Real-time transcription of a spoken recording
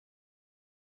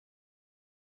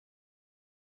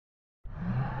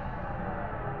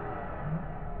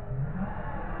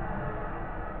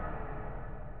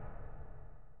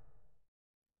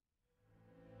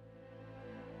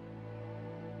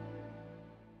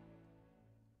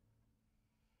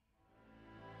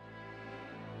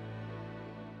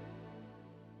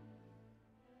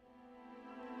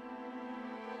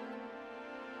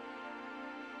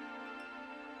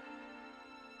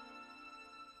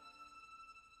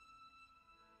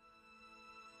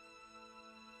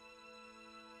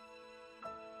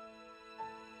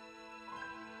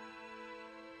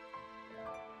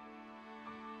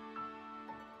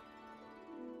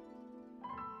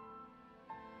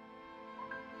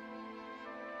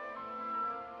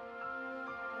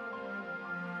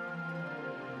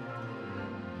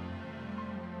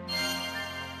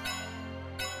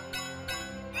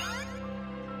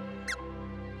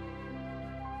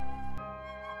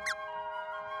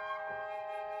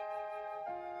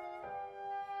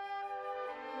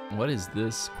What is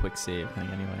this quick save thing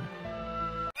anyway?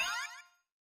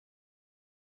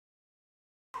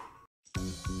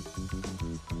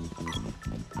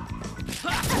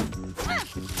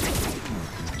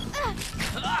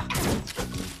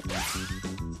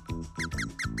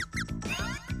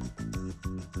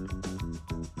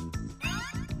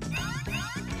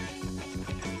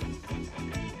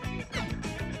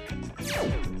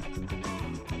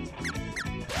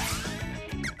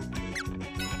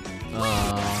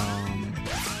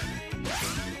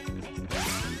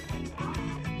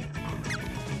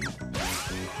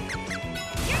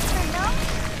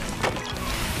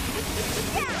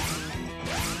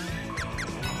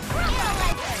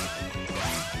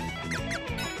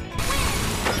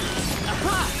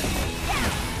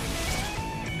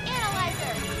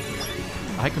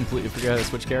 I completely forgot how to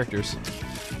switch characters.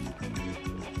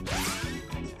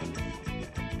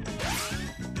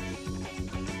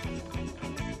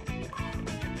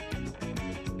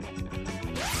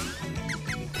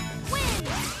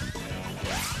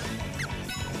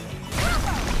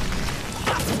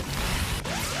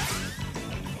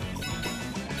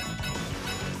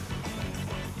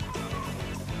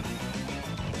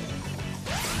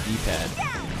 D-pad.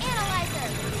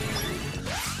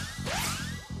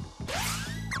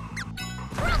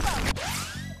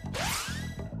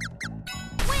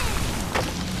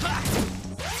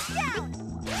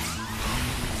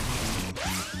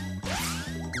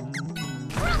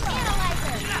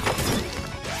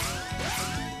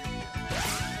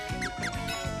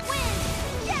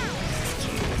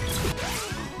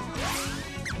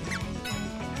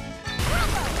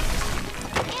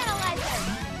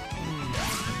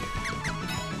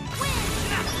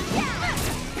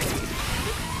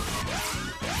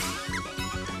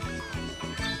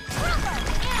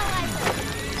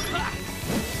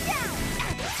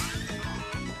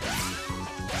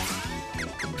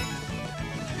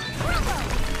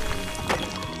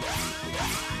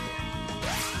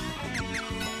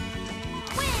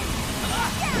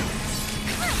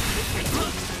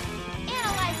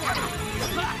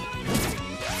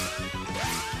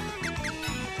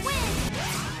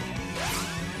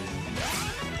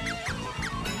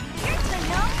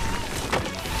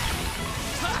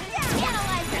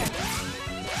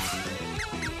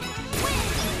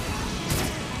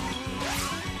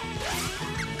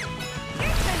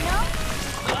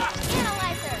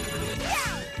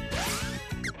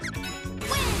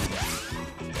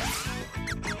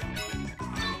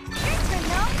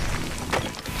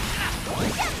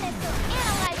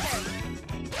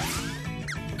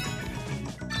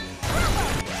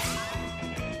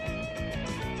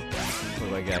 What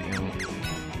do I got, you know?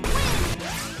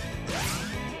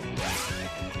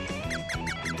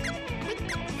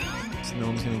 This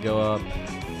gnome's gonna go up.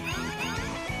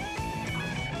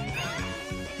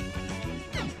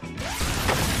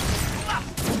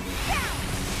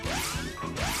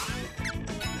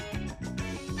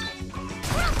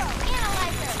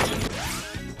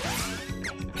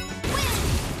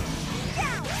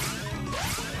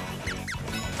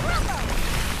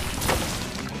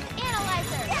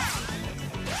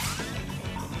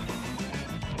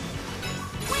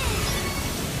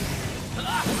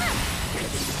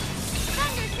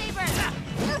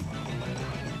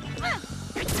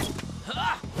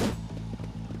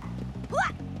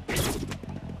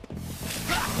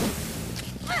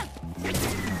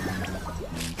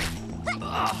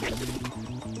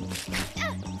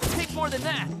 Take more than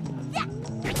that.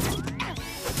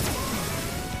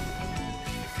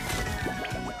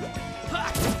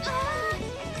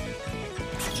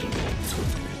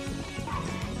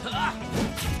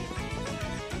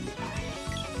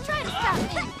 Try to stop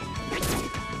me.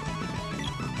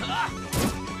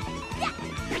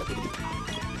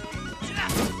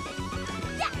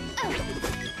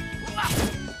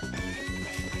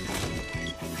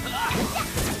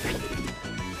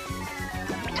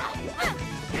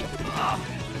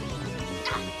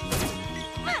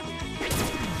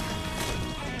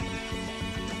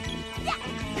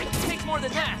 Take more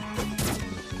than that.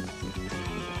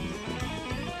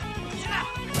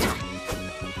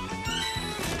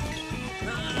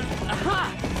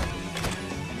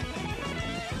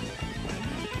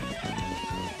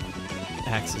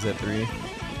 Axe is at 3.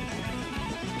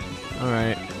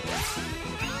 Alright.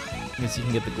 Guess you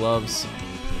can get the gloves.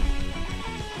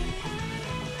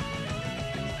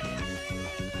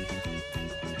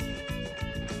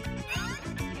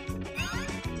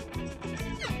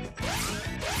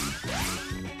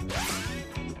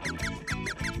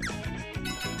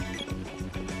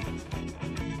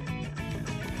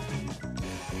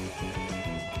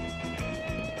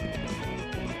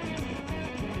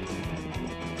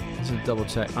 Just double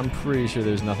check. I'm pretty sure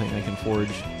there's nothing I can forge.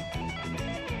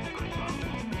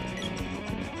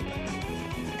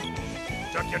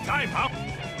 Took your time, huh?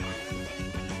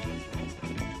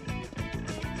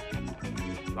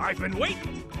 I've been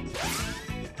waiting.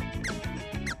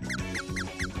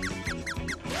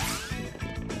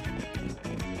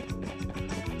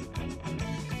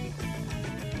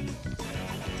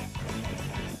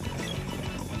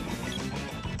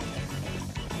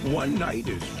 One night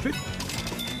is fit.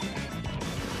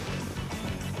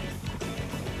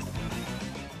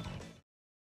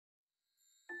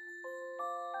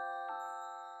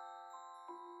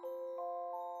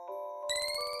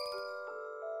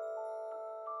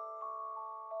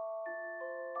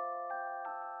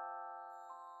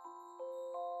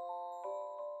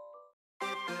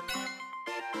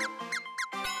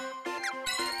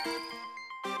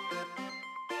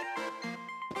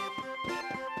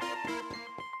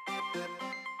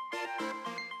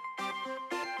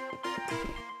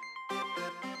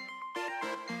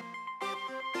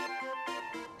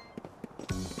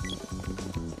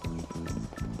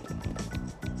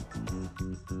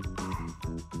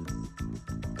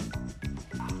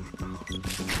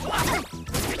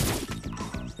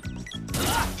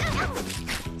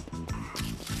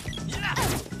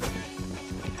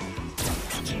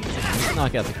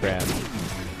 Knock out the crab.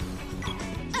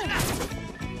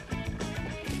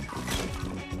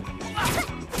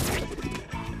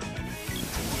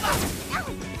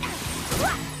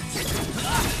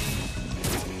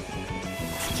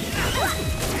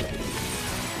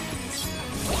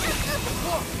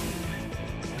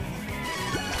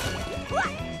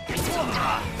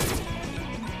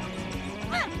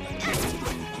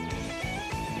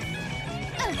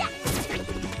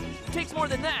 Takes more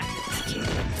than that.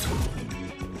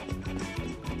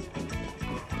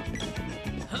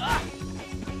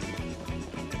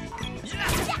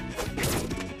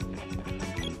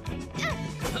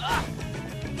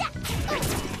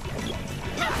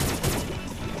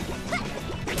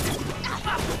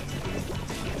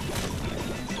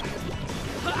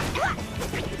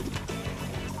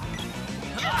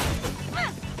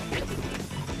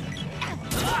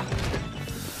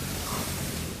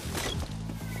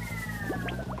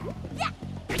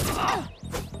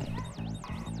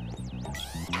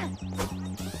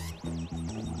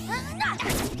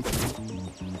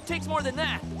 Takes more than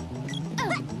that.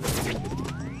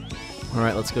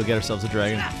 Alright, let's go get ourselves a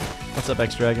dragon. What's up,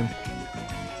 X-Dragon?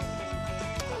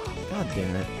 God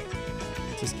damn it.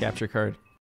 Just capture card.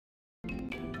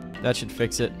 That should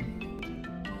fix it.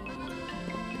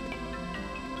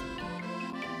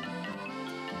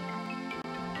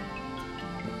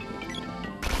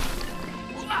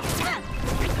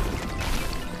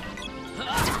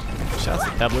 Shots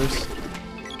at pebblers.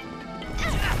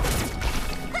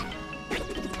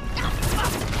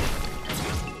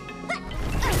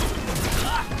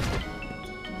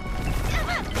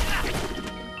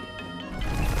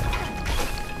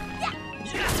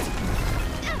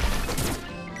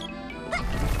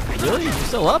 Really? You're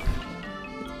still up?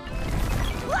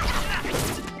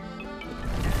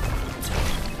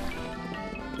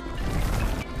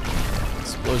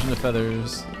 Explosion of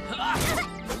feathers.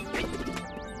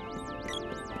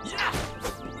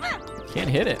 Can't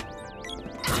hit it.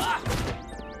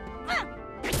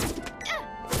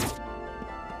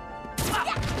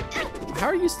 How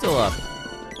are you still up?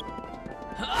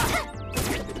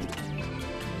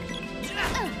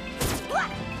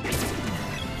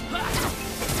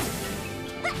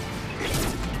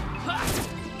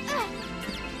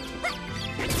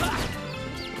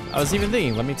 I was even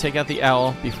thinking, let me take out the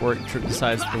owl before it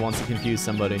decides it wants to confuse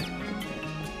somebody.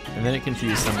 And then it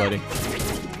confused somebody.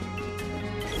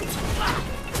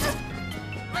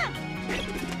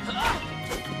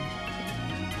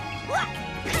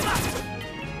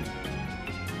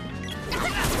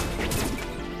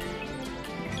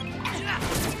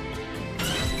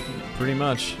 Pretty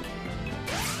much.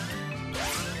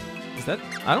 Is that...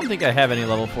 I don't think I have any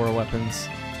level 4 weapons.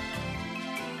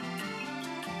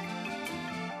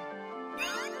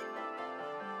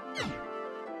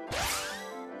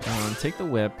 Take the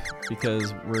whip,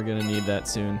 because we're gonna need that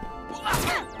soon.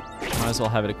 Might as well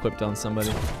have it equipped on somebody.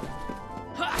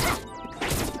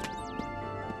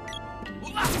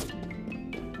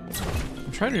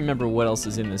 I'm trying to remember what else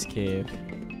is in this cave.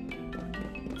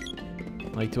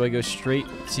 Like, do I go straight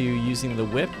to using the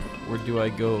whip, or do I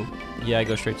go... Yeah, I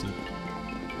go straight to the...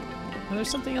 Oh, there's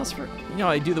something else for... You know,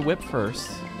 I do the whip first.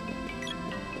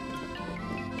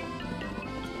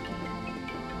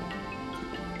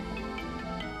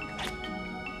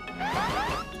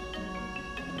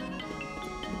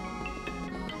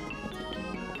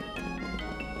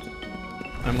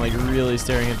 I'm like really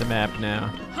staring at the map now.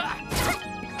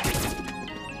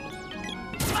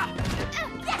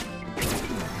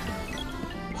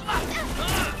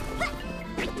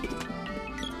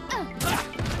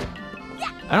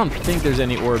 I don't think there's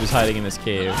any orbs hiding in this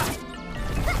cave.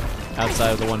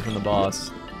 Outside of the one from the boss.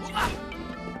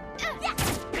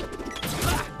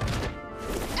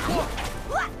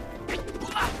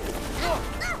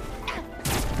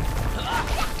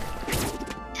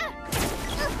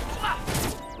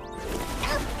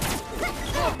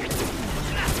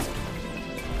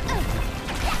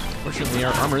 Fortunately,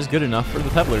 our armor is good enough for the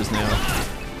pebblers now.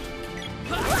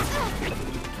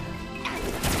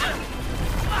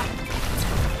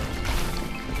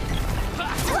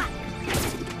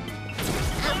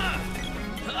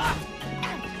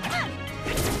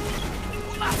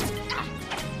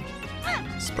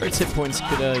 Sprite's hit points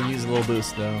could use a little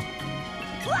boost, though.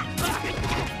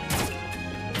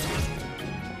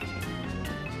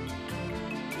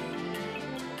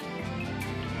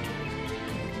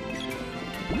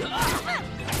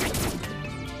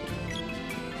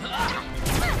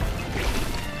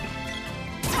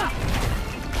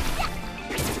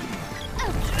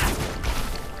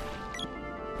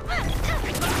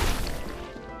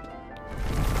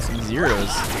 Some zeros.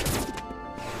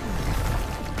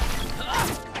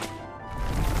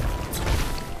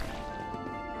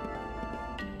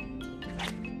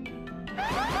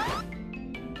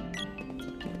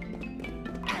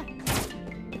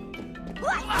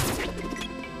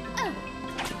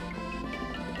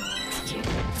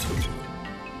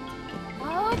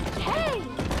 Okay.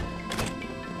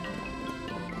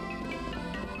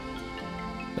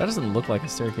 That doesn't look like a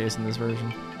staircase in this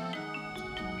version.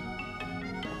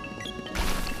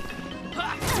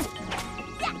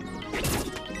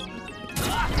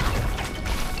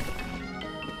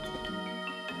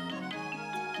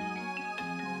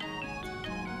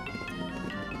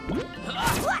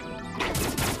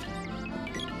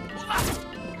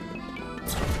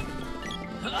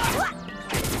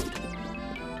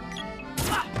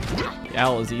 The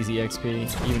owl is easy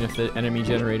XP, even if the enemy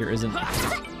generator isn't.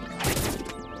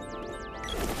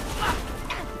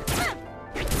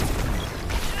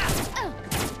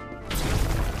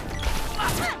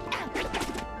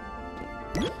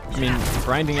 I mean,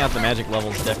 grinding out the magic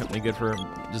level is definitely good for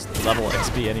just level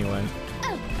XP anyway.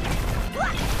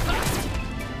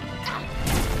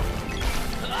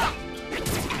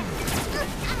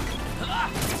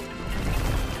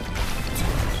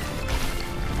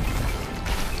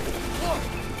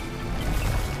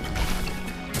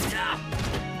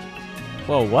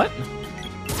 Whoa, what?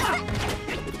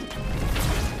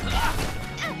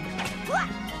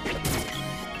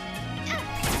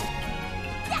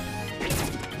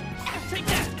 Take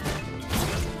that.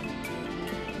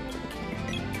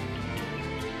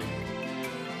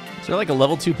 Is there like a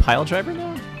level 2 pile driver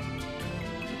now?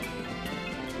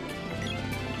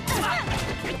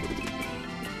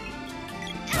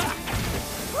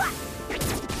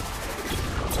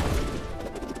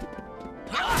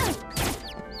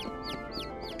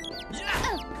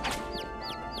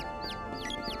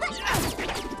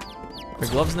 Are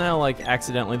gloves now like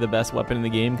accidentally the best weapon in the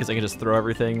game because I can just throw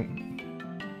everything?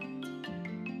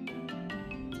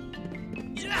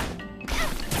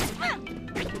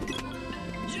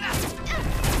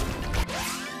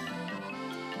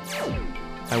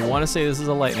 I want to say this is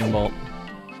a lightning bolt.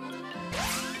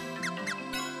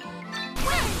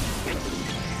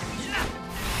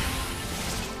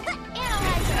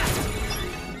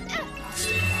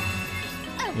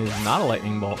 It is not a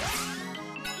lightning bolt.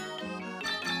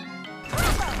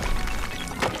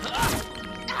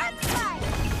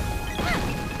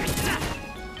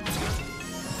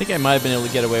 I think I might have been able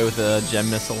to get away with a gem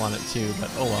missile on it too,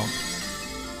 but oh well.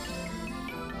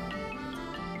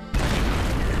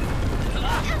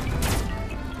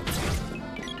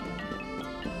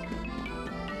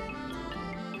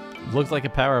 Looked like a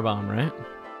power bomb, right?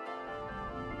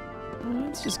 Well,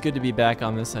 it's just good to be back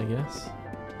on this, I guess.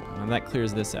 And that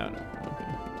clears this out. Okay.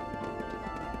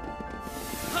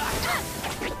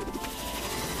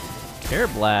 Air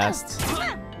blast.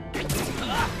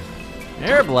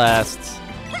 Air blast.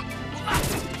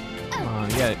 Come on,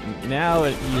 yeah. Now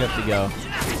you have to go.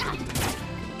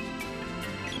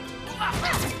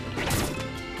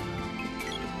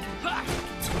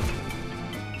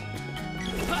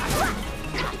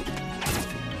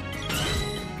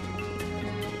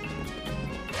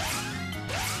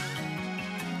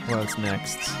 What's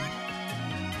next?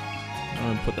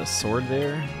 I'm gonna put the sword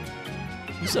there.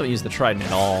 You still haven't used the trident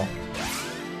at all.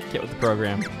 Get with the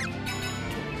program.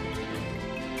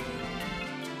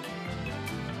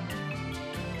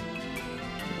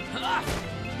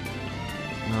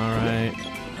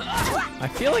 I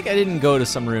feel like I didn't go to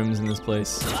some rooms in this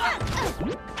place.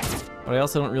 But I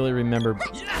also don't really remember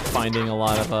finding a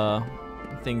lot of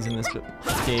things in this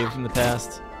cave from the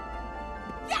past.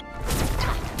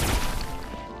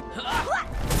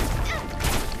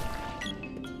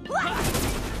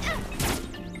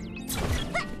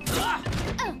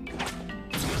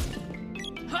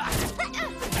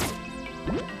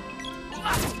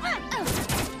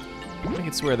 I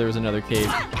could swear there was another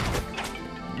cave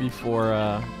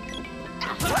before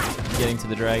getting to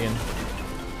the dragon.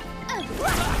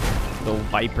 The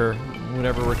Viper,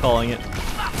 whatever we're calling it.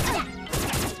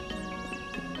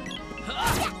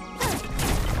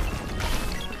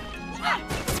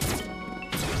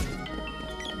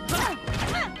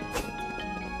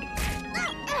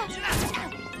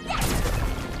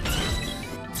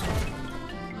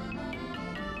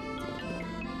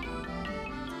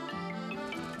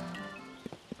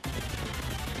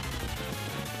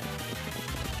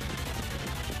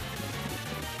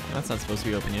 That's not supposed to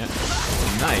be open yet.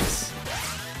 Nice.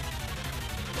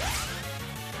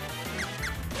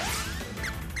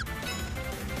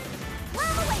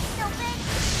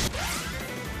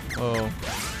 Oh.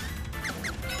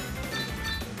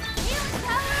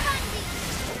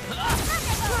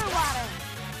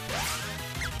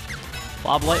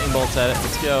 Lob lightning bolts at it.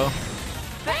 Let's go.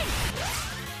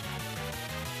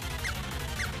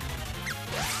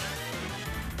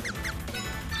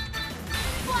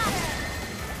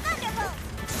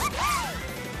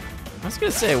 I was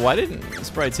gonna say, why didn't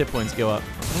Sprite's hit points go up?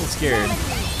 I'm a little scared.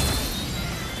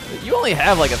 You only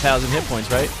have like 1,000 hit points,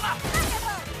 right?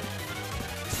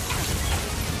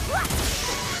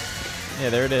 Yeah,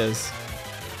 there it is.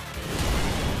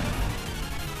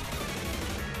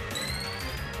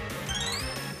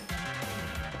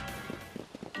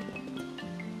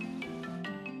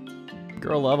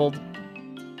 Girl leveled.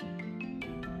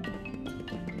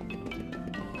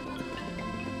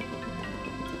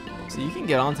 So you can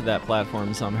get onto that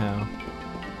platform somehow.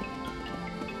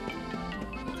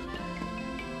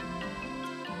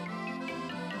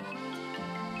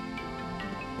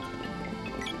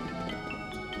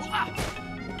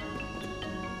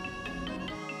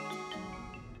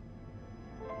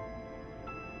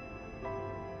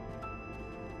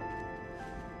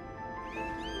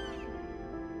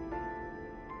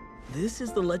 This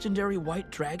is the legendary white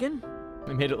dragon?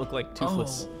 We made it look like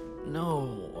Toothless. Oh,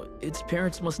 no. Its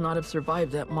parents must not have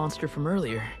survived that monster from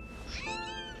earlier.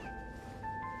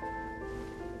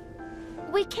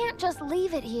 We can't just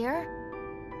leave it here.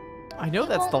 I know It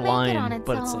that's won't the make it on line, its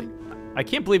but it's like, own. I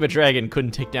can't believe a dragon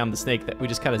couldn't take down the snake that we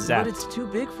just kind of zapped. But it's too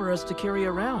big for us to carry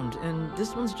around, and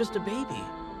this one's just a baby.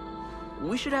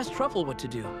 We should ask Truffle what to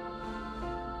do.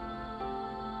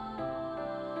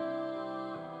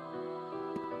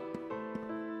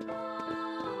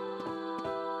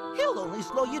 He'll only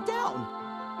slow you down.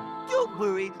 Don't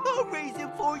worry, I'll raise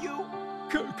him for you.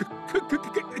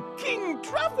 King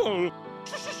Truffle!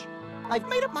 Shh. I've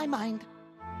made up my mind.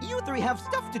 You three have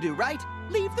stuff to do, right?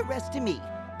 Leave the rest to me.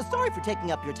 Sorry for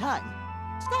taking up your time.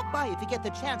 Stop by if you get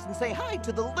the chance and say hi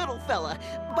to the little fella.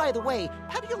 By the way,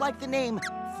 how do you like the name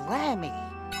Flammy?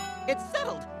 It's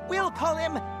settled. We'll call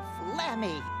him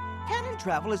Flammy. Cannon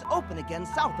travel is open again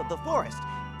south of the forest.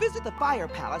 Visit the Fire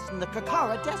Palace in the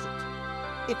Kakara Desert.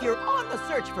 If you're on the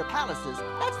search for palaces,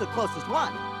 that's the closest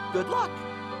one. Good luck.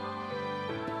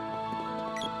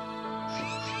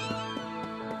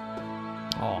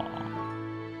 Aw.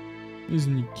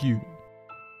 Isn't he cute?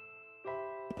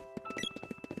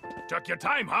 Took your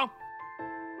time, huh?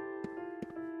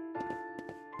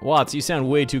 Watts, you sound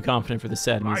way too confident for the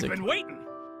sad music. I've been waiting.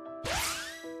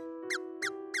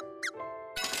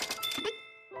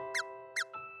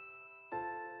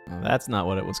 Oh, that's not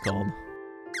what it was called.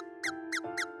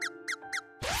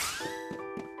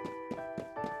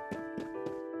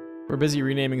 We're busy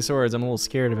renaming swords. I'm a little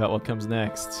scared about what comes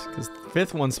next. Because the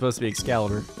 5th one's supposed to be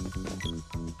Excalibur.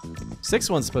 6th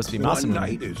one's supposed to be One Masamune.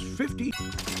 night is 50.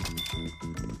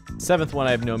 7th one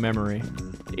I have no memory.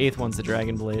 The 8th one's the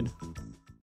Dragon Blade.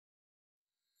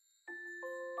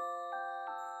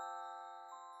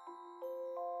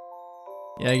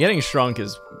 Yeah, getting shrunk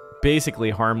is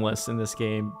basically harmless in this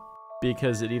game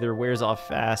because it either wears off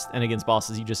fast, and against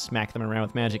bosses you just smack them around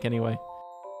with magic anyway.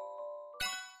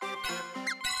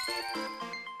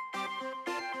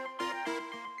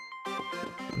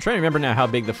 I'm trying to remember now how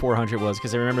big the 400 was,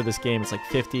 because I remember this game, it's like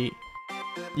 50.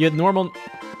 You had normal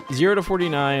 0 to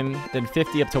 49, then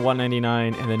 50 up to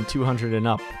 199, and then 200 and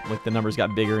up. Like the numbers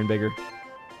got bigger and bigger.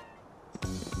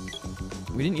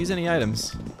 We didn't use any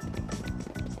items.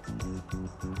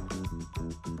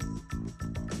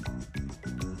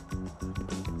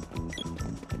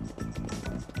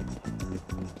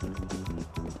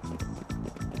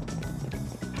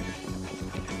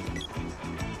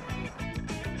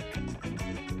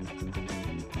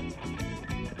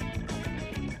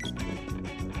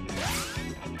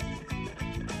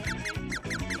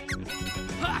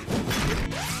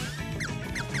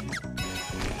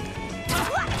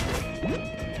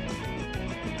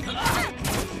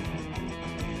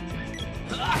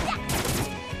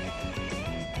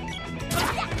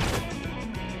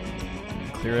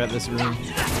 throughout this room.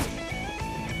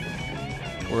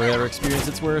 Or whatever experience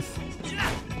it's worth.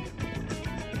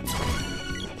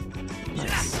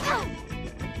 Nice.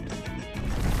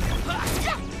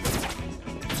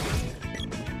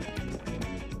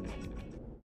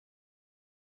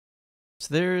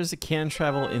 So there's a can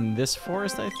travel in this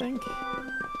forest, I think.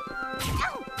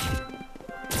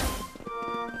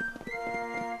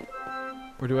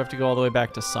 Or do we have to go all the way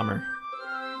back to summer?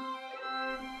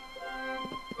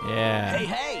 Yeah. Hey,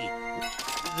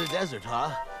 hey! The desert,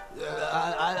 huh?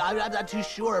 I'm not too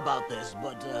sure about this,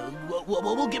 but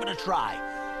we'll give it a try.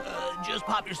 Just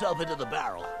pop yourself into the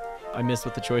barrel. I missed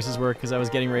what the choices were because I was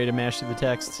getting ready to mash through the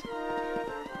text.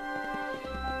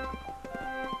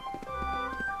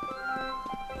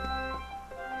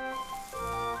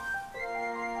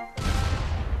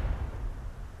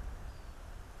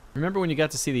 Remember when you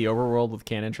got to see the overworld with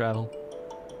cannon travel?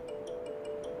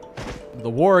 The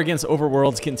war against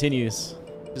overworlds continues.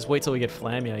 Just wait till we get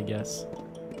Flammy, I guess.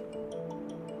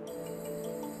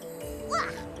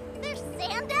 Look, there's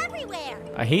sand everywhere.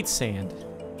 I hate sand.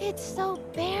 It's so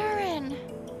barren.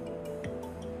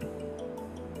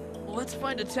 Let's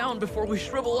find a town before we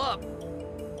shrivel up.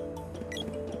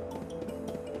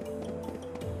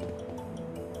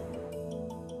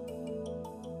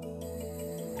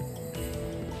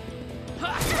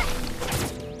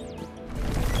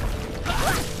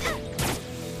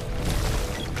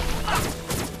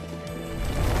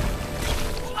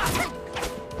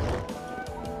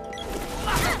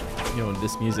 Yo,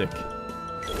 this music.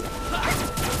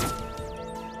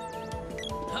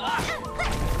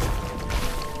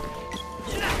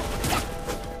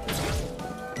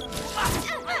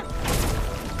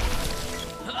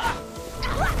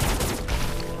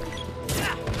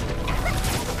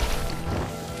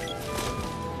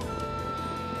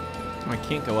 I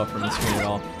can't go up from this screen at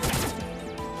all.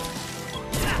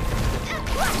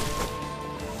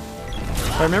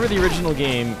 If I remember the original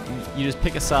game, you just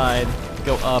pick a side,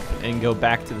 go up, and go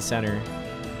back to the center.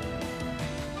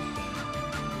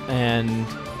 And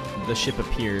the ship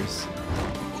appears.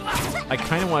 I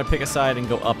kind of want to pick a side and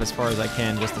go up as far as I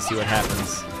can just to see what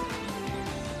happens.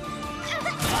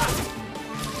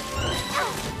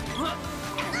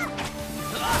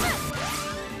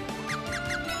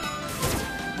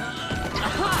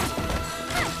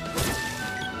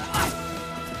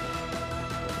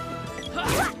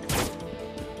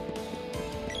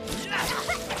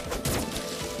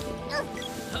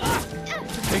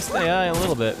 Fix the AI a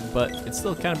little bit, but it's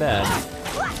still kind of bad.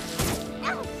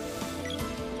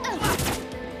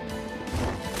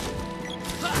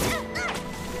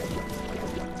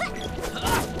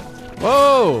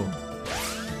 Whoa!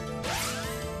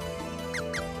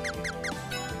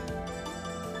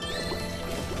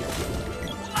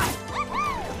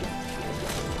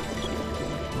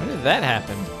 Why did that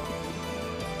happen?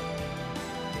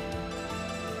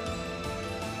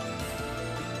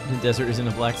 The desert isn't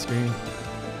a black screen.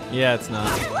 Yeah, it's not.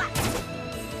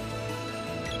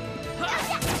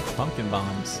 Pumpkin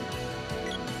bombs.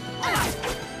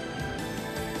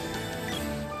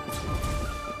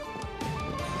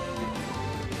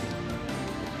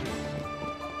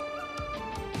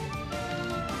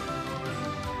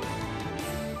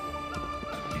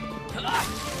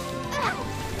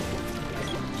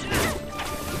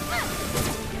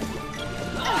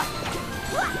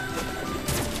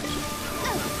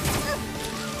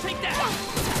 Take that!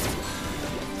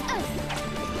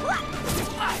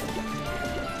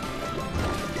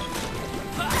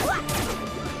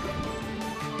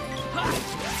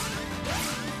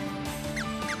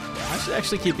 I should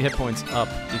actually keep the hit points up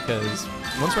because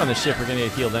once we're on the ship, we're gonna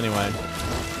get healed anyway.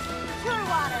 Pure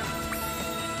water.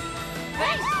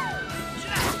 Race.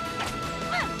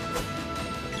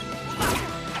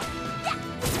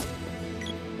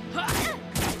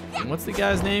 And what's the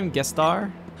guy's name?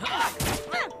 Gestar?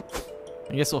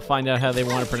 I guess we'll find out how they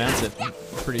want to pronounce it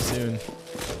pretty soon.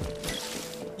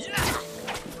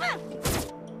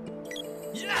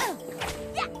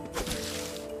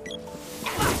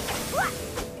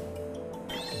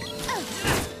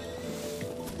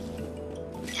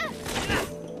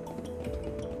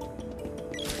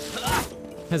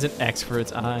 Has an X for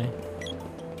its eye.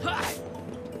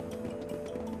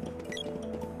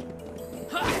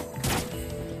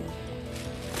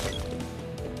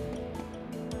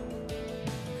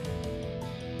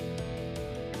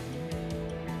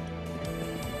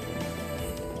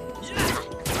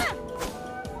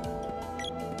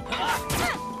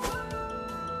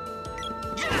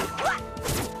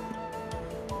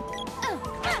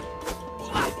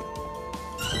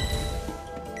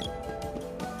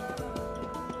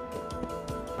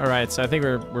 All right, so I think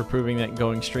we're proving that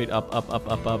going straight up is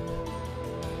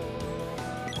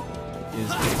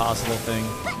the possible thing.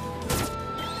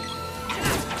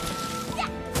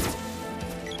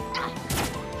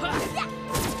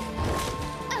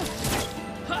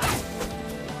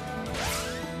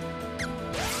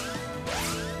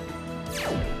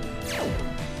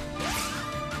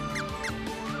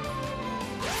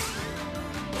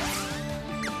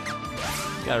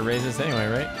 Gotta raise this anyway,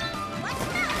 right?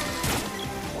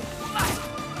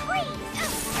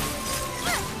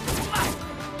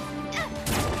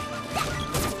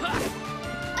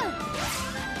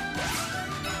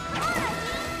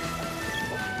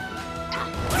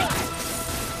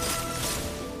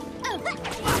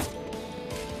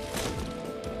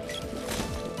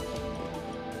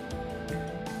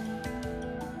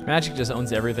 Magic just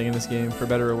owns everything in this game, for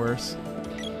better or worse.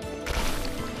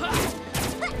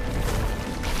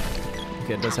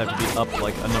 Okay, it does have to be up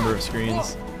like a number of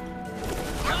screens.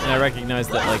 And I recognize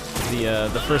that like the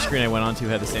first screen I went onto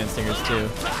had the sand stingers too.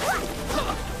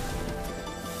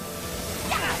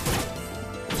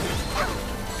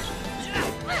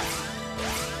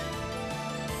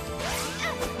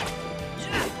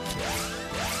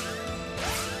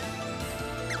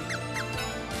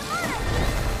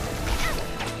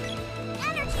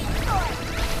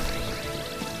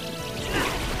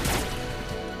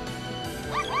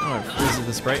 Oh, it freezes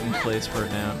the sprite in place for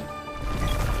it now.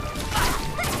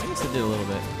 I guess it did a little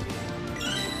bit.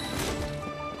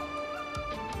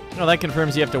 No, that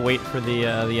confirms you have to wait for the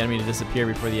enemy to disappear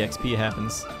before the XP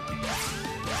happens. I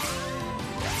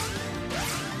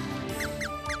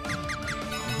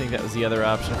think that was the other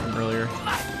option from earlier.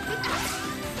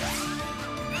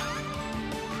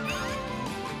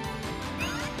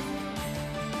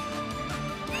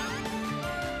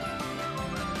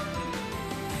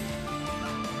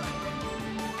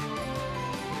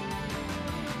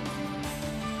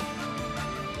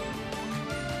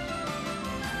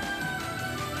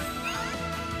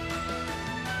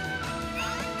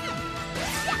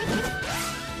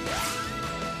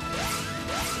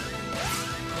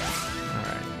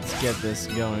 Get this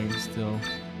going still.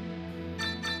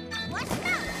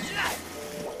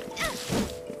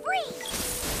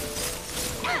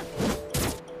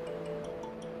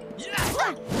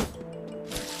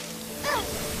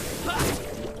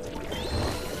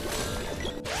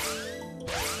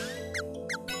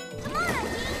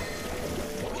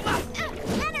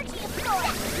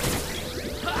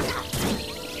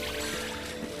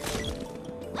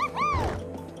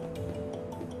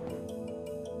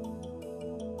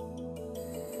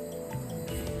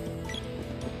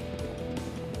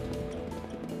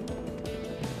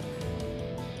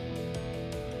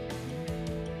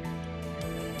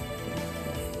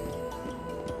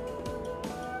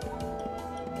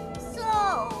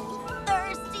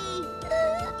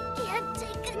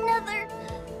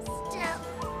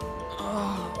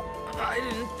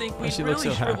 Why she looks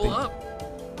so happy? Up.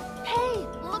 Hey,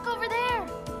 look over there.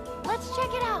 Let's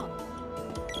check it out.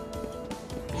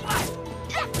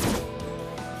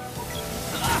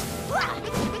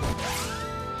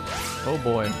 Oh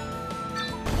boy.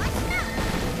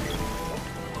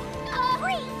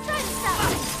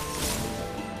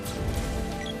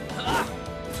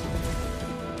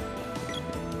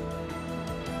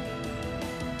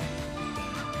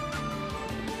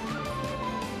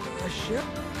 A ship?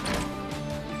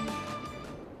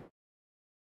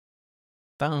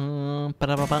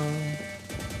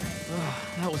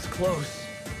 That was close.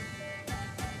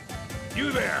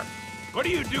 You there! What are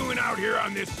you doing out here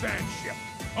on this sand ship?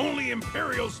 Only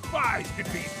Imperial spies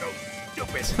could be so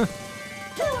stupid.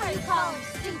 Who are you calling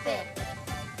stupid?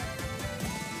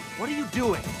 What are you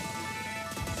doing?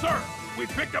 Sir, we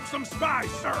picked up some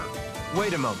spies, sir.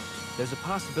 Wait a moment. There's a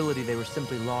possibility they were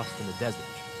simply lost in the desert.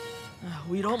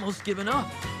 We'd almost given up.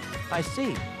 I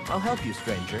see. I'll help you,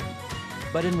 stranger.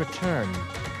 But in return,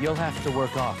 you'll have to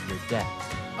work off your debts.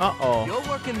 Uh-oh. You'll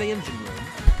work in the engine room,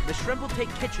 the shrimp will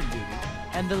take kitchen duty,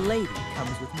 and the lady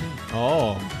comes with me.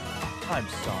 Oh. I'm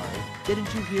sorry.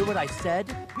 Didn't you hear what I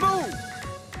said? Move!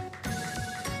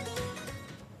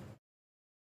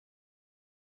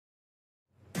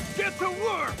 Get to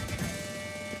work!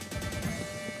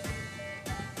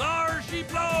 There she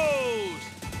blows!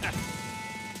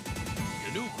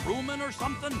 You new crewman or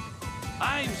something?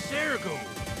 I'm Sergo,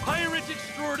 pirate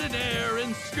extraordinaire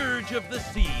and scourge of the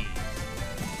seas.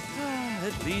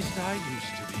 At least I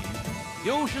used to be. The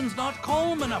ocean's not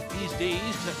calm enough these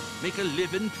days to make a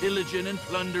living pillaging and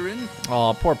plundering.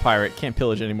 Oh, poor pirate. Can't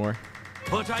pillage anymore.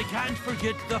 But I can't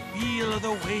forget the feel of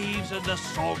the waves and the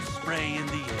salt spray in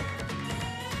the air.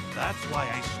 That's why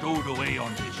I stowed away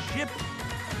on this ship.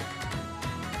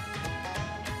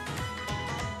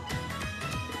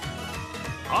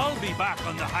 I'll be back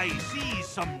on the high seas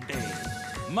someday.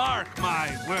 Mark my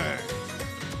words.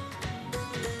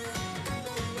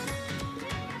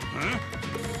 Huh?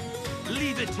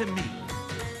 Leave it to me.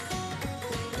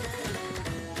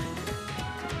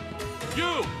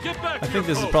 You, get back I think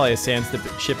this is probably a sand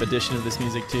ship edition of this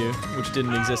music too, which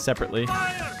didn't exist separately.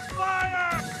 Fire!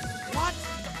 Fire! What?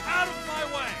 Out of my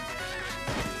way!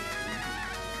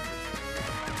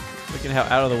 Look at how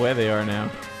out of the way they are now.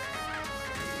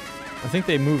 I think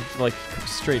they moved like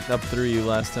straight up through you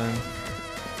last time.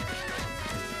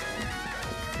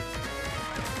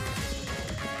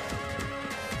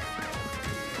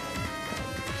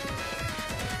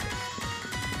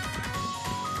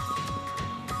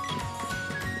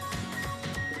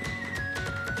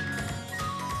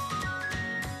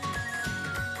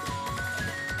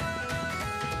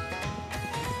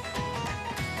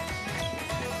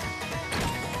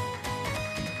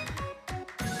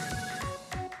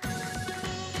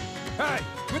 Hey,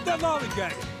 quit that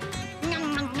lollygag!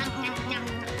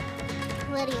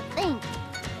 What do you think?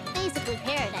 Basically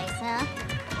paradise, huh?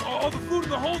 All the food in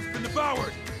the hold's been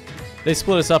devoured! They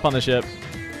split us up on the ship.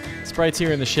 Sprite's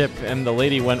here in the ship, and the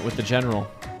lady went with the general,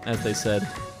 as they said.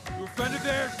 You offended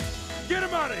there? Get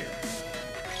him out of here!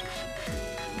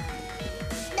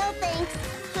 No thanks.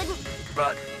 Couldn't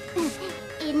But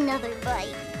eat another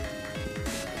bite.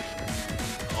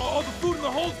 all the food in the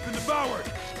hold's been devoured!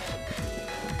 You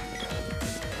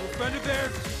offended there?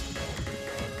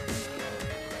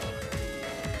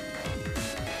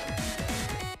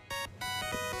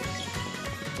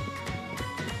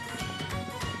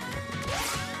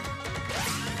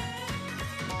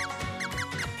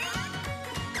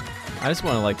 I just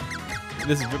want to like,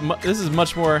 this is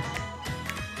much more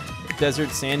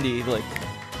desert sandy, like,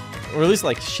 or at least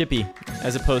like shippy,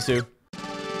 as opposed to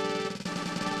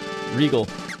regal.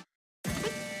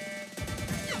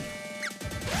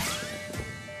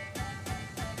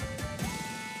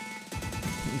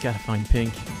 You gotta find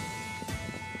Pink.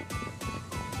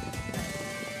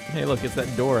 Hey, look, it's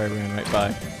that door I ran right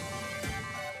by.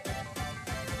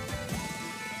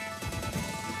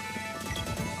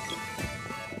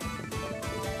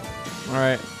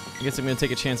 Alright, I guess I'm gonna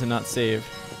take a chance and not save.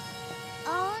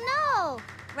 Oh no!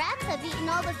 Rats have eaten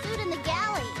all the food in the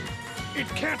galley. It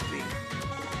can't be!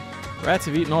 Rats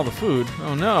have eaten all the food.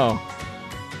 Oh no.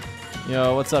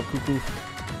 Yo, what's up, Cuckoo?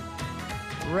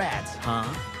 Rats, huh?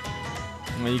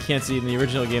 Well, you can't see in the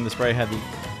original game, the sprite had the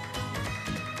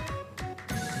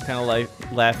kind of like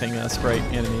laughing sprite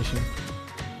animation.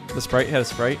 The sprite had a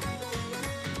sprite.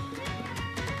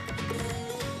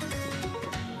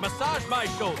 Massage my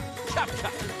shoulder. Chop,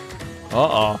 chop.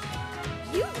 Uh-oh.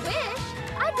 You wish?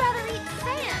 I'd rather eat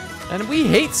sand. And we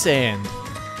hate sand.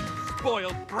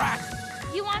 Spoiled brat.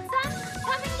 You want some?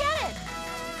 Come and get it.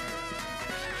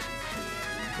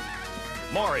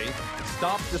 Maury,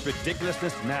 stop this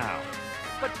ridiculousness now.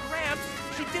 But Gramps,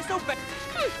 she disobeyed.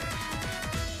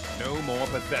 No more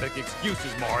pathetic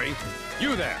excuses, Maury.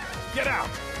 You there, get out!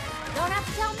 Don't have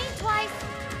to tell me twice.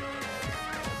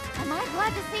 Am I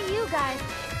glad to see you guys?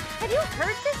 Have you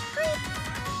heard this creep?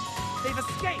 They've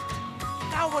escaped.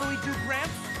 Now what do we do,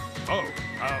 Gramps? Oh,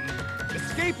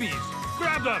 escapees!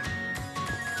 Grab them!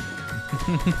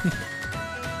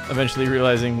 Eventually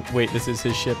realizing, wait, this is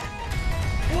his ship.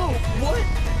 Whoa, what?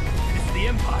 It's the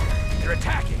Empire. They're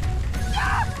attacking.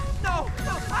 Ah! No,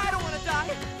 I don't want to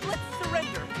die. Let's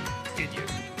surrender.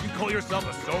 Idiot! You call yourself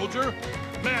a soldier?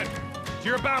 Men, to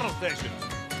your battle stations!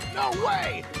 No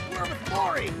way! We're with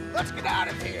Maury! Let's get out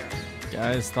of here!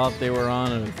 Guys thought they were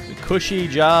on a cushy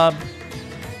job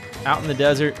out in the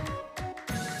desert.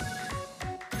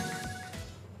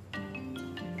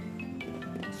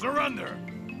 Surrender!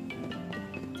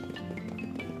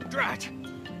 Drat!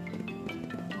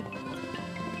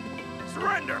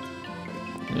 Surrender!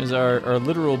 There's our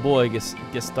literal boy,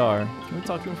 Gestar. Can we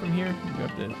talk to him from here?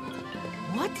 Grab the...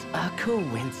 What a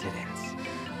coincidence.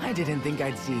 I didn't think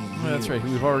I'd see you. Oh, that's right.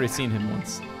 We've already seen him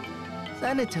once.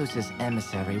 Thanatos'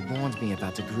 emissary warned me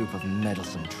about a group of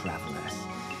meddlesome travelers.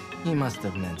 He must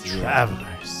have meant you.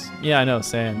 Travelers. Yeah, I know,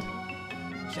 sand.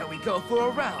 Shall we go for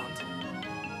a round?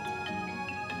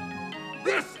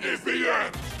 This is the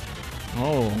end!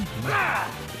 Oh.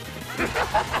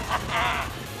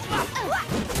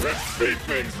 Let's speed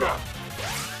things up!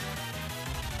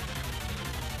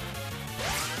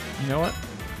 You know what?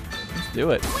 Let's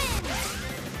do it.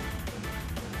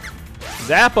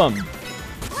 Zap him!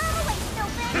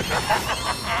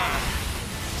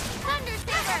 Thunder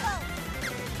Saber!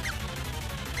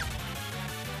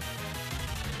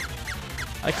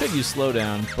 I could use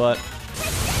slowdown, but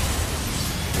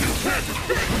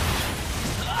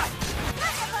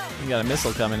we got a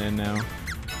missile coming in now.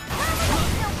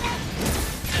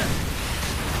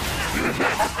 The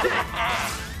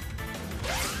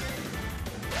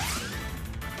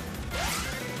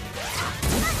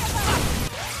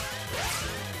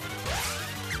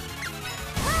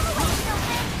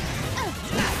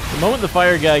moment the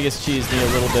fire guy gets cheesed me a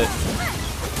little bit,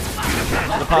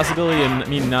 the possibility of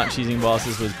me not cheesing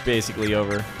bosses was basically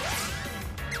over.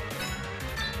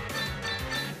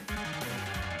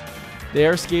 They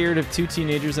are scared of 2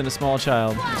 teenagers and a small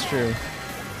child. It's true.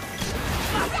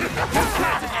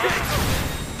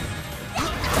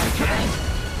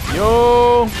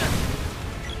 Yo!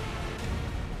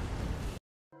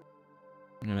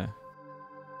 I'm gonna...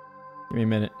 Give me a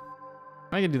minute.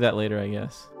 I can do that later, I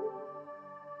guess.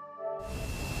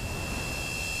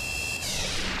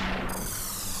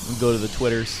 We'll go to the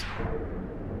Twitters.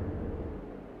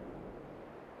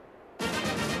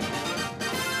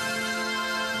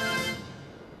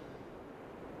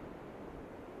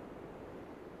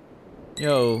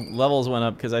 Yo, levels went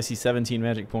up because I see 17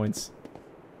 magic points.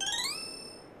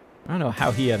 I don't know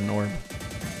how he had an orb.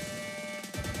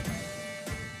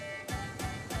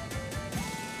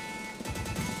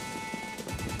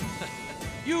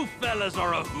 You fellas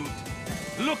are a hoot.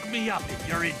 Look me up if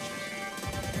you're interested.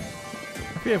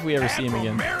 I forget if we ever see him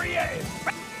again. Maria is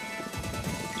back.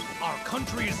 Our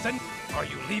country is sent. Are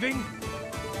you leaving?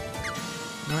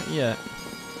 Not yet.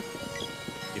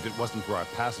 If it wasn't for our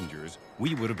passengers,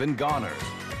 we would have been goners.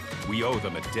 We owe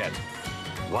them a debt.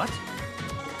 What?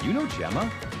 You know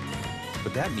Gemma?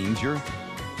 But that means you're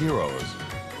heroes.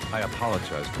 I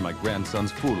apologize for my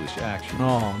grandson's foolish actions.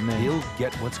 Oh, man. He'll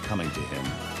get what's coming to him.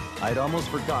 I'd almost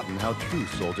forgotten how true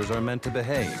soldiers are meant to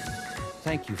behave.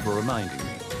 Thank you for reminding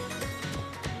me.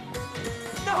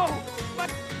 No!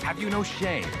 But Have you no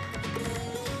shame?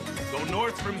 go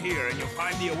north from here and you'll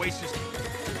find the oasis.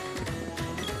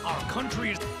 Our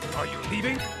country is... Are you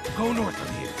leaving? Go north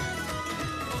from here.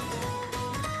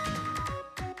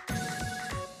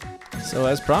 So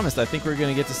as promised, I think we're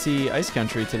going to get to see Ice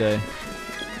Country today.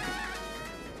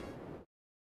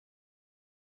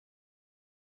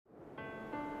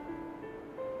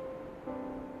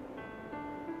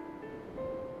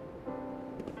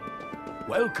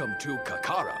 Welcome to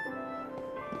Kakara.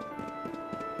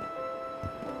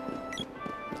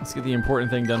 Let's get the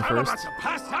important thing done I'm first. about to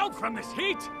pass out from this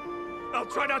heat. I'll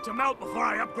try not to melt before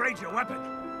I upgrade your weapon.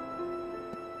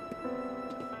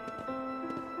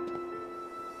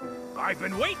 I've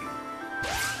been waiting.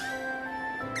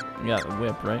 You got the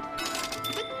whip, right?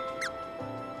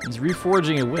 He's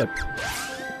reforging a whip.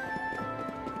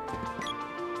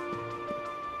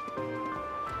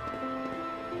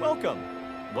 Welcome.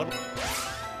 What?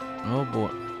 Oh boy.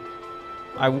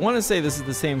 I want to say this is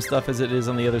the same stuff as it is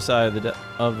on the other side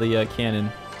of the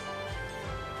cannon.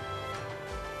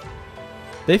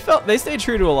 They stayed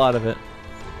true to a lot of it.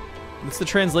 It's the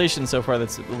translation so far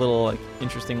that's a little like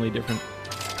interestingly different.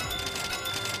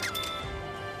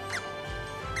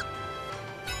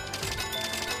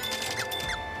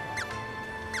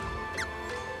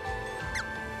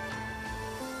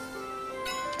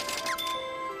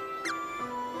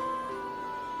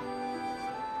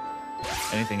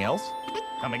 Anything else?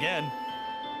 Come again.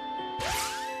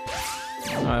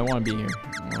 Oh, I want to be here.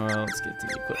 Well, let's get to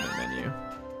the equipment menu.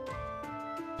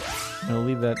 I'm gonna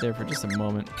leave that there for just a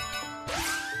moment.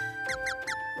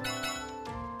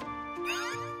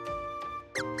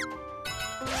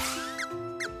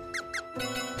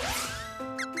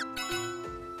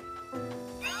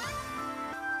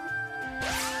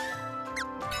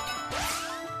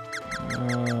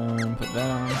 Put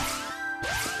that on.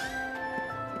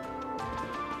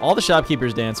 All the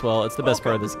shopkeepers dance well. It's the best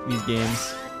part of these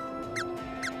games.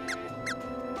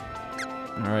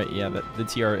 Alright, yeah, the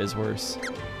tiara is worse.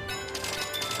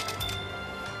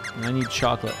 And I need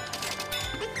chocolate.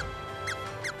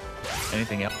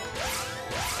 Anything else?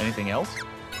 Anything else?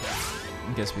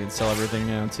 I guess we can sell everything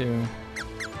now, too.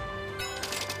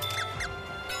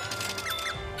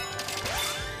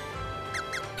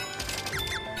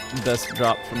 Best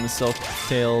drop from the Silk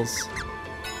Tails.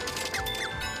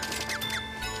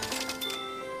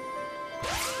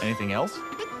 Anything else?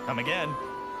 Come again.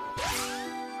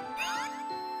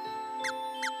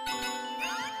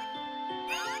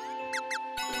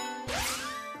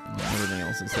 Everything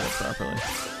else is set up properly.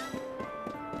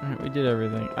 Alright, we did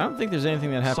everything. I don't think there's anything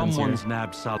that happens Someone's here.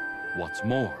 nabbed Sal. What's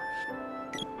more,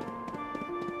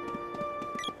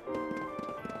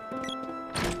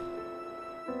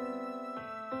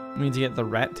 We need to get the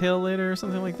rat tail later or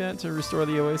something like that to restore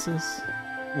the oasis.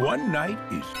 One night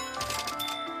is...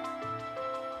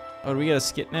 Oh, do we get a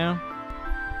skit now?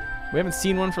 We haven't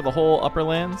seen one for the whole Upper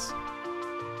Lands.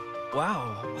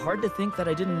 Wow, hard to think that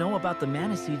I didn't know about the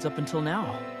mana seeds up until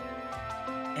now.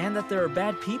 And that there are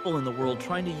bad people in the world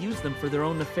trying to use them for their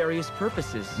own nefarious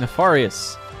purposes.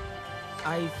 Nefarious.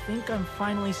 I think I'm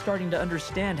finally starting to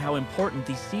understand how important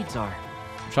these seeds are.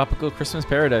 Tropical Christmas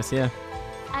paradise, yeah.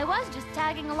 I was just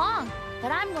tagging along,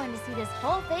 but I'm going to see this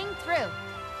whole thing through.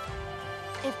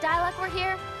 If Dialek were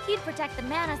here, he'd protect the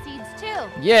mana seeds too.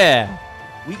 Yeah.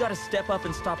 We gotta step up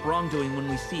and stop wrongdoing when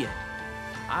we see it.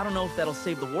 I don't know if that'll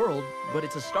save the world, but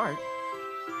it's a start.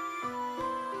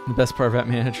 The best part about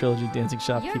Mana Trilogy Dancing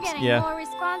Shop You're keeps, getting yeah. more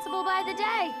responsible by the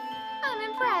day.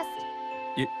 I'm impressed.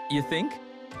 You think?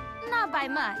 Not by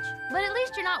much, but at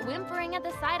least you're not whimpering at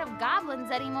the sight of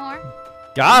goblins anymore.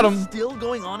 Got him. Still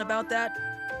going on about that?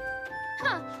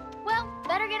 Huh. Well,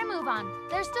 better get a move on.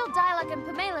 There's still Dialek and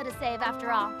Pamela to save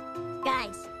after all.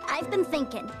 Guys, I've been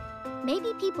thinking.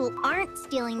 Maybe people aren't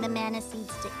stealing the mana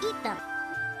seeds to eat them.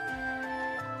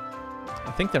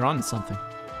 I think they're on something.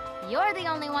 You're the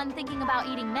only one thinking about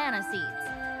eating mana seeds.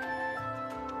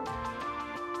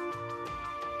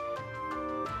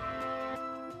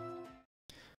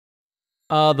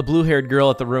 The blue-haired girl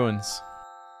at the ruins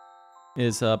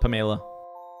is Pamela.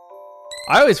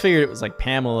 I always figured it was like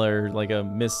Pamela or like a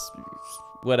Miss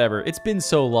whatever. It's been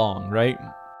so long, right?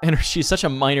 And she's such a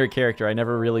minor character, I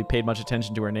never really paid much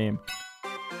attention to her name.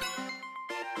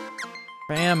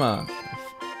 Fana.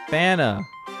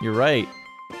 You're right.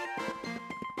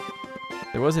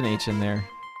 There was an H in there.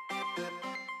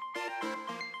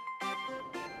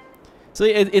 So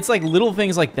it's like little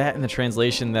things like that in the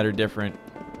translation that are different.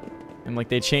 And like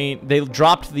they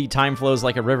dropped the time flows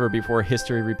like a river before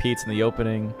history repeats in the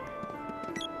opening.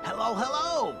 Hello,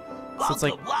 hello. So it's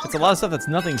like it's a lot of stuff that's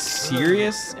nothing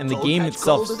serious, and the game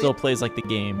itself still plays like the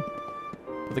game,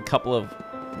 with a couple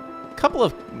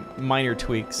of minor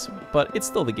tweaks, but it's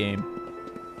still the game.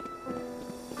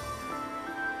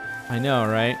 I know,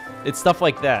 right? It's stuff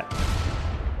like that.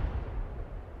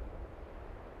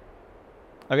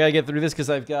 I've got to get through this because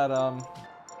I've got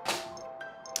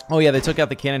oh yeah, they took out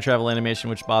the canon travel animation,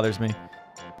 which bothers me.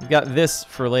 We've got this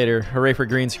for later. Hooray for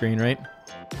green screen, right?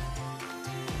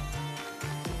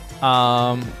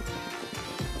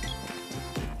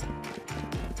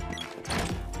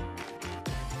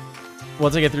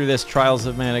 Once I get through this, Trials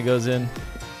of Mana goes in.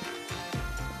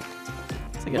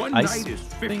 It's like an ice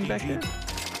thing back there.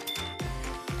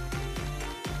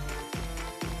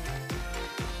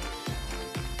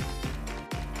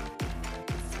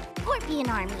 Scorpion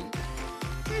Army.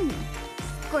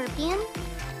 Scorpion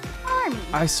Army.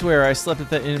 I swear, I slept at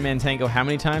that Inn in Mantango how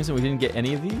many times and we didn't get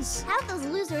any of these? How'd those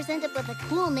losers end up with a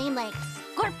cool name like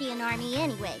Scorpion Army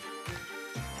anyway?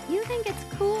 You think it's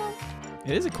cool?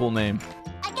 It is a cool name.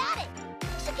 I got it!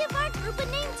 We should give our group a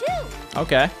name too!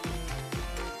 Okay.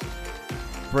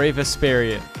 Brave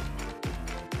Asperia.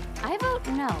 I vote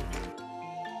no.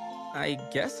 I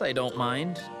guess I don't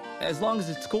mind, as long as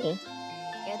it's cool.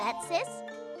 Hear that, sis?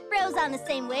 Bros on the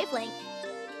same wavelength.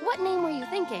 What name were you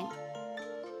thinking?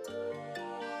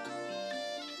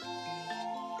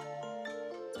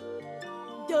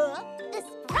 Duh! The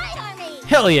Sprite Army!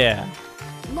 Hell yeah!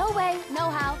 No way, no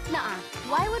how, nuh-uh.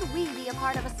 Why would we be a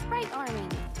part of a sprite army?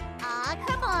 Aw,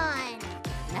 come on!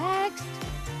 Next.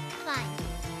 Fine.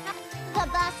 The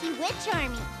Bossy Witch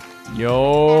Army.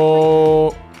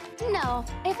 Yo! No,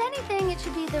 if anything, it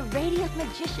should be the Radiant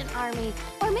Magician Army,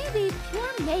 or maybe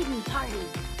Pure Maiden Party.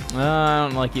 I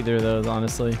don't like either of those,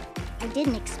 honestly. I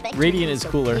didn't expect Radiant you to be is so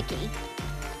cooler. picky.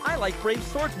 I like Brave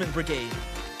Swordsman Brigade.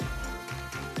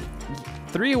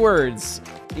 3 words.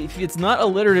 If it's not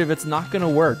alliterative, it's not gonna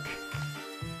work.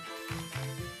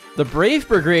 The Brave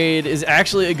Brigade is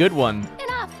actually a good one.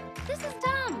 Enough! This is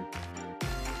dumb.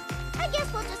 I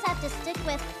guess we'll just have to stick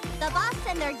with the boss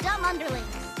and their dumb underlings.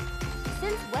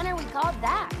 Since when are we called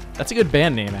that? That's a good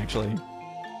band name, actually.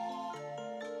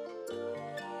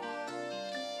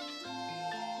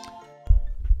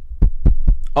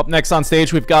 Up next on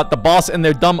stage, we've got the boss and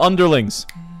their dumb underlings.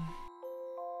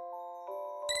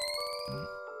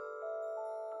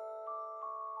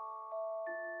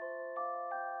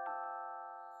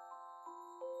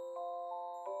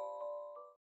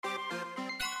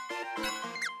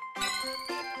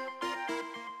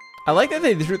 I like that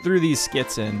they threw these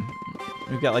skits in.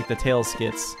 We've got like the tail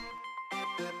skits.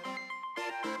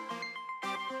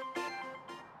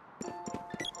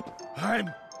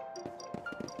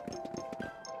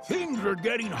 Things are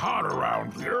getting hot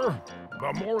around here.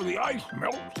 The more the ice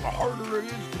melts, the harder it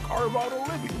is to carve out a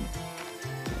living.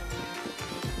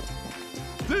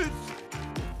 This...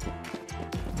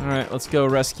 Alright, let's go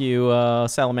rescue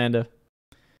Salamander.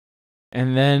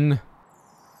 And then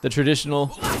the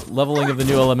traditional leveling of the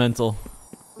new elemental.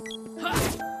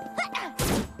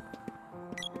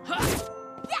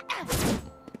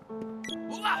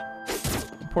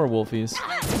 Poor Wolfies.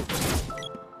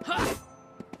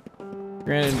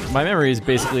 Granted, my memory is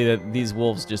basically that these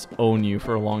wolves just own you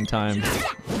for a long time.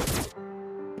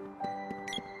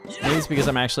 Maybe it's because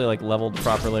I'm actually like leveled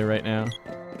properly right now.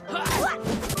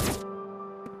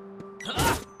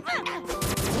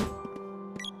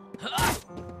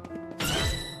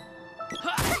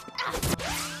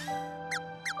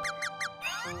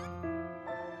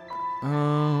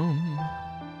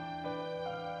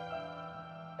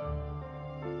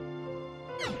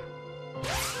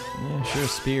 Yeah, sure,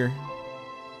 spear.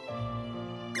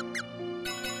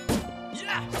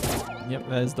 Yep,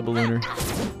 that is the ballooner.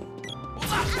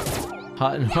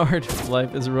 Hot and hard,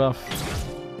 life is rough.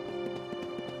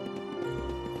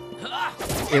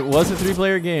 It was a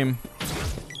 3-player game.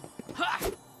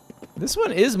 This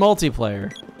one is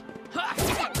multiplayer.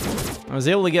 I was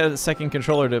able to get a second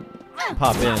controller to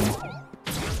pop in.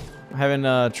 I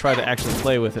haven't tried to actually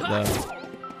play with it though.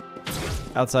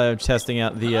 Outside of testing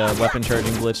out the weapon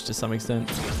charging glitch to some extent.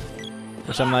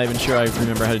 Which I'm not even sure I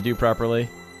remember how to do properly.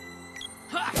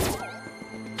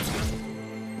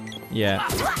 Yeah.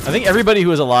 I think everybody who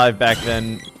was alive back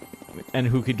then and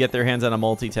who could get their hands on a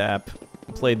multi-tap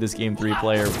played this game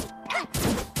 3-player.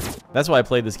 That's why I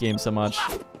played this game so much.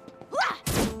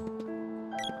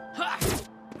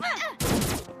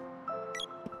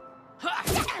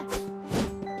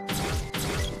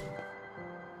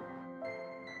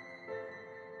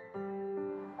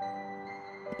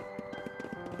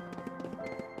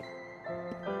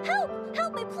 Help!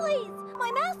 Help me, please!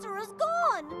 My master is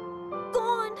gone!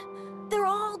 Gone! They're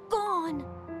all gone!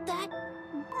 That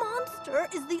monster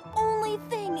is the only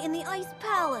thing in the Ice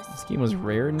Palace. This game was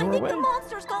rare in Norway? I think the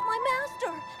monster's got my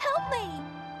master! Help me!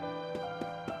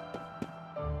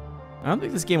 I don't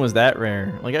think this game was that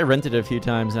rare. Like, I rented it a few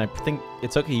times, and I think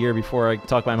it took a year before I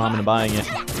talked my mom into buying it.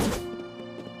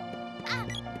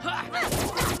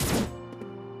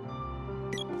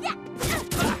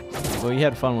 Well, you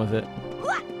had fun with it.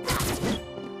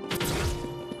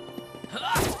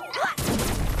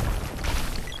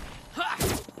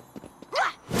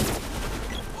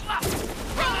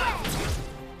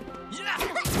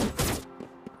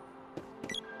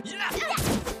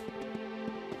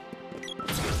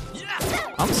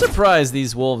 I'm surprised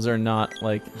these wolves are not,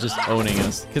 like, just owning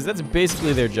us, because that's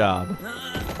basically their job.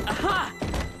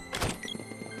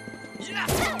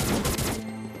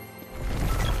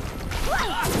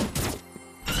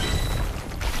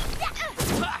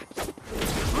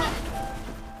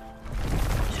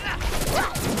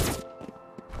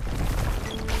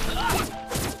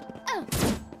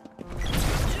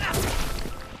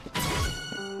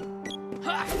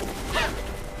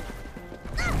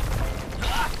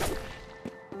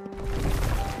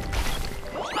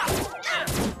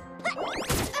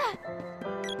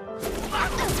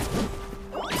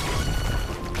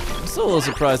 I'm still a little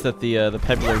surprised that the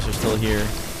pebblers are still here,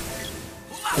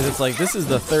 because it's like this is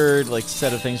the third like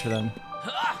set of things for them.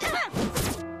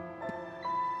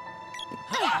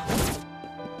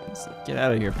 Let's get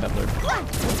out of here, pebbler.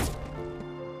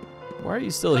 Why are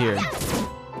you still here?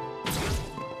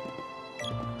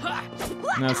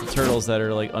 Now it's the turtles that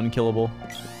are like unkillable.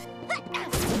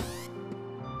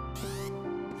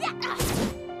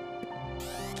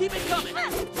 Keep it coming.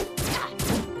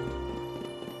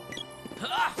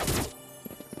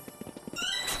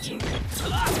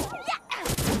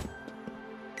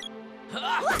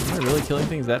 Am I really killing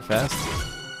things that fast?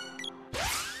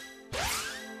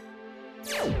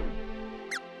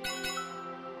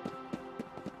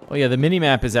 Oh yeah, the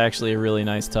mini-map is actually a really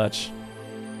nice touch.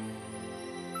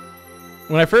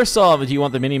 When I first saw it, do you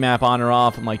want the mini-map on or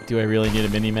off? I'm like, do I really need a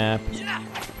mini-map?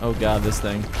 Oh god, this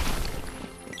thing.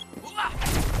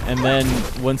 And then,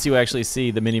 once you actually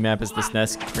see the mini-map is the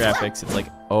SNES graphics, it's like,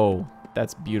 oh,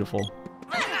 that's beautiful.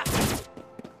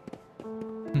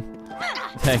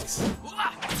 Thanks.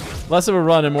 Less of a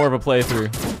run and more of a playthrough.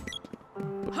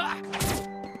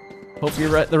 Hope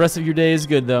the rest of your day is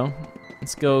good, though.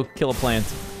 Let's go kill a plant.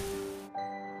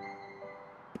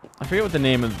 I forget what the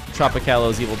name of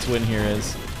Tropicalo's evil twin here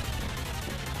is.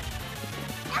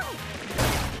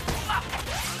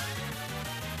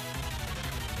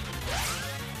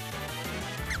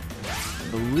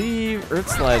 I believe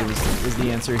Earthslide was the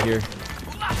answer here.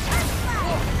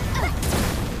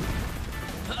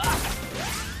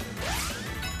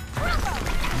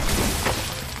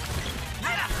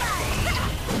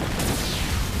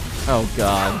 Oh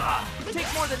god.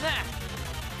 Take more than that.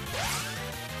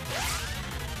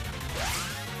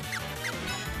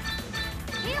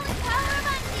 Healing power of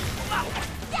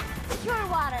Unleashed. Pure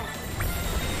water.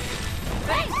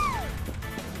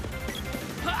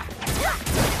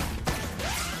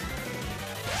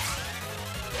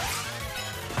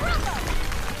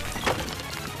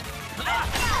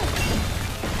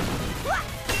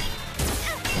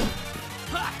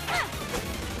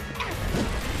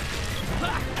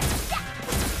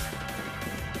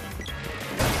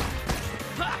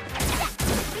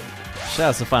 So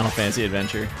that's the Final Fantasy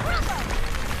adventure.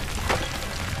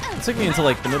 It took me until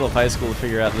like the middle of high school to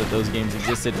figure out that those games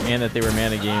existed and that they were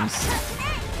mana games.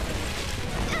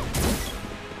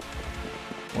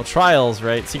 Well, Trials,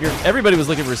 right? Everybody was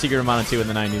looking for Secret of Mana 2 in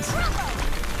the 90s.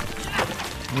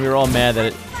 We were all mad that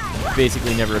it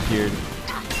basically never appeared.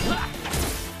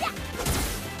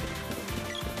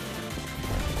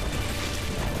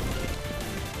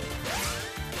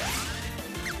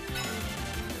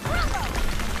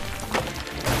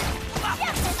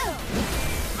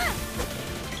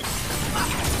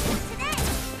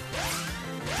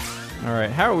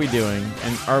 Alright, how are we doing?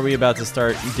 And are we about to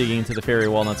start digging into the fairy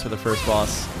walnuts for the first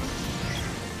boss?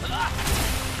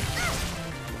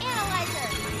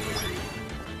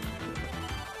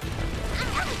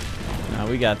 No,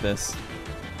 we got this.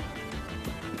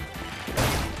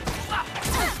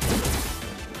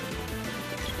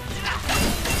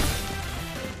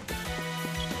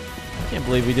 Can't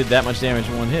believe we did that much damage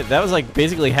in one hit. That was like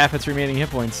basically half its remaining hit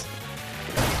points.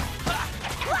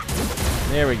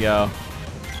 There we go.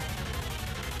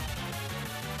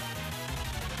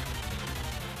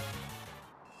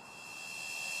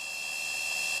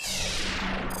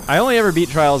 I only ever beat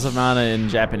Trials of Mana in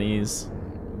Japanese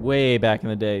way back in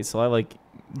the day, so I like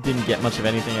didn't get much of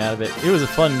anything out of it. It was a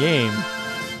fun game,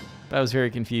 but I was very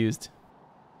confused.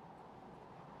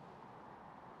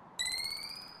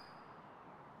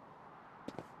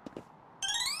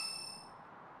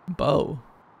 Bow.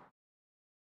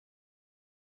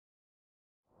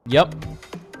 Yep.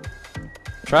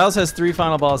 Trials has 3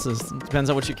 final bosses. Depends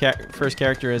on what your first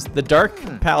character is. The Dark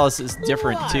Palace is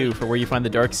different too, for where you find the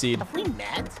Dark Seed. Have we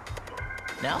met?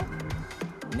 No?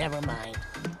 Never mind.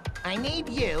 I need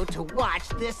you to watch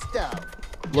this stove.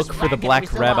 Look Just for the whack Black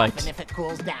every so Rabbite. often if it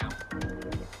cools down.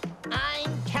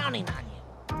 I'm counting on you.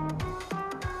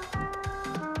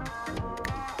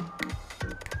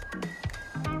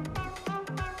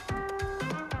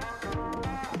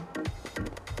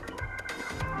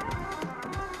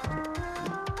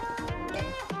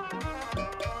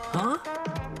 Huh?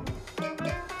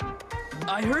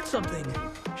 I heard something.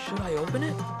 Should I open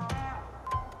it?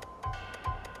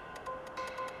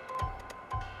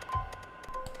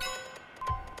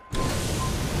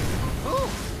 Ooh,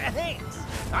 thanks.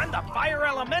 I'm the fire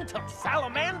elemental,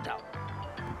 Salamando.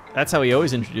 That's how he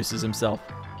always introduces himself.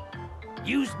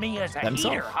 Use me as a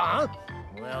Themself. heater, huh?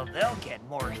 Well, they'll get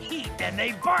more heat than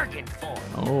they bargained for.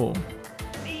 Oh.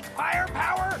 Need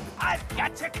firepower? I've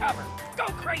got you covered. Go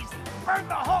crazy. Burn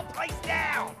the whole place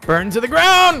down. Burn to the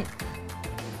ground!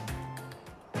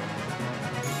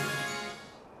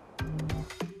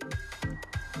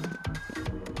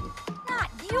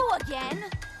 Not you again!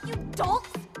 You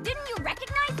dolts! Didn't you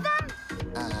recognize them?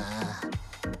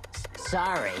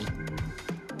 Sorry.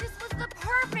 This was the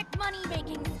perfect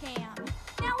money-making scam.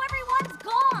 Now everyone's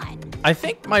gone. I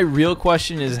think my real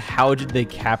question is, how did they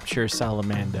capture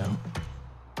Salamando?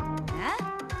 Huh?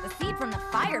 The seed from the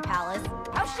Fire Palace?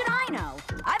 How should I know?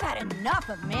 I've had enough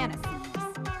of mana seeds.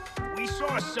 We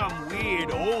saw some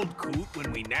weird old coot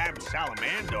when we nabbed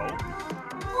Salamando.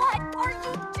 What are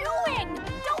you doing?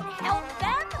 Don't help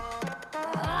them!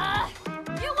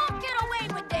 You won't get away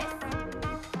with this!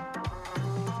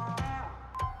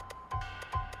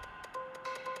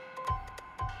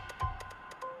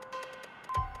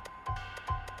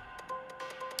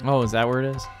 Oh, is that where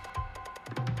it is?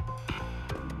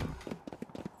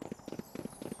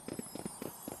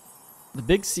 The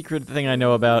big secret thing I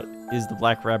know about is the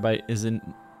Black Rabbite is in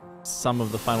some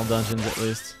of the final dungeons, at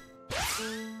least.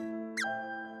 Come,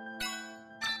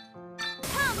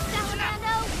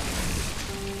 Salamando!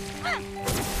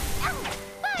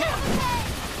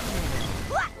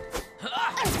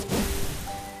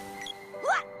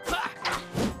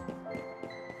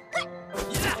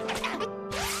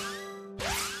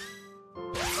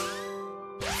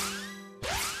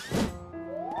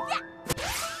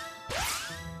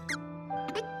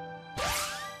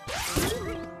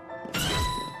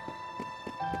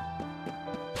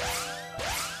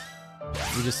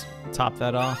 We just top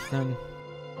that off then.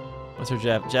 What's her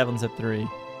javelin's at 3.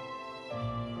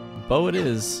 Bow it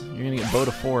is. You're gonna get bow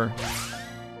to 4.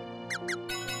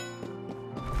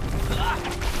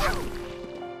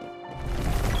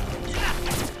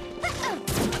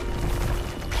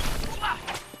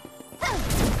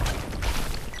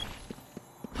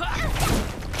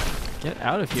 Get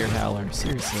out of here, Howler.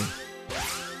 Seriously.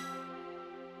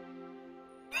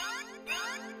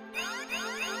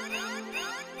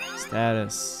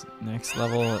 Status. Next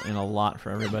level in a lot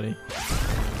for everybody.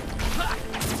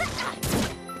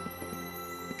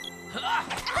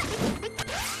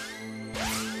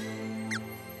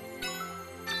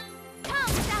 Come,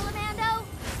 Salamando!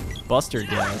 Buster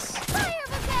gas. Fire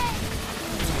bouquet!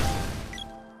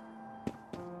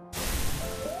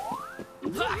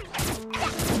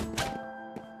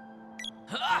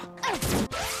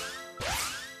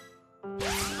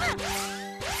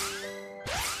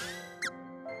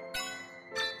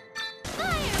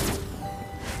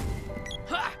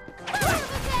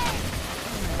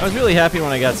 I was really happy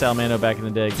when I got Salamando back in the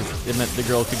day because it meant the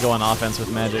girl could go on offense with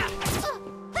magic.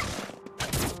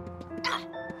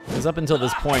 Because up until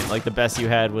this point, like the best you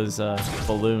had was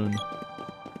Balloon.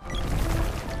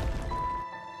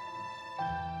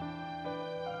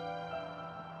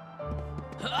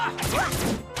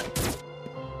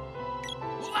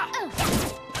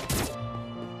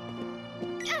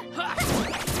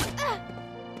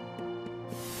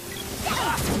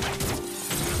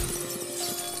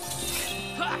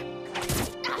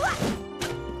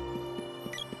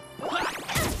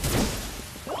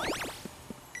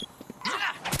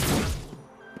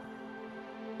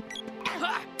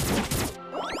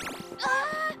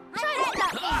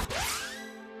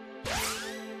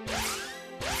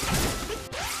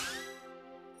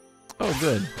 Oh,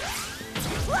 good.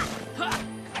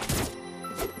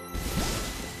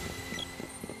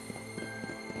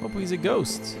 Hope he's a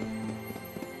ghost.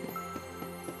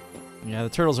 Yeah, the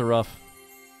turtles are rough.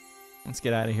 Let's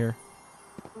get out of here.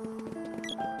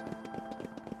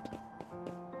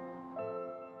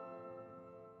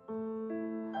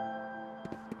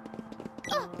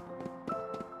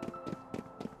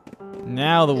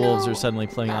 Now the wolves are suddenly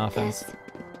playing offense.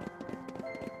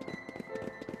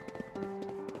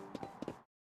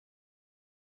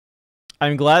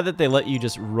 I'm glad that they let you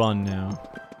just run now.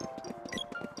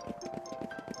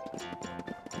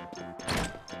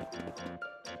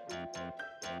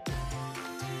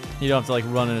 You don't have to like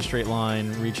run in a straight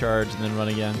line, recharge, and then run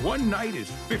again. One night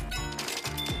is 50.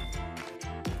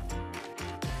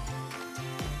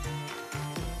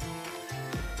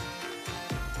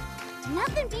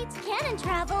 Nothing beats cannon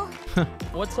travel.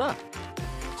 What's up?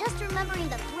 Just remembering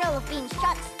the thrill of being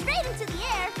shot straight into the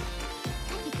air.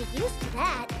 I could get used to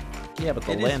that. Yeah, but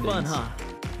the It is landings. fun, huh?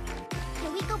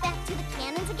 Can we go back to the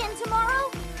cannons again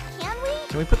tomorrow? Can we?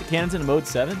 Can we put the cannons into mode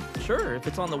 7? Sure, if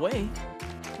it's on the way.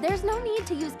 There's no need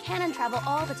to use cannon travel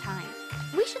all the time.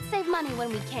 We should save money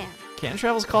when we can. Cannon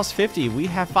travels cost 50. We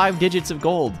have 5 digits of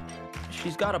gold.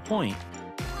 She's got a point.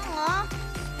 Aw,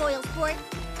 spoil sport.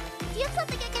 Do you have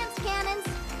something against cannons?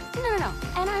 No.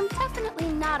 And I'm definitely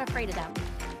not afraid of them.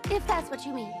 If that's what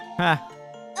you mean. Ha.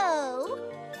 Oh,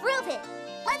 prove it.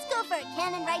 Let's go for a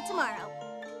cannon ride tomorrow.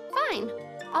 Fine.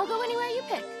 I'll go anywhere you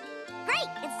pick. Great,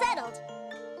 it's settled.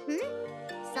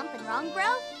 Something wrong,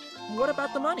 bro? What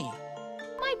about the money?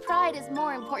 My pride is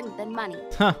more important than money.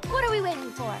 Huh. What are we waiting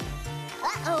for?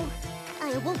 Uh-oh.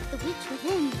 I awoke the witch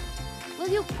within. Will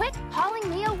you quit calling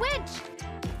me a witch?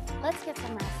 Let's get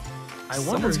some rest. I wonder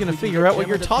Someone's if gonna we can figure get out what Gemma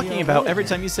you're to talking PLO about every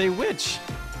again. time you say witch.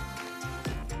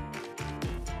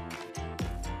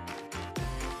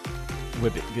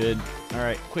 Whip it good. All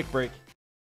right, quick break.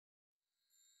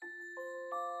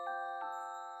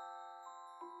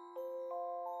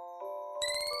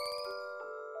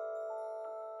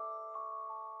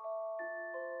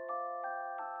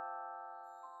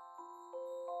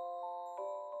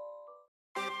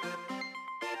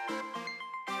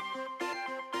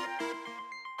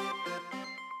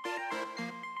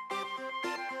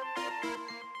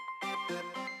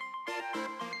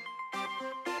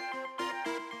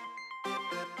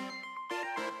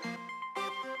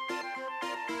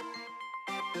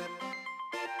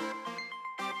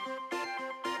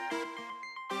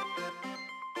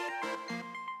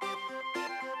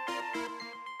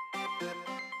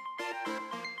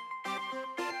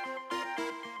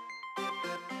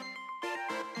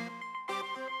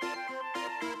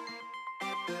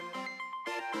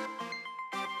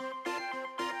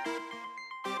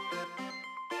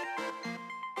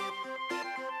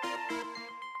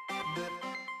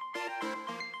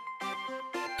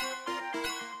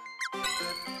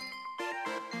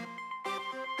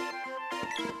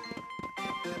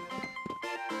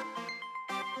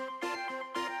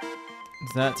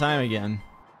 It's that time again.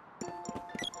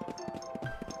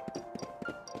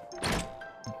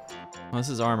 Well, this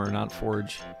is armor, not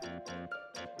forge.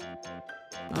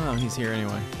 Oh, he's here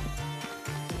anyway.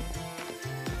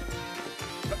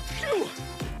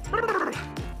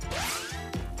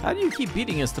 How do you keep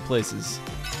beating us to places?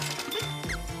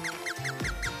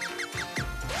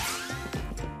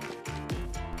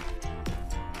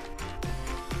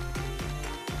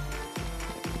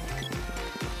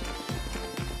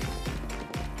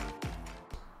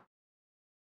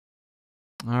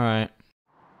 All right.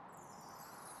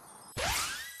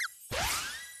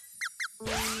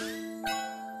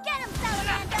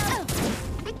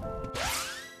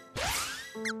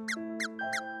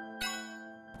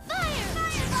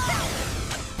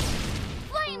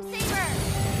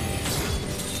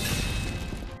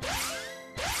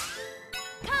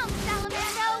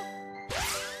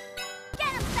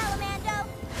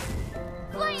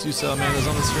 2 salamanders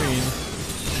on the screen.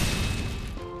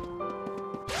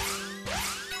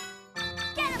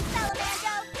 Get him,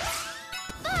 Salamando!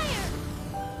 Fire!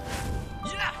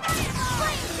 Yeah!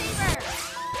 Flame saber!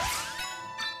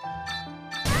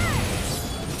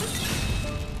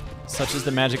 Such is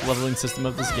the magic leveling system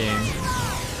of this game.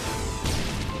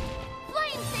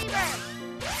 Flame saber!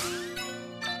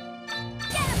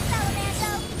 Get him,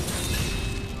 Salamando!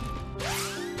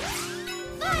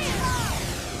 Fireball!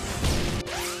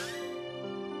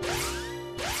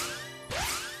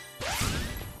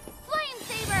 Flame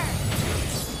saber!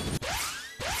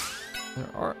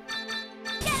 There are...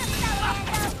 Get him,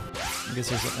 Salamando! I guess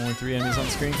there's only 3 enemies on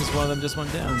the screen because one of them just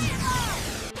went down.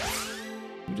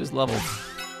 Who just leveled?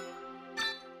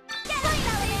 Get him,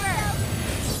 Salamando!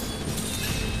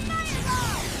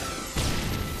 Fireball!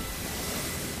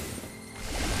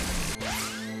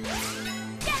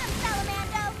 Get him,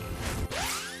 Salamando!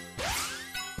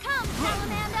 Come,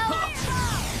 Salamando!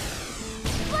 Fireball!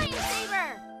 Flame saber!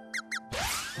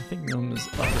 I think Gnome is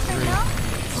up Here's to the 3. rope.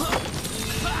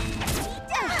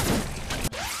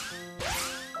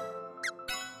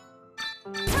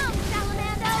 Come,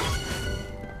 Salamando!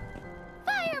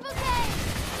 Fire bouquet!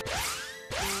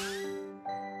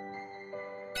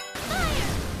 Fire!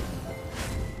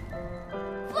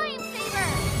 Flame saber!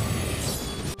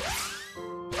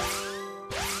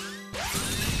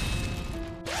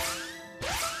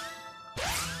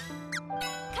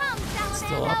 Come,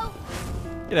 Still Salamando! up.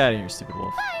 Get out of here, stupid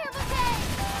wolf. Fire bouquet!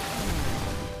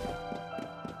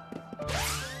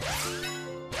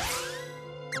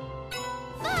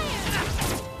 Fire!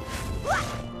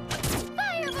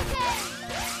 Fire bouquet!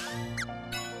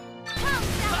 Come,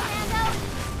 Salamando!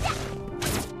 Yeah!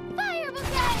 Fire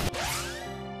bouquet!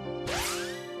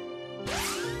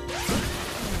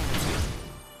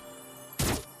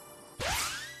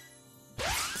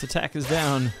 Its attack is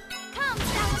down. Come,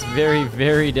 It's Salamando! very,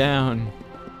 very down.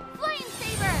 Flame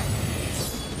saber!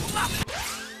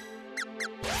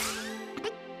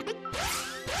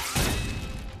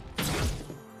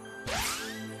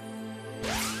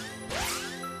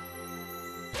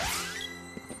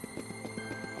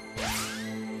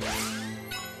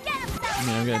 Get him, I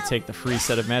mean, I'm gonna Salamando! take the free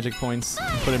set of magic points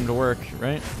and put him to work,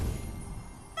 right?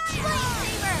 Flame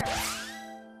saber!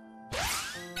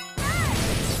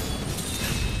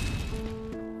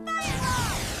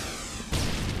 Fireball!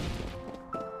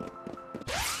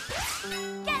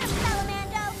 Get him,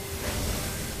 Salamando!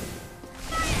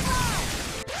 Fireball!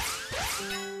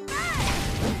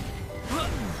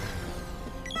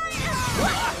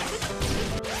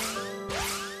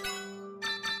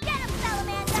 Get him,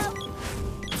 Salamando!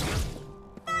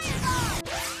 Fireball!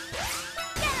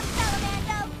 Get him,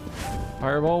 Salamando!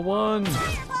 Fireball 1.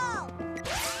 Fireball!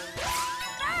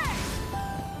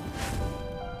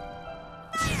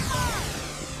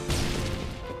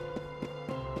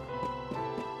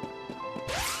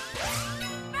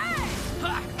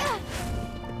 Fireball!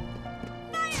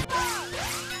 Fireball!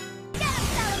 Get him,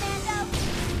 Salamando!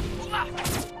 Fireball!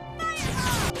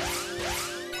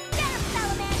 Get him,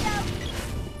 Salamando!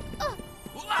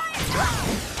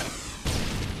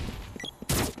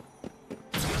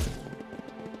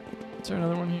 Is there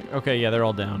another one here? Okay, yeah, they're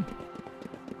all down.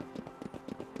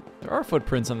 There are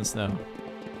footprints on the snow.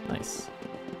 Nice.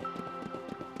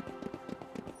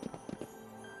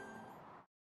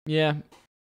 Yeah.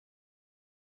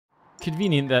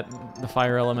 Convenient that the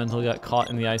fire elemental got caught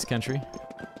in the ice country.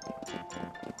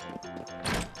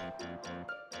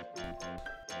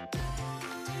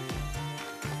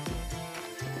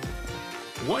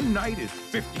 One night is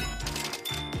 50.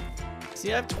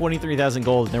 See, I have 23,000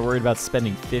 gold and they're worried about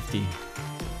spending 50.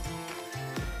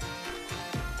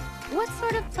 What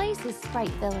sort of place is Sprite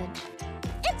Village?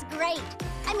 It's great.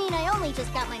 I mean, I only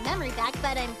just got my memory back,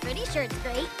 but I'm pretty sure it's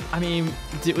great. I mean,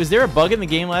 was there a bug in the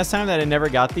game last time that I never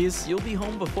got these? You'll be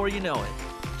home before you know it.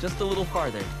 Just a little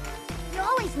farther. You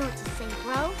always know what to say,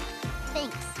 bro.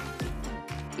 Thanks.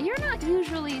 You're not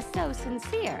usually so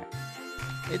sincere.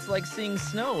 It's like seeing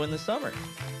snow in the summer.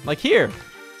 Like here.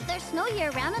 There's snow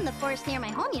year-round in the forest near my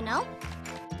home, you know?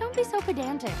 Don't be so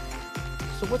pedantic.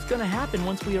 So what's gonna happen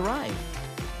once we arrive?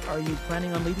 Are you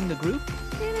planning on leading the group?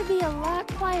 It'll be a lot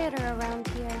quieter around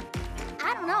here.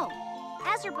 I don't know.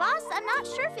 As your boss, I'm not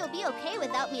sure if you'll be okay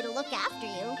without me to look after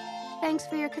you. Thanks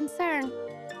for your concern.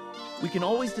 We can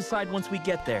always decide once we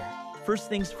get there. First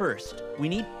things first. We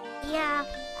need... Yeah,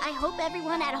 I hope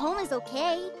everyone at home is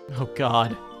okay. Oh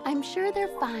god. I'm sure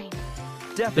they're fine.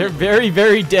 Definitely. They're very,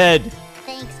 very dead.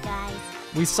 Thanks, guys.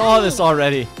 We saw this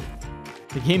already.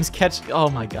 The game's catch... Oh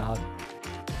my god.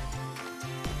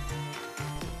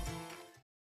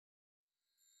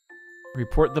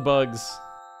 Report the bugs.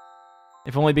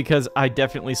 If only because I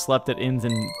definitely slept at inns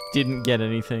and didn't get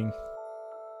anything.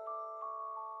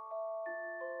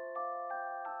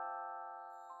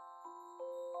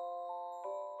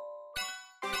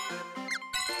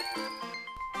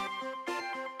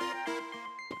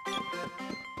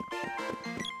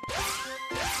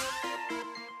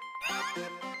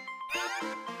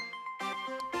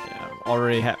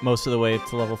 Already most of the way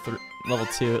to level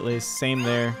 2 at least. Same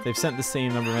there. They've sent the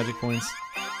same number of magic points.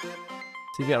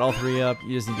 So you got all 3 up.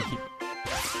 You just need to keep...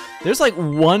 There's like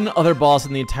one other boss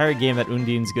in the entire game that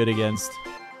Undine's good against.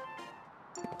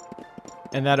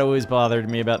 And that always bothered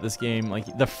me about this game.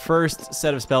 Like, the first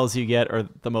set of spells you get are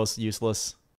the most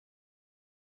useless.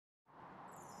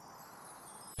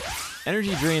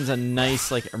 Energy Drain's a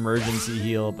nice, like, emergency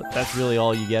heal, but that's really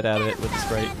all you get out of it with the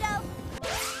sprite.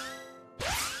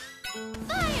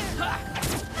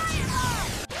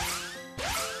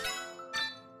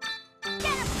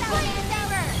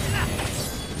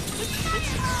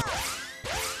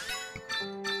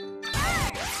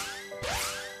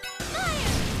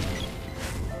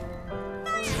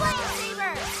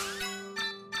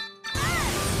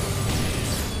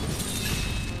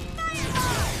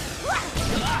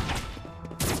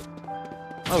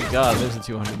 Oh god, there's a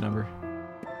 200 number.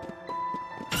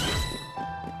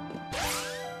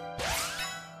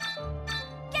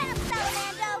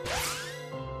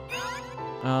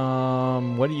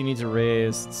 What do you need to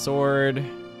raise? Sword,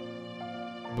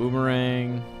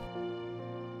 boomerang.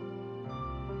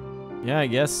 Yeah, I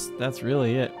guess that's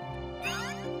really it.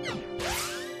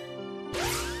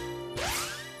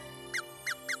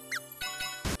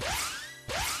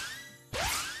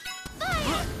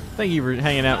 Thank you for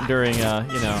hanging out during, you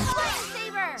know,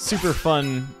 super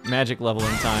fun magic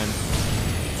leveling time.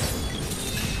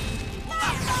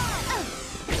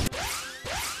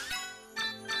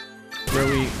 Where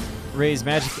we raise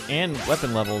magic and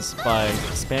weapon levels by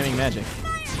spamming magic.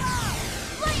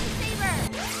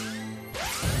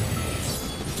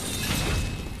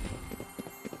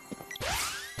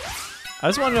 I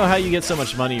just want to know how you get so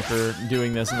much money for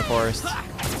doing this in the forest.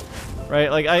 Right?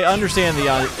 Like, I understand the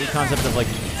concept of, like,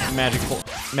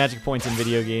 magic points in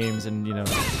video games, and, you know,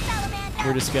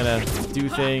 we're just gonna do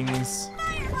things.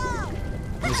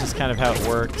 This is kind of how it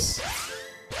works.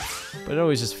 But it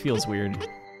always just feels weird.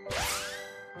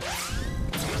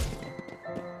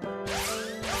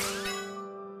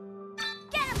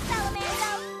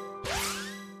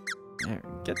 There,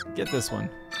 get this one.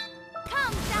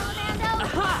 Come,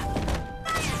 Salamando!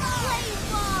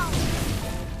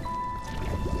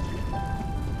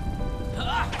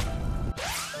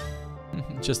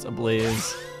 Just a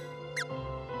blaze.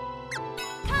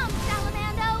 Come,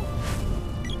 Salamando!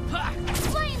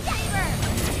 Flame saber!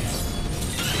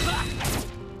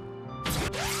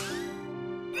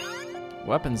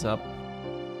 Weapons up.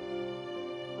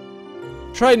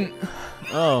 Trident!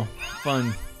 Oh,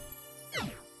 fun.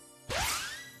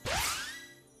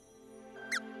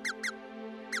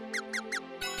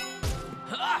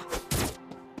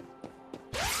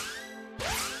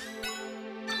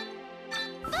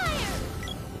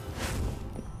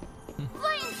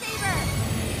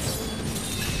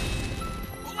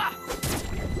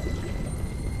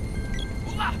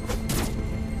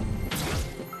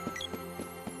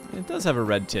 It does have a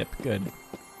red tip. Good.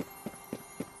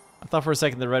 I thought for a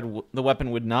second the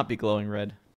weapon would not be glowing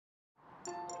red.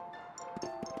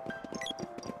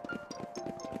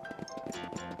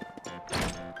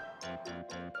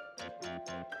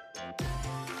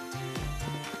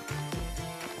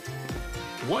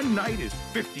 One night is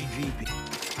 50 GP.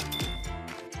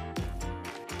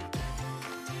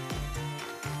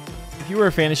 If you were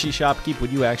a fantasy shopkeep,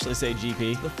 would you actually say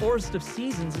GP? The Forest of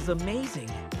Seasons is amazing.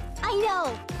 I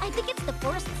know. I think it's the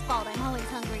forest's fault I'm always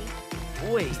hungry.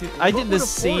 Wait, I did the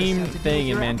same thing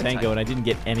in Mantango, and I didn't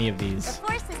get any of The these.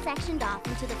 forest is sectioned off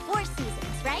into the 4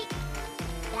 seasons, right?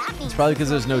 That means It's probably because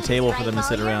there's no food is table for them to ripe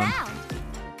sit all year around. round.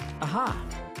 Aha.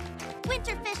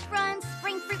 Winter fish runs,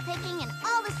 spring fruit picking, and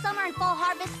all the summer and fall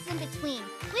harvests in between.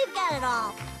 We've got it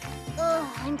all. Ugh,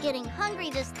 I'm getting hungry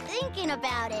just thinking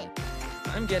about it.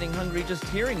 I'm getting hungry just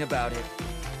hearing about it.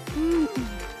 Mmm.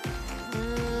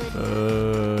 Good.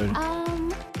 Food.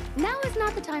 Now is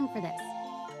not the time for this.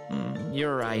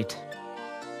 You're right.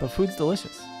 But food's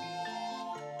delicious.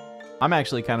 I'm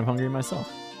actually kind of hungry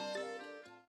myself.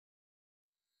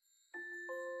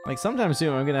 Like, sometime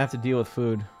soon I'm gonna have to deal with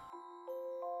food.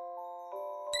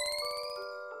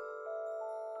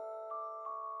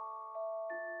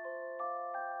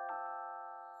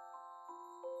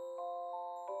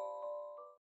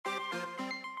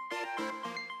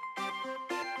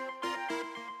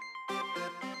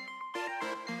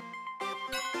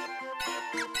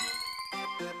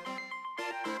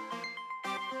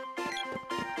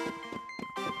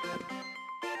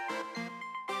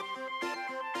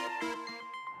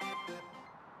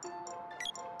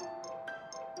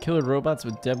 Killer robots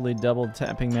with deadly double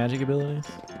tapping magic abilities.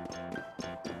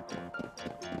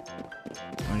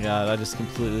 Oh my god, I just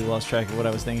completely lost track of what I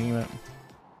was thinking about.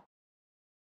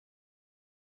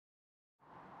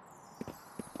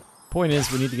 Point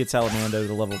is, we need to get Salamando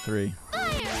to level 3.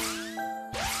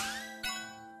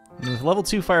 And with level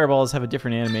 2 fireballs have a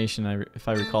different animation, if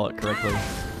I recall it correctly.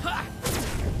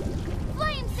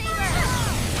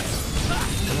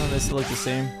 Don't they still look the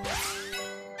same?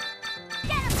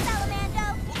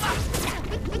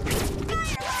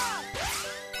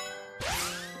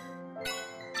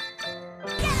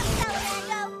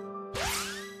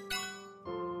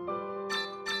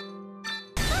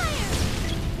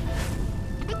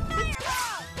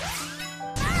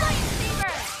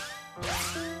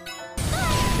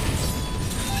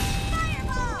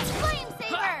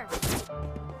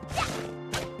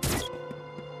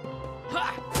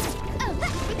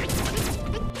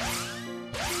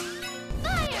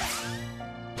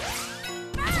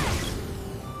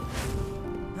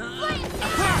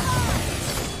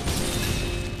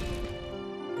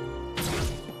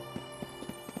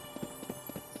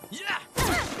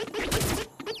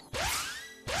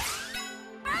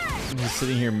 I'm just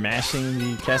sitting here mashing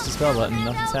the cast a spell button,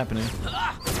 nothing's happening.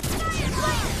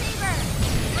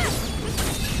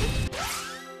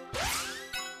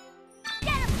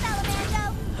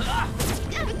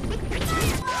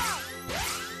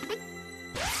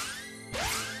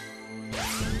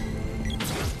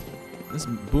 This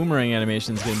boomerang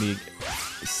animation is going to be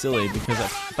silly because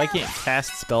if I can't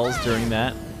cast spells during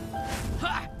that,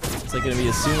 it's like going to be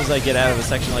as soon as I get out of a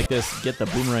section like this, get the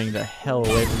boomerang the hell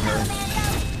away from her.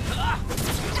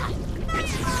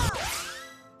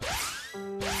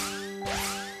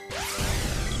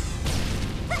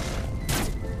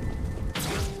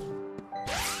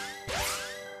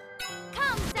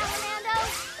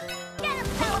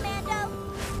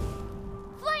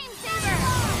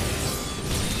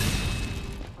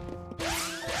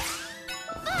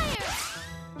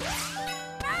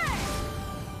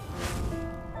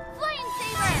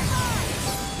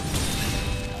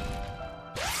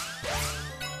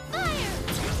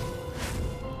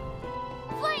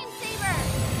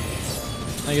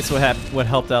 I guess what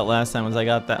helped out last time was I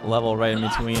got that level right in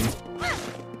between,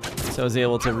 so I was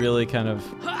able to really kind of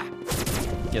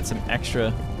get some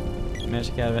extra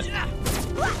magic out of it.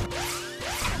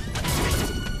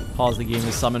 Pause the game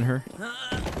to summon her.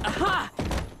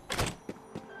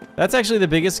 That's actually the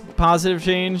biggest positive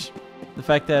change. The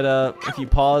fact that if you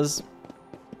pause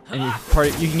and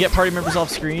you can get party members off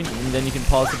screen, and then you can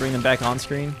pause to bring them back on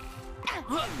screen.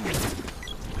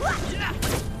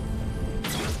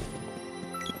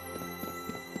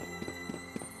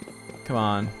 Come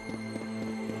on.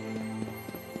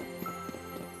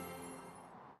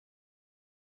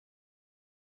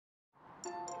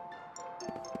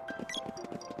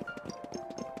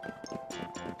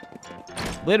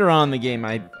 Later on in the game,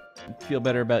 I feel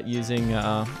better about using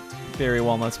fairy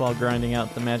walnuts while grinding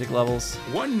out the magic levels.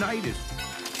 One night is...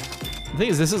 The thing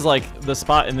is, this is like the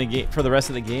spot in the game for the rest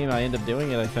of the game. I end up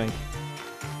doing it, I think.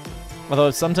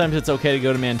 Although sometimes it's okay to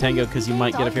go to Mantango because you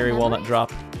might get a fairy walnut drop.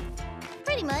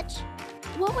 Pretty much.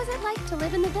 What was it like to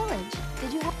live in the village?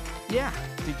 Did you have... Yeah.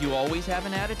 Did you always have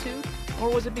an attitude? Or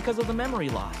was it because of the memory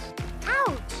loss?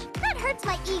 Ouch! That hurts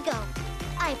my ego.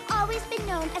 I've always been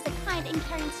known as a kind and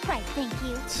caring sprite, thank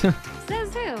you.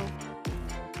 Says who?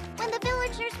 When the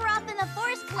villagers were off in the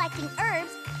forest collecting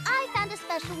herbs, I found a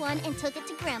special one and took it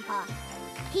to Grandpa.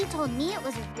 He told me it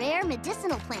was a rare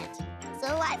medicinal plant,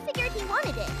 so I figured he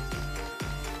wanted it.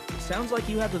 Sounds like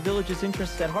you have the village's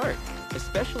interests at heart,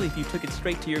 especially if you took it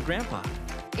straight to your grandpa.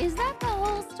 Is that the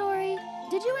whole story?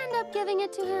 Did you end up giving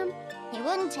it to him? He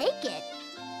wouldn't take it.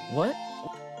 What?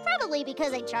 Probably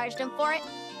because I charged him for it.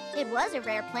 It was a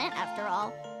rare plant after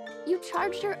all. You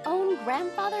charged your own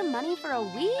grandfather money for a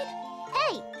weed?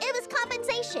 Hey, it was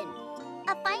compensation.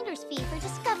 A finder's fee for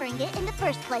discovering it in the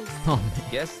first place. Oh,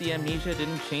 man. Guess the amnesia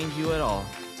didn't change you at all.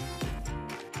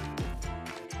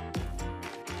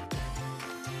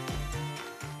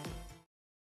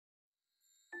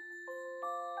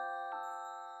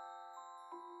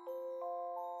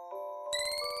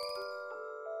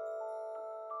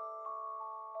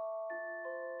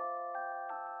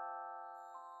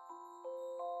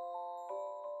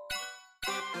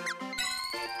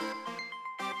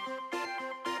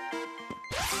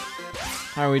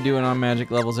 How are we doing on magic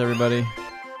levels, everybody?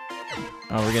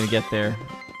 Oh, we're gonna get there.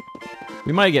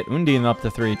 We might get Undine up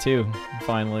to 3 too,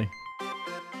 finally.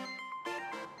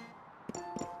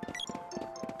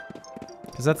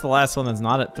 Because that's the last one that's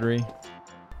not at 3.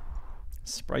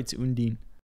 Sprites Undine.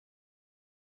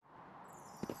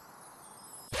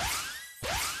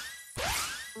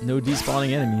 No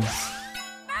despawning enemies.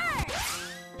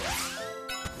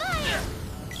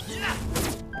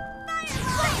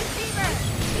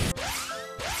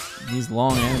 These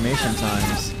long animation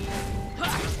times.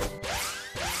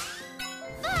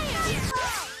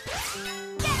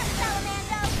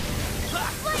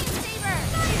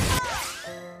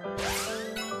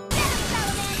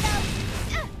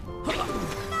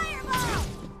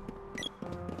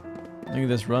 Look at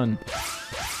this run.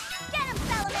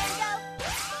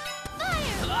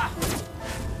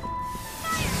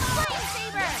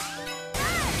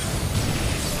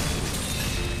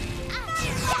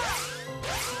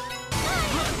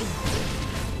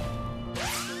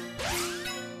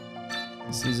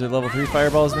 These are level 3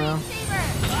 fireballs now.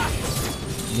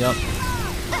 Yep.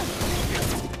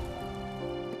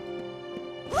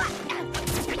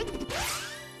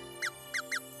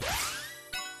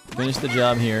 Finish the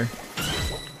job here.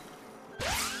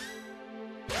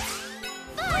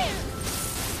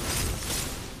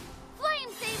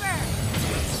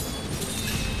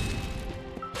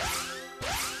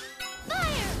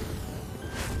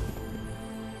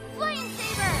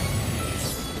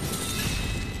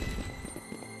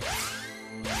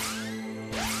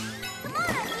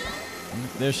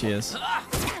 There she is.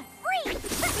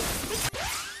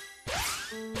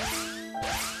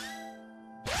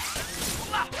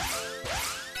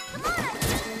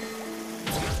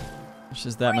 It's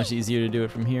just that much easier to do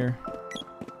it from here.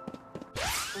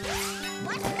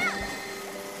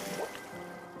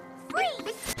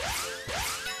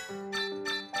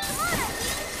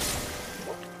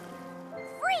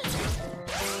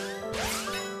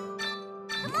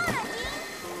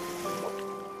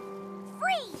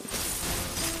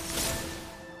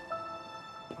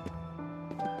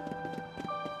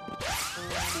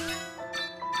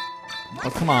 Oh,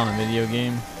 come on, video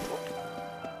game.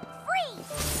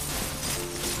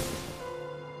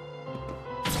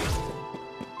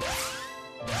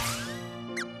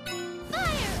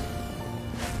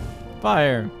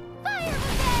 Fire!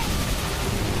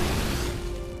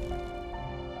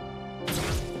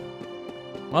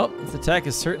 Well, this attack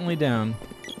is certainly down.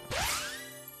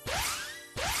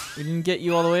 We didn't get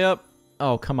you all the way up?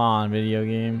 Oh, come on, video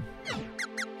game.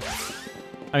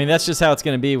 I mean, that's just how it's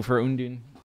gonna be for Undun.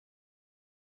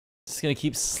 It's gonna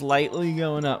keep slightly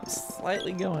going up,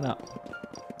 slightly going up.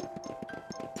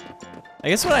 I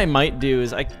guess what I might do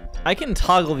is I can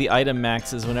toggle the item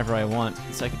maxes whenever I want,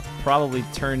 so I could probably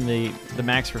turn the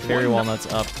max for fairy walnuts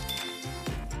up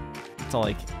to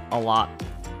like a lot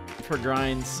for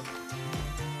grinds.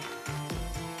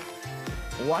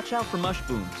 Watch out for mush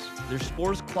booms. Their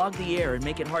spores clog the air and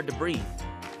make it hard to breathe.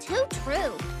 Too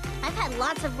true. I've had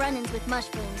lots of run-ins with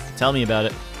mushrooms. Tell me about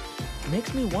it.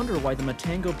 Makes me wonder why the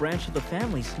Mantango branch of the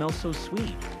family smells so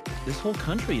sweet. This whole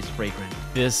country is fragrant.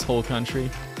 This whole country.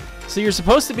 So you're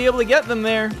supposed to be able to get them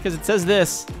there, because it says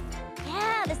this.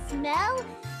 Yeah, the smell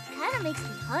kind of makes me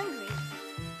hungry.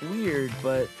 Weird,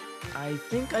 but I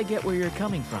think I get where you're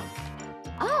coming from.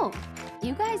 Oh,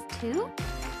 you guys too?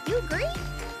 You agree?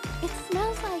 It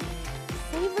smells like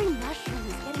savory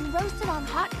mushrooms getting roasted on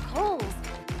hot coals.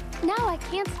 Now I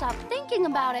can't stop thinking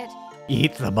about it.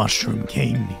 Eat the Mushroom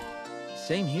King.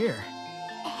 Same here.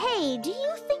 Hey, do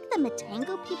you think the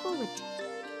Mantango people would...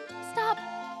 Stop.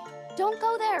 Don't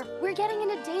go there. We're getting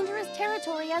into dangerous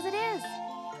territory as it is.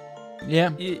 Yeah.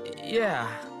 Yeah.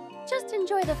 Just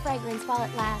enjoy the fragrance while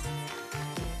it lasts.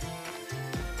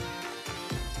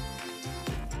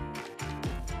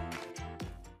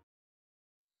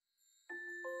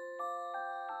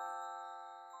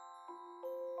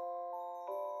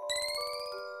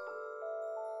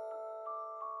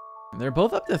 They're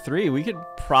both up to 3. We could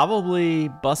probably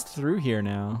bust through here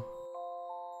now.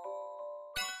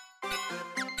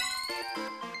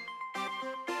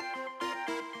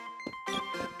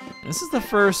 This is the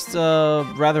first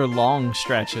rather long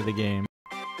stretch of the game.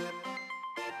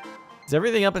 'Cause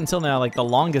everything up until now, like the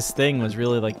longest thing was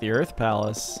really like the Earth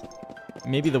Palace.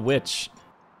 Maybe the Witch.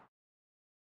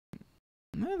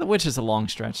 The Witch is a long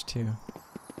stretch too.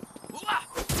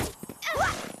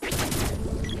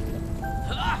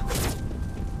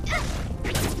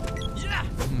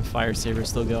 The Fire Saber's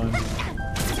still going.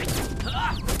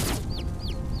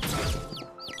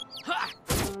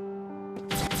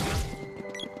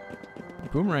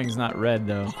 Boomerang's not red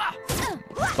though.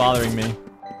 It's bothering me.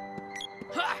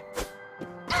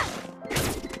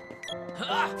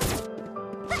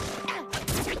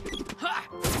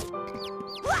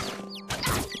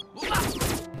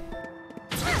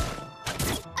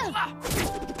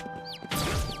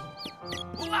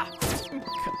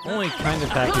 Only kind of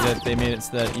happy that they made it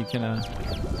so that you can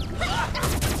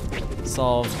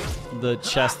solve the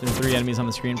chest and 3 enemies on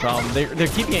the screen problem. They're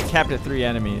keeping it capped at 3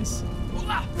 enemies.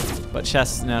 But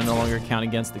chests now no longer count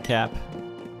against the cap.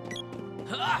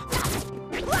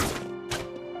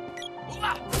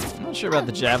 I'm not sure about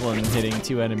the javelin hitting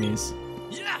 2 enemies.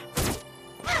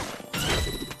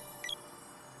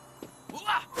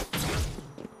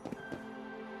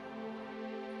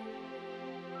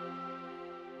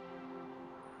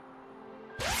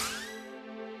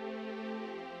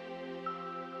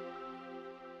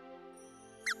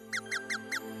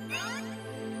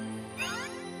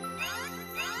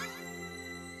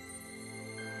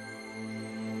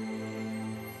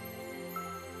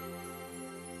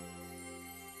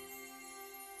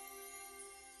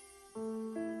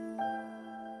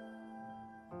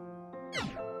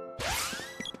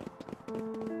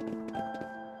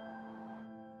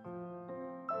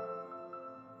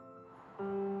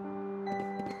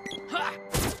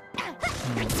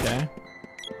 Okay.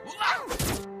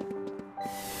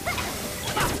 There's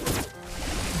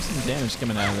some damage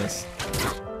coming out of this.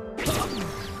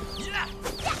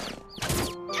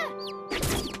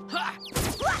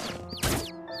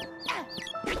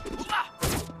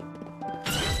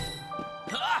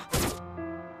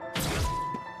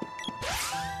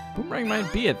 Boomerang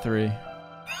might be at 3.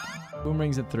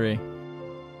 Boomerang's at 3.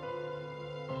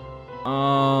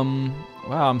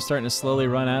 Wow, I'm starting to slowly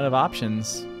run out of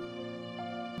options.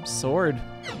 Sword.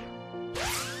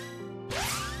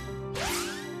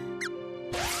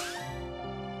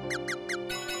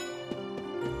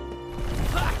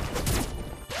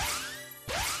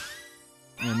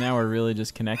 And now we're really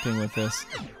just connecting with this.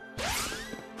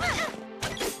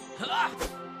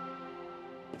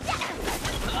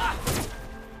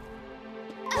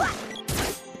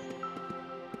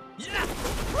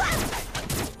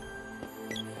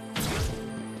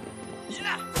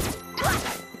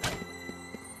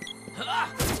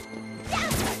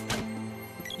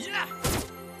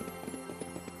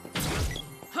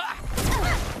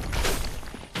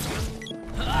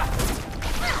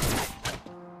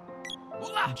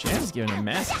 Jan's giving a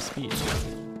massive speech.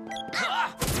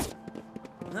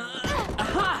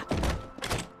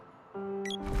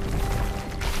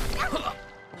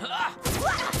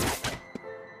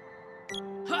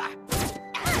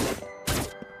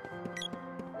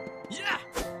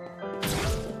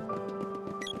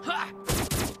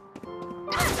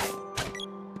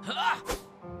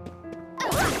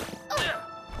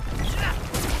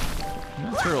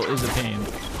 That turtle is a pain.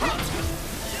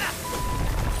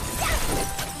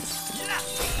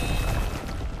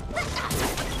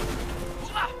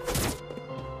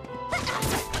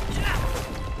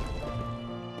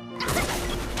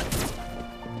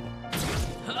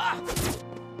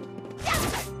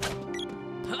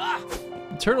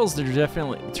 Turtles, they're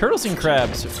definitely... Turtles and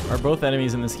crabs are both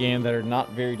enemies in this game that are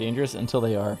not very dangerous until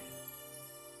they are.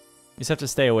 You just have to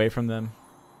stay away from them.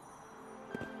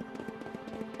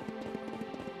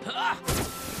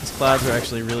 These clouds are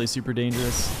actually really super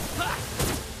dangerous.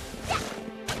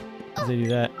 As they do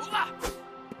that.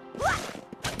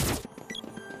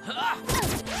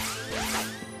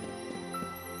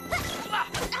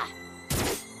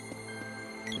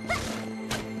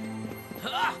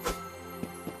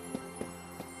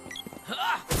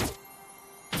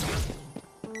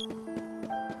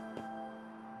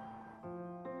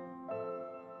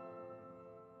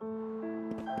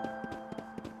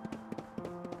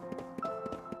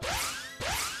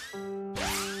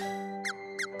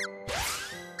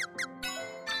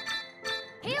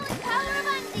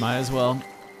 Might as well.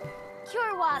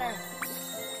 Cure water.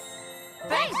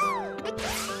 Thanks.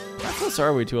 How close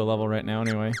are we to a level right now,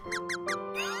 anyway?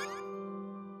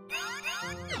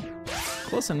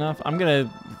 Close enough. I'm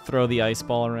gonna throw the ice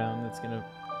ball around. That's gonna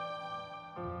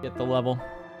get the level.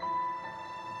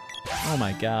 Oh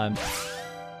my god.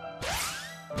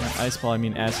 Not ice ball, I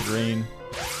mean acid rain.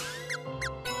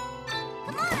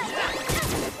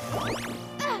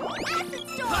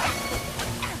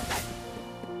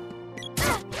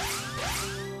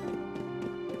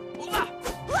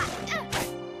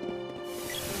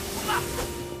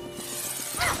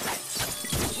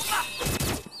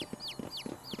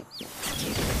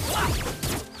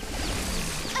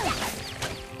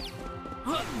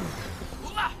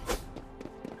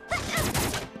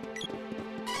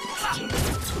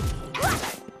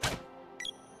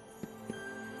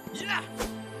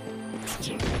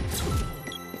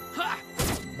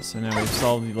 So now we've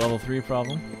solved the level 3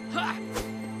 problem.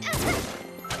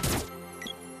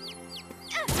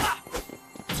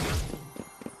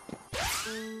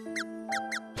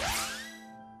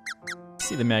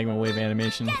 See the magma wave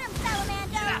animation.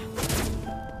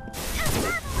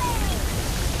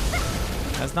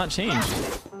 Has not changed.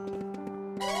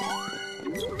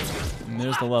 And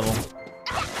there's the level.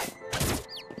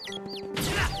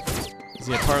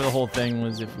 See, part of the whole thing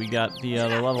was if we got the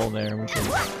level there, we could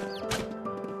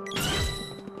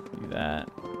do that.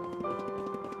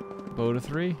 Bow to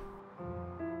 3.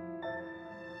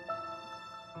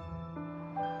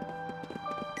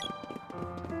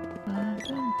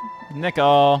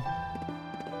 Nickel.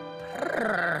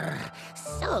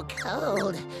 So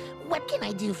cold. What can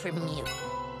I do for Mew?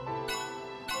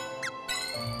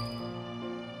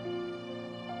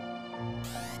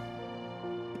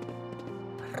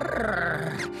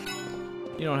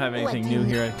 You don't have anything new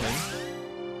here, I think.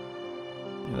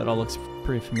 Yeah, that all looks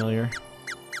pretty familiar.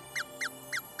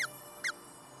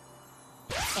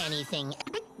 Anything?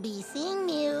 Be seeing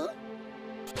Mew.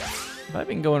 Have I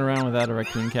been going around without a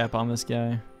raccoon cap on this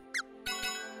guy?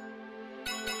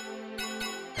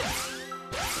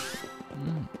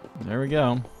 There we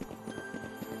go.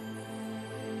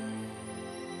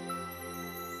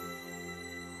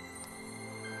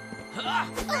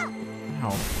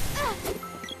 Ow.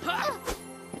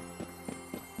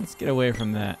 Let's get away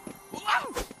from that.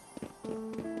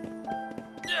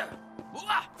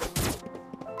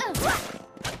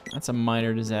 That's a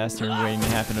minor disaster waiting to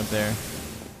happen up there.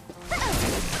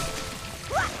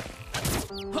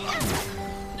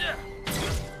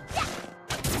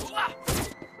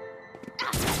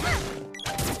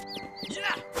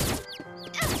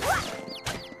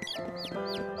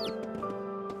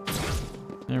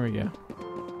 There we go.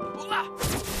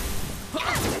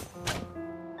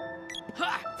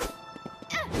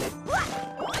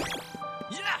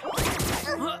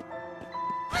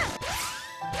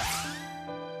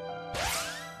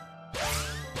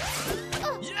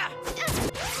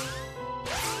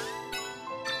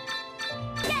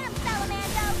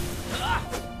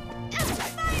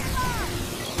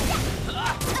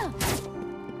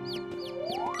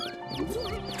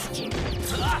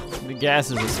 The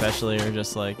gases especially are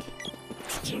just like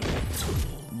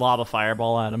lob a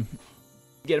fireball at him.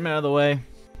 Get him out of the way.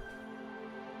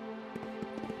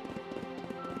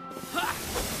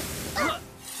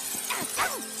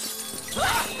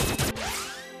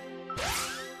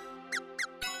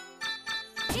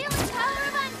 Healing power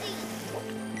of Undy.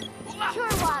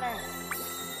 Cure water.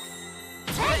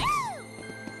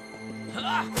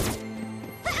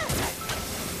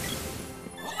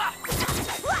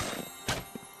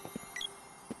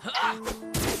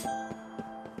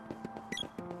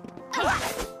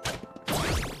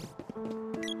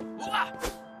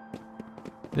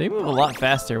 They move a lot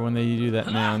faster when they do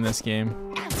that now in this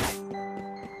game.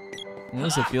 At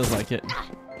least it feels like it.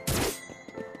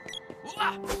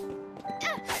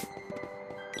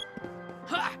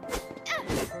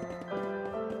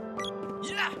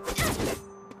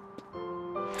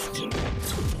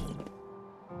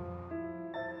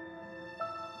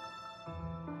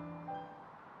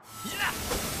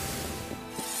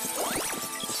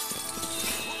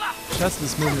 That's the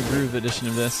Smooth and Groove edition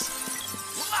of this.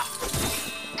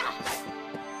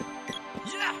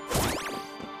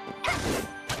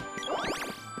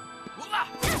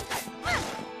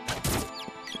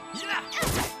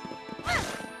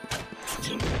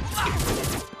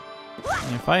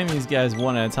 Yeah, fighting these guys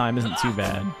one at a time isn't too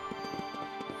bad.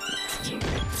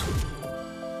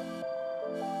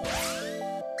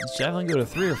 Does Javelin go to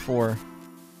 3 or 4?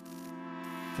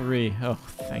 3. Oh,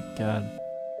 thank God.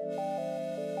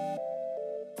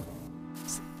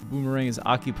 Boomerang is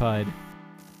occupied.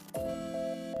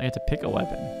 I have to pick a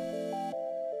weapon.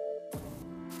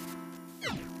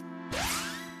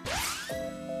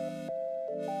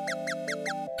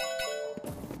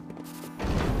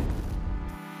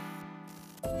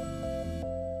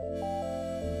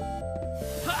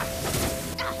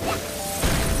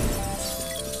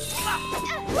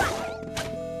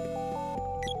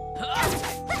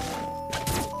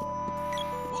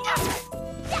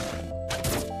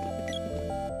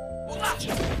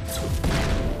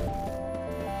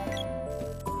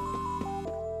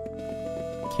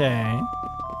 Okay.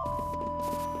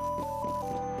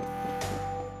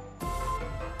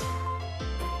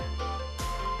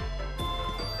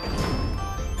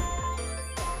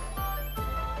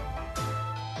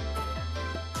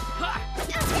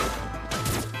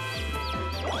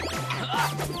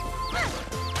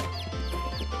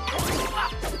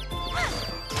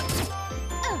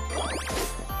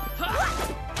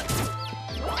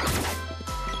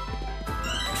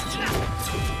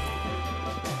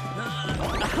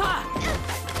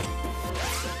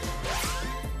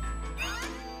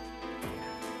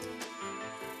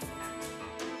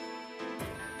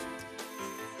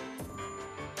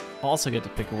 Also get to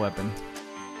pick a weapon.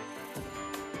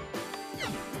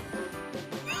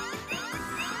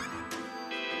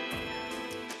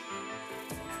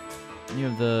 You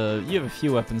have a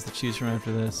few weapons to choose from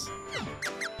after this.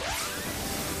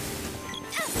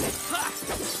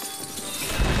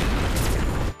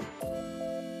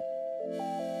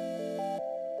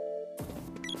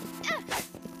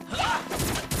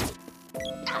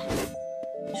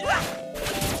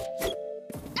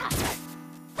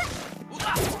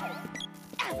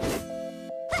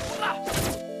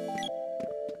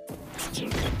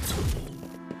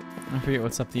 I forget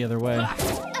what's up the other way.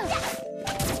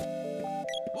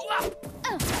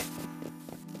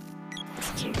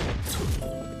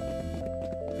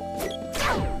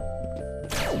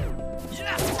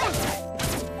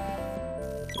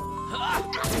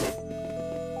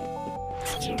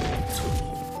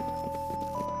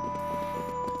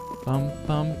 Bum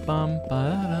bum bum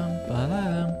ba-dum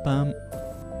ba-dum bum.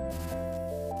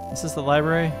 Is this the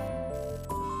library?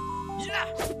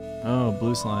 Oh,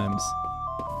 blue slimes.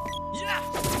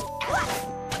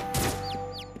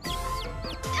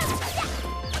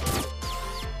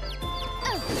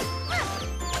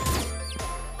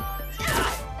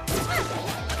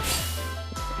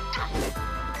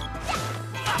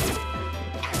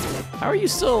 How are you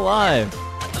still alive? I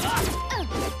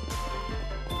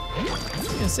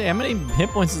was gonna say, how many hit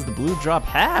points does the blue drop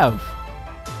have?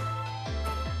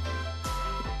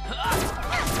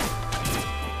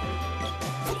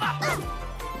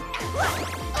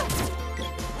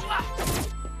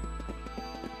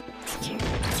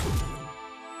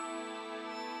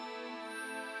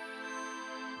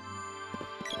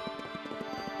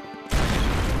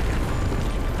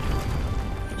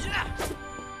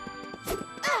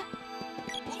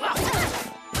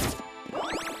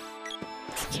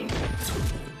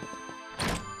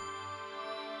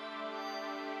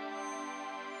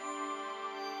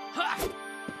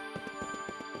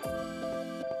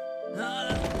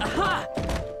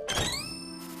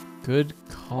 Good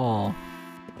call.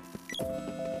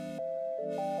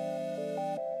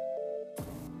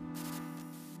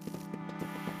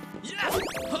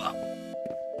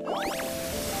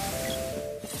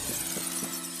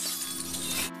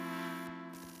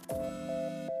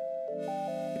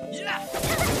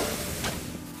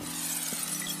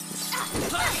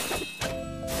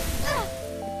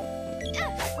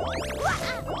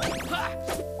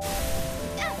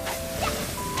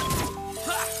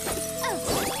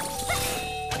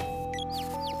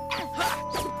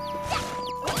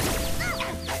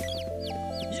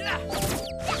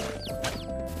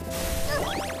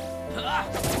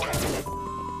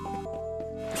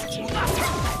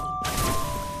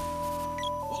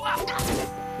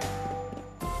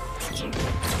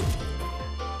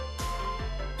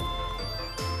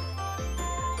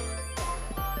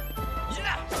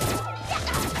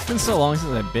 It's been so long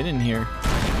since I've been in here.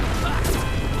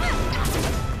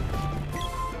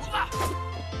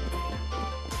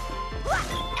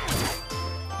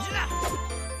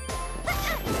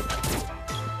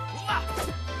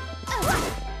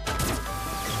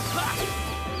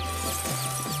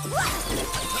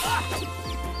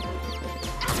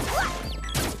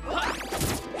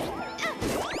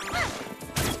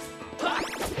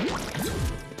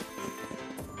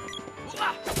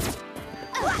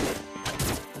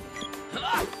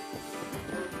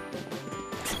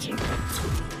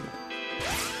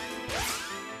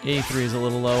 A3 is a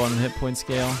little low on the hit point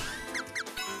scale.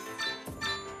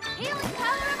 Healing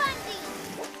power of Undine.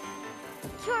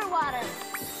 Cure water.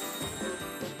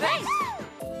 Thanks.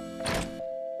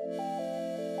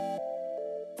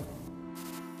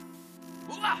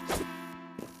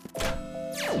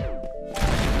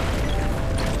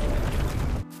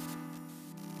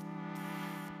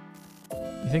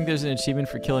 You think there's an achievement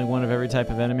for killing one of every type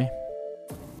of enemy?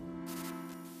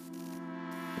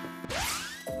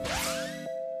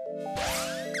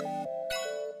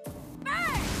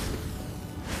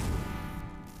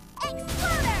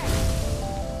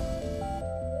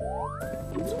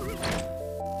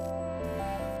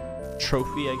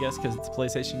 Trophy, I guess, because it's a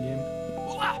PlayStation game.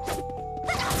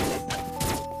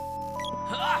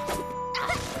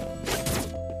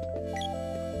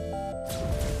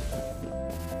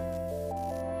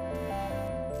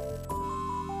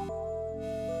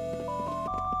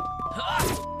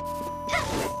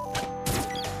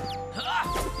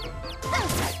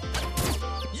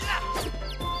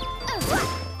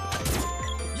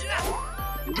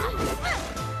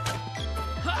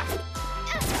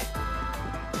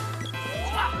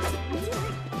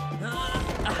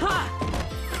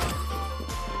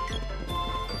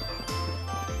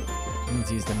 I need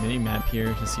to use the mini map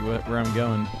here to see where I'm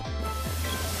going.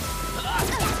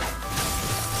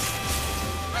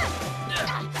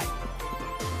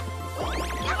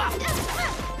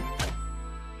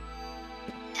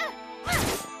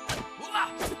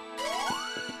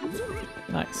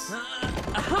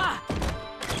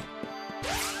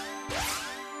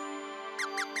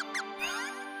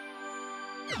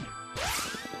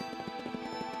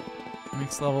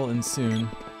 Next level and soon.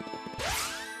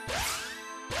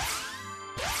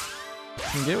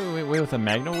 Can we get away with a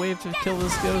Magna Wave to kill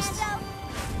this ghost?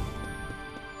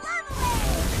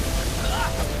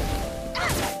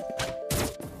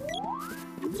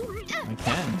 I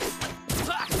can.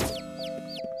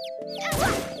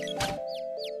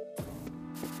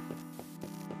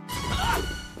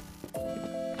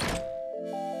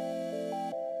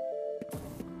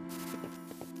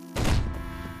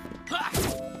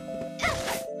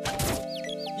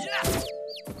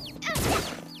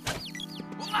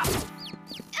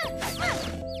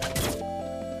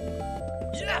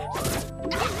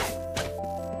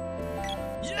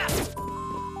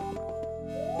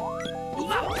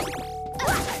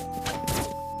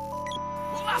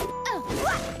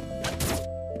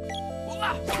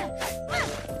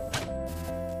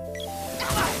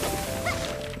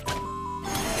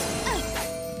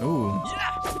 Ooh.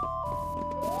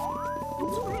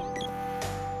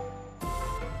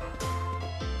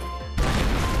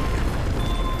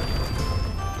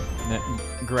 That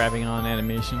grabbing on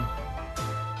animation.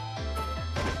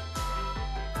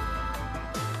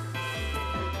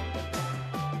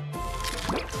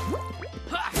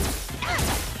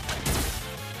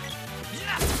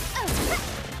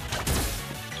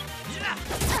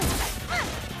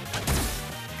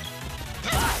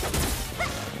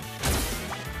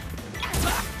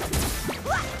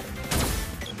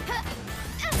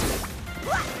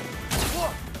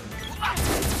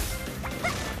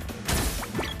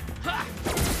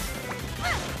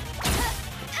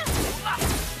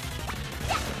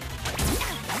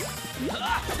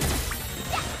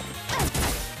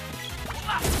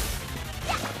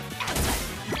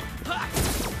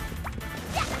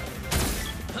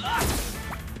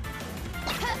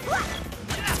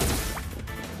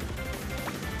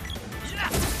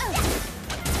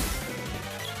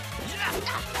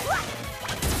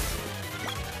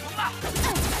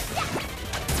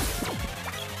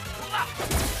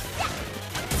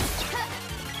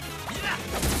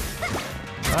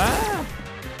 Ah!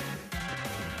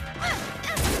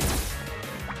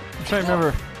 I'm trying to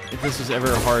remember if this was ever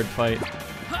a hard fight.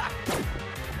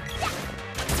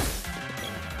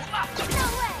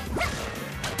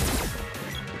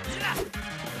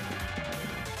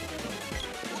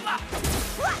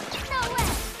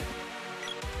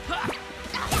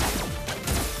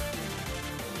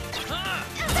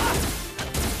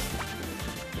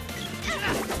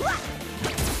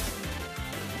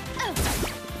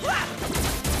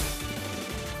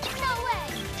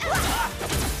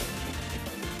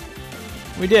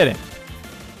 We did it.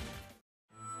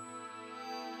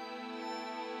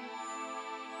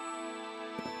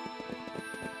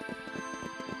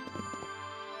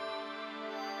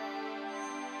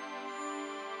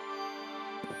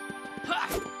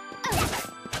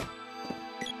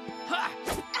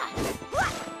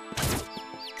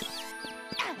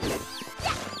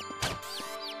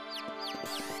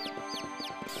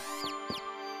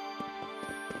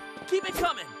 Keep it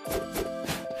coming.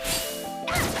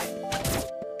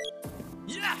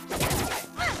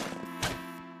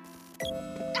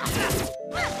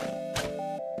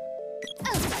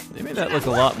 They made that look a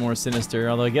lot more sinister,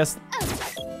 although I guess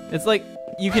it's like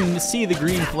you can see the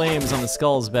green flames on the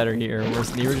skulls better here, whereas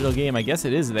in the original game, I guess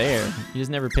it is there. You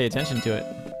just never pay attention to it.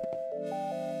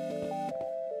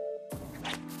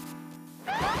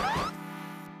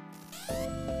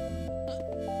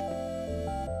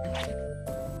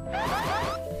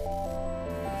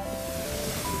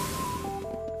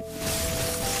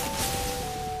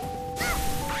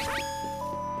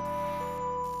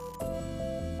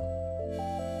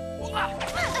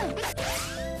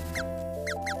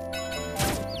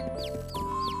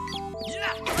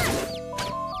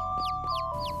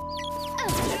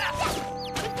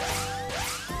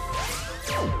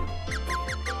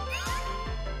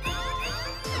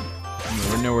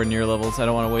 We're nowhere near levels. I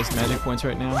don't want to waste magic points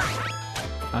right now.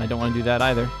 I don't want to do that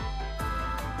either.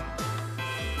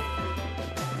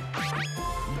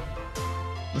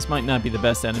 This might not be the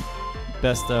best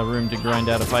room to grind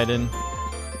out a fight in.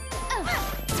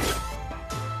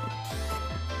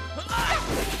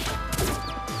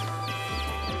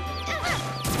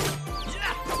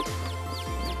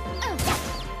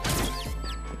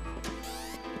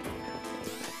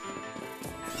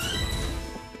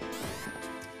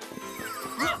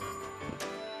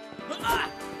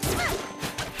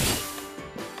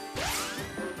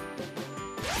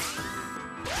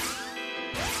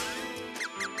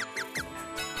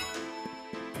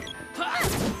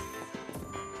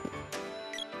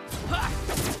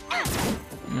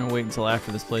 I'm gonna wait until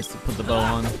after this place to put the bow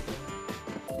on.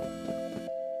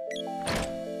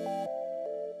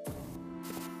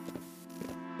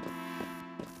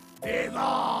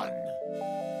 Begone!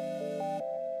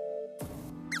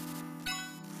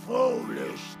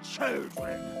 Foolish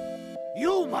children!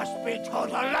 You must be taught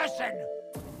a lesson!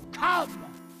 Come!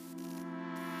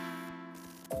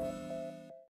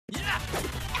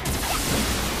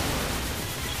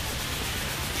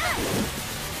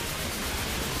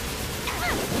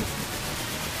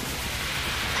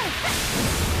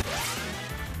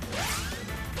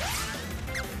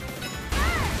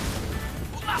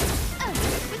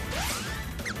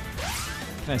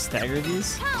 Can I stagger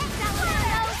these?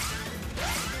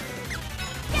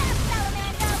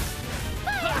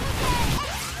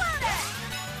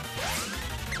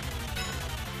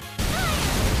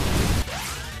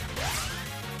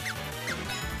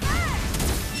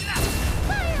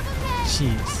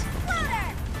 Jeez.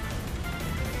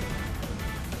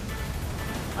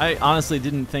 I honestly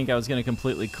didn't think I was going to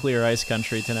completely clear Ice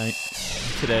Country today.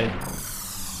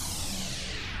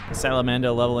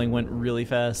 Salamando leveling went really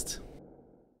fast.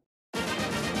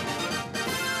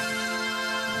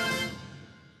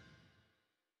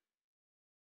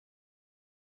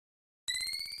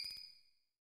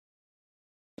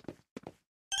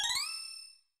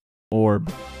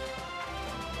 Orb.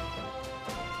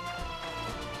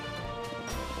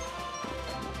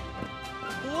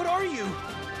 What are you?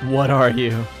 What are you?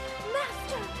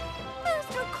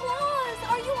 Master Claus,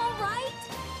 are you all right?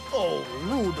 Oh,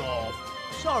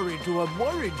 Rudolph. Sorry to have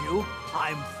worried you.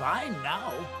 I'm fine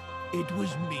now. It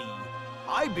was me.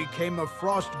 I became a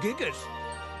Frost Gigas.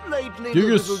 Lately, the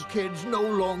little kids no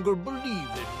longer believe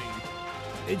in me.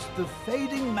 It's the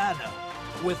fading mana.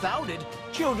 Without it,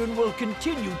 children will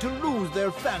continue to lose their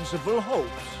fanciful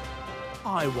hopes.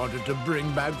 I wanted to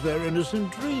bring back their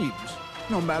innocent dreams,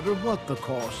 no matter what the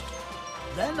cost.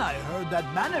 Then I heard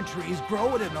that mana trees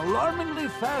grow at an alarmingly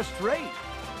fast rate.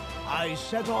 I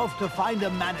set off to find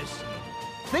a mana seed,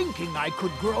 thinking I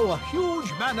could grow a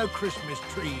huge mana Christmas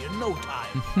tree in no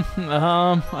time.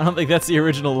 I don't think that's the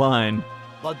original line.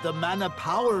 But the mana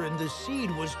power in the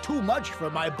seed was too much for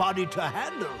my body to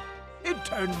handle. It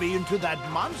turned me into that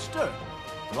monster.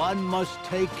 One must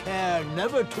take care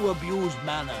never to abuse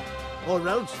mana, or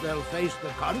else they'll face the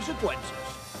consequences.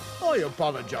 I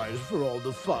apologize for all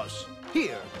the fuss.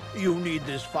 Here, you need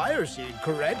this fire seed,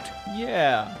 correct?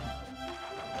 Yeah.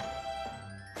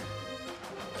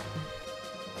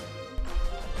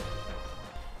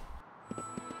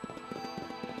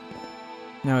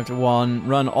 Now I have to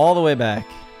run all the way back.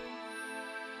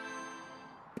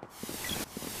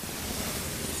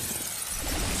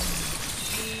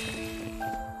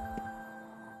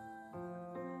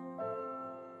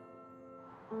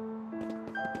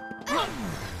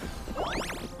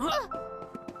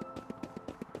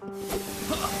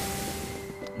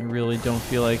 I really don't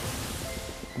feel like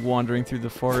wandering through the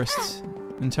forest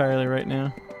entirely right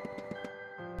now.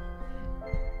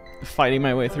 Fighting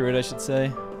my way through it, I should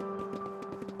say.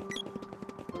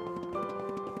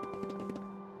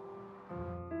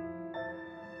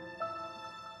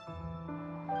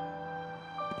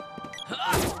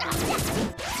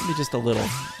 Maybe just a little.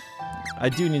 I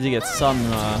do need to get some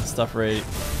stuff right,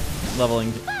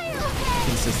 leveling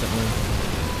consistently.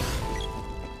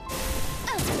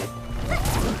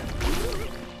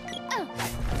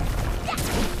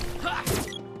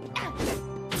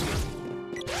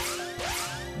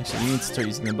 Actually, you need to start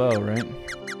using the bow, right?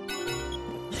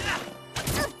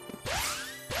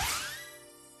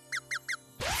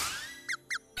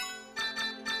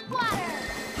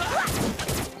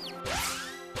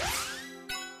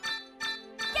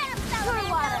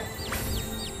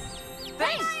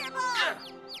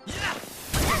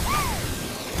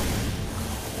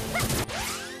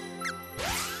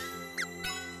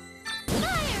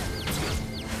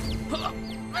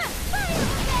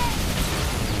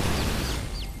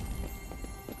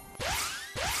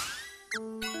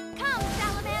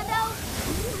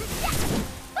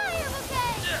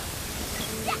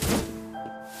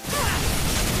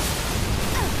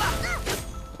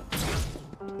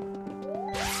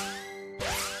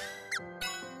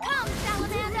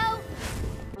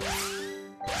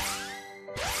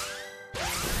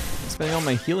 Spending all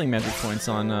my healing magic points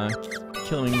on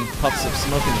killing puffs of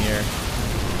smoke in the air.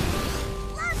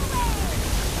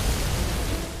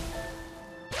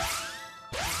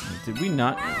 Did we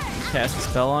not cast a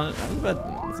spell on it? I was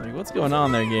about, it's like, what's going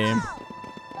on there, game?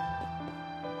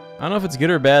 I don't know if it's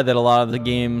good or bad that a lot of the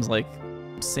games, like,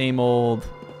 same old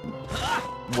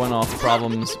one-off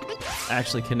problems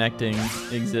actually connecting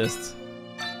exist.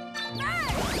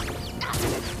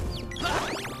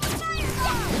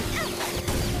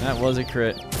 That was a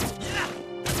crit.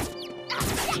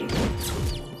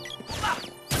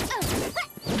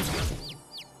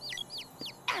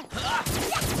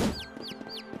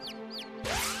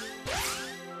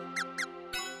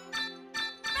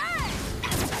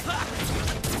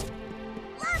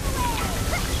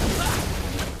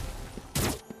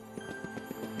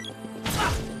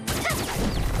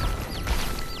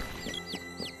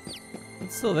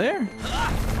 still there?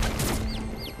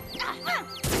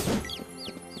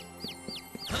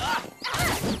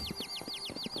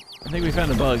 I think we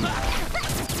found a bug.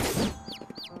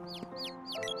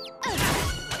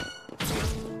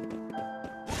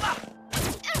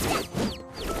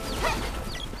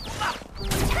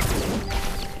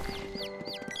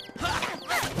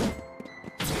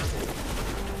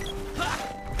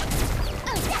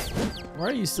 Why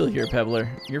are you still here, Pebbler?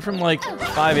 You're from like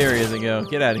 5 areas ago.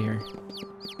 Get out of here.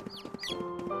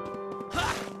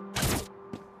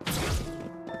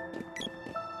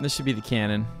 This should be the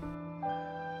cannon.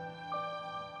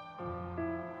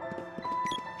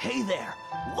 Hey there.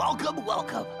 Welcome,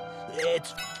 welcome.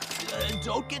 It's...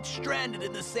 don't get stranded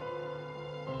in the sand.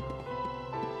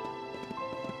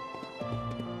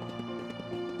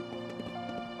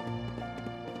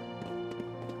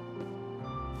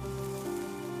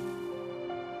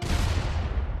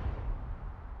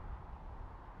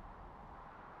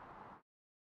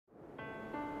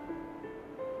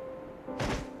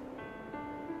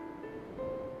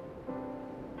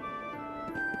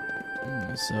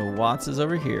 So Watts is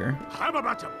over here. I'm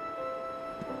about to...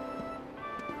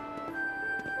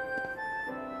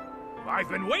 I've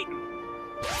been waiting.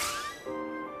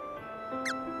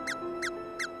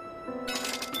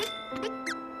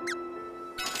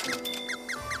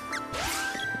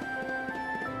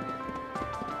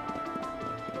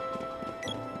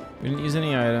 We didn't use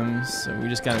any items, so we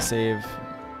just gotta save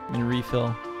and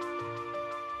refill.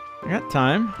 I got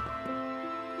time.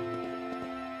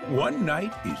 One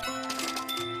night is...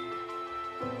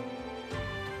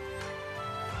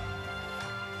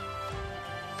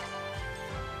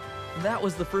 That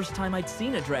was the first time I'd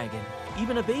seen a dragon,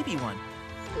 even a baby one.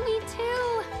 Me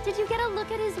too. Did you get a look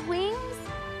at his wings?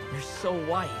 They're so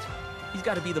white. He's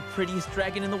got to be the prettiest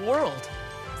dragon in the world.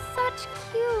 Such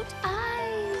cute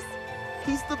eyes.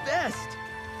 He's the best.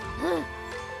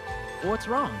 What's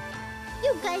wrong?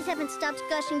 You guys haven't stopped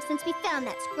gushing since we found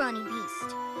that scrawny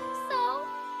beast. So?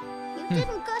 You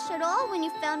didn't gush at all when you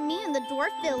found me in the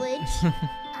dwarf village.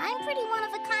 I'm pretty one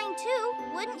of a kind too,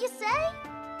 wouldn't you say?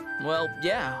 Well,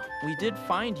 yeah, we did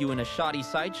find you in a shoddy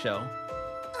sideshow.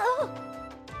 Oh.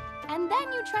 And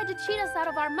then you tried to cheat us out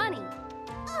of our money.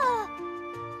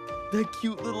 That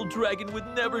cute little dragon would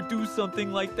never do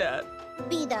something like that.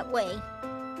 Be that way.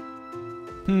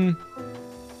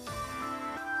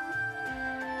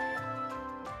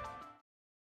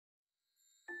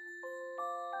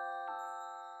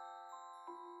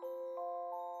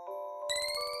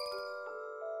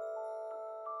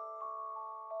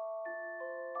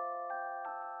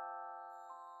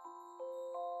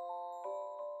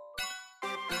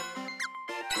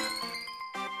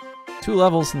 Two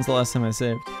levels since the last time I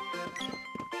saved.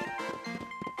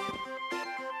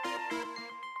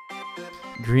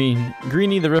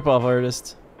 Greeny the ripoff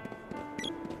artist.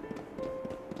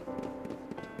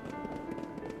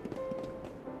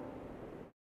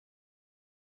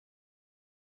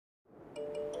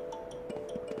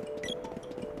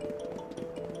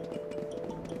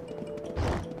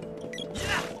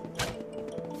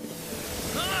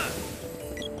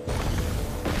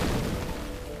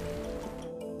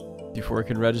 Before it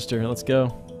can register, let's go.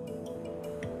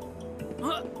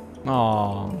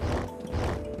 Aww.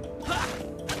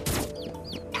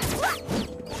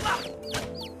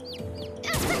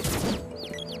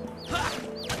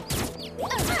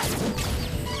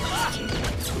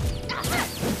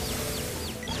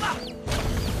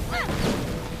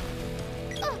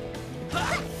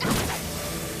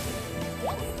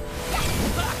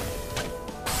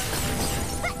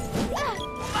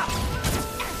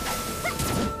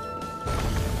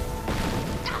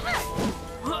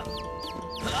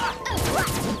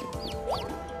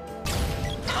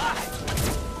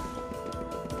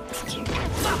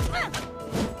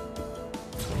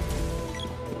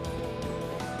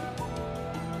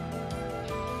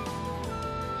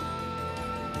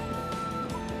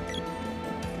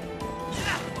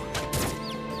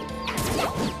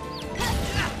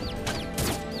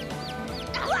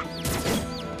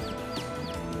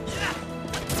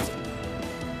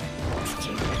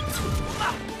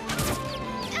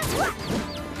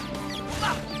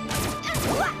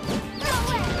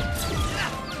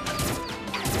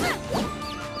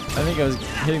 I think I was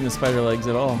hitting the spider legs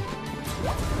at all.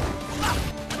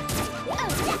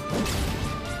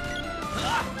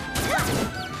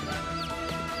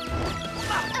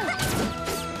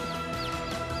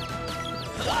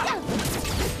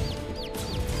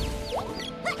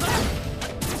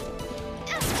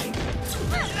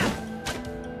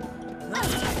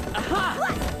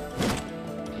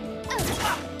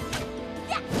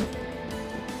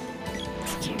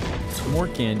 More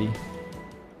candy.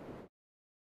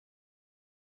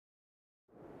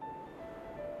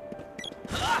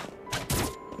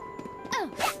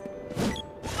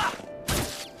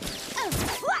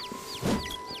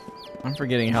 I'm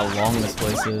forgetting how long this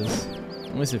place is.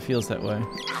 At least it feels that way.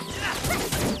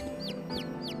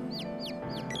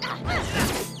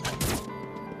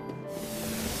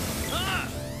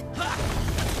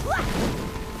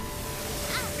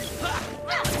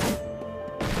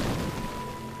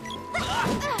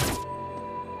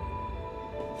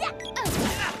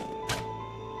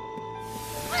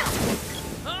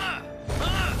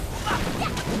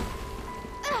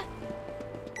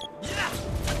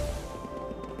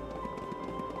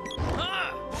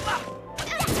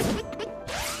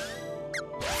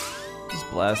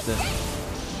 Blast it.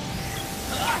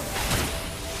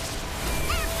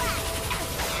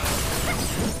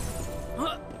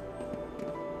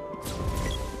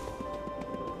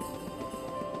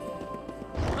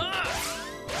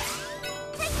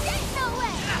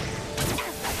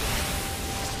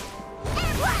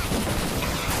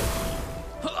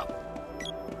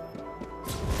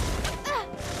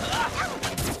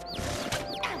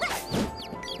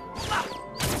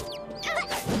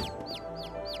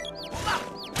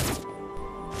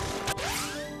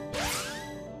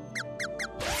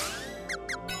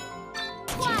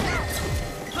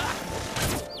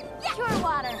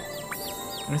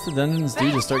 I guess the dungeons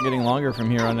do just start getting longer from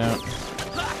here on out.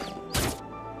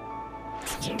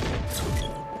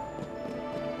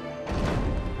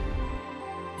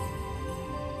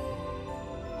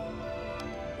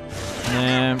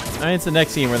 Nah, I mean, it's the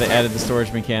next scene where they added the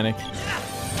storage mechanic.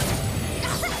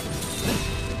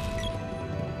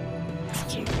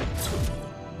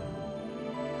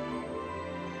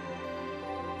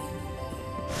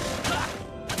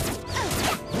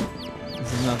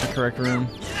 This is not the correct room.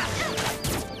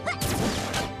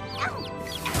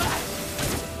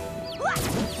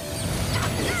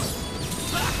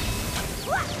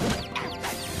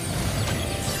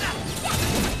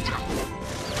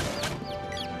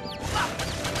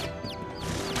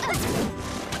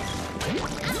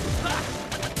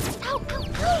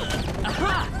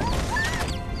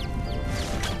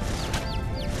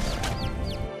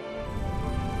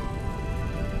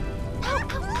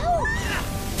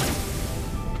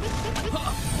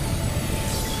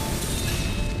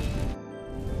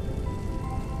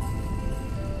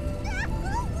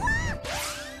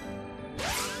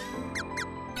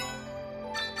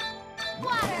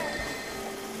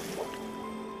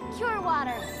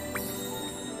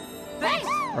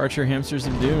 Archer hamsters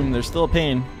of doom. They're still a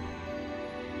pain.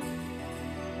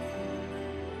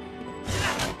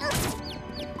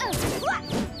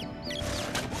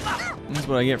 This is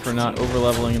what I get for not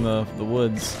over-leveling the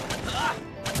woods.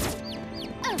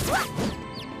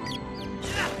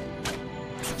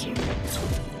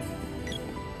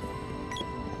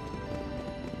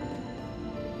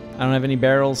 I don't have any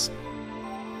barrels.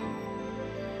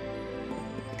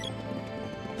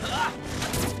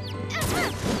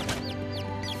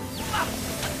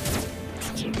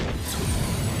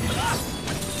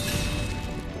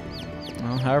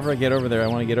 Well, however I get over there, I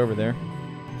want to get over there.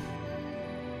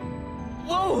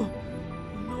 Whoa!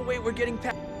 No way we're getting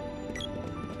past.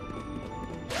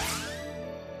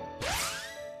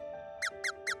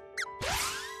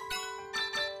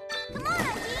 Come on,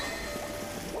 Auntie!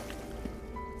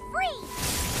 Free!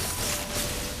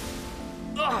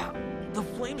 Ugh! The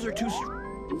flames are too strong.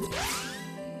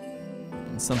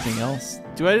 And something else.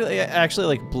 Do I actually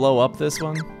like blow up this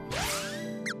one?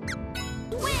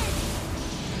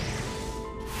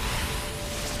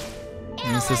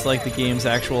 And is this like the game's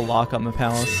actual lock on the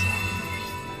palace?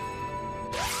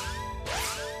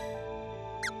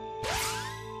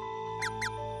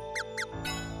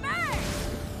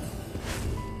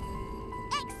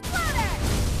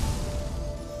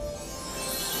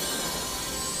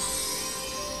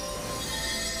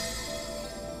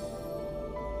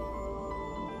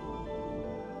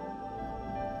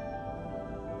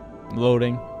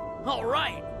 Loading. All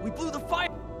right, we blew the fire.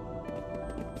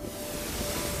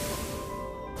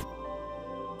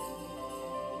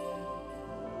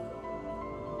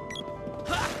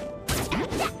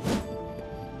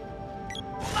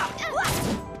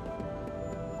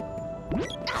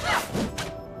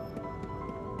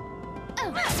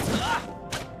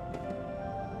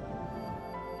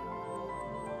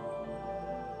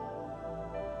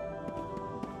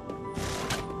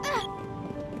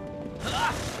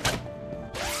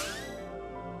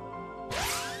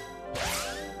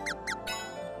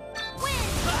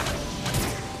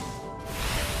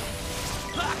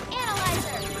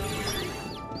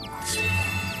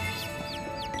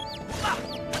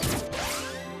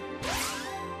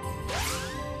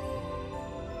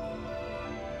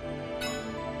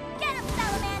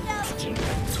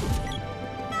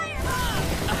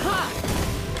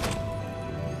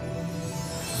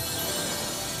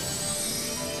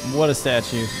 What a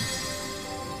statue.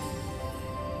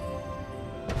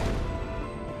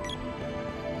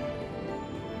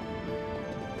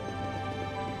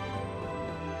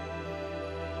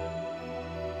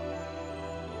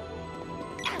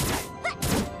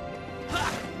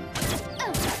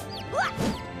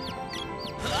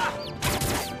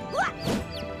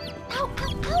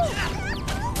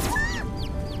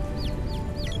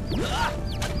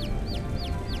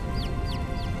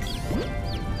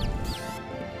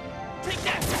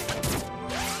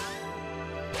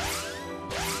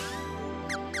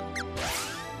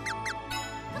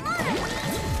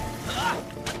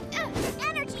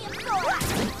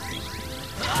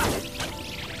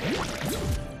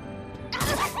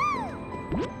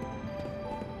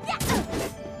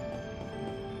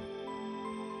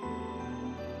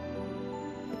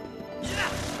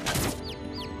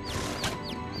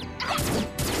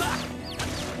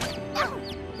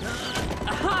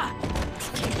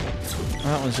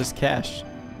 That one's just cash.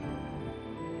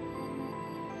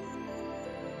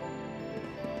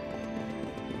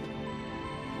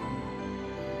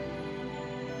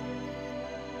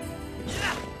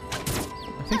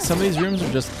 I think some of these rooms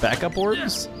are just backup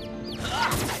orbs.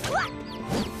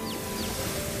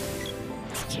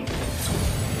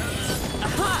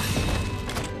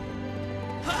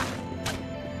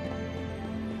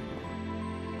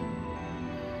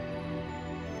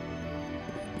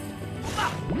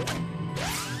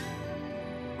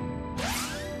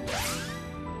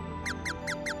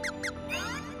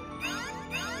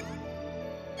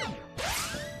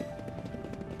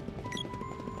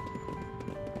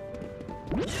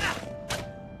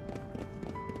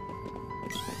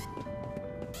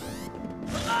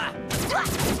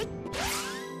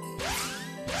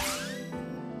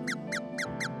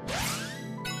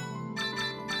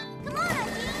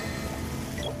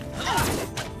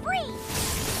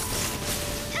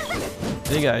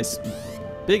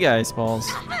 Big ice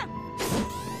balls.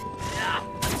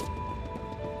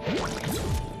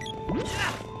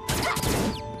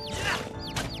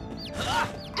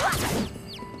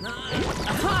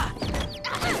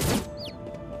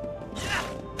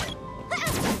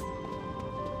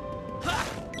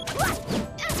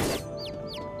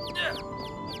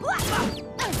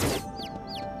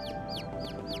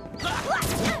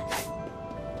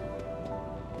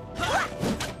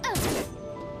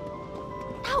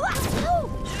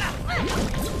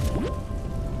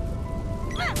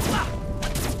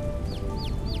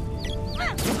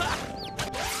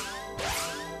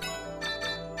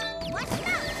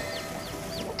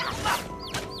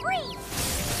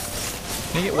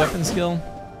 Can I get weapon skill?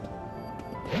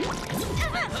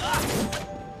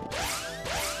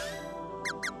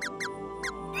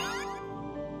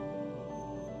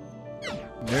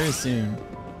 Very soon.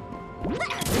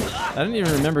 I didn't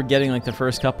even remember getting like the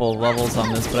first couple of levels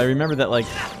on this, but I remember that like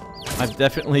I've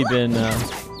definitely been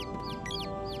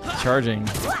charging.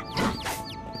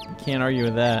 Can't argue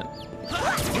with that.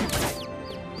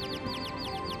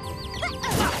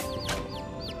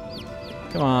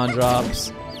 Come on,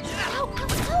 drops.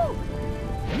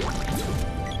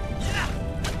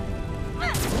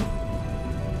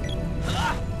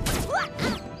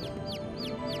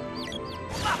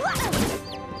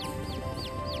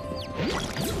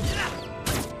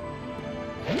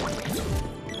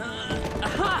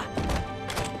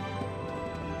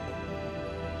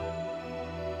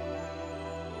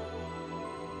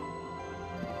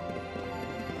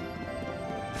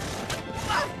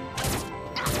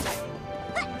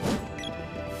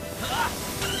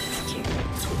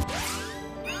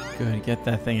 Good, get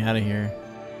that thing out of here.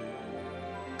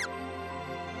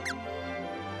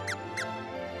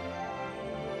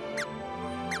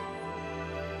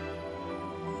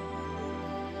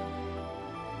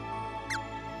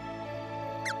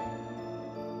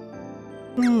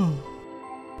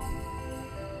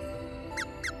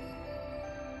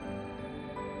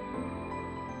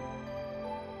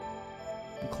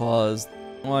 Claws.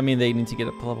 Well, I mean, they need to get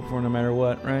up to level 4 no matter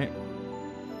what, right?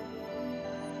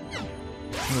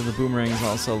 Well, the boomerang is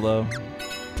also low.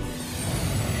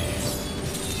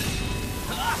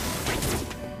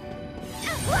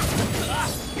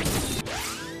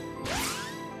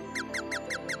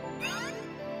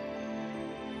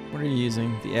 What are you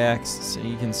using? The axe, so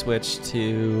you can switch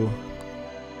to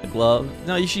the glove.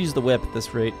 No, you should use the whip at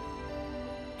this rate.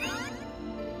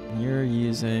 You're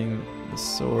using the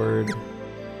sword. You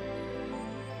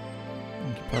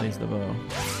could probably use the bow.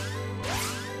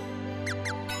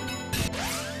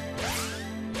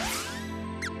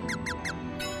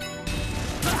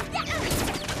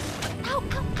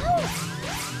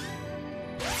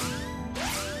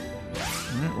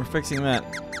 Alright, we're fixing that.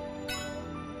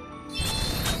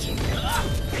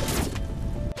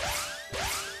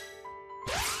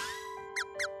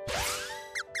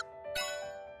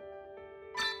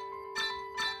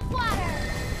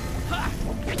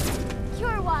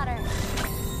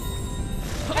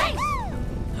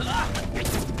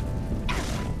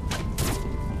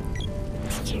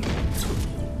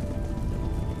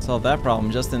 Solve that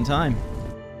problem just in time.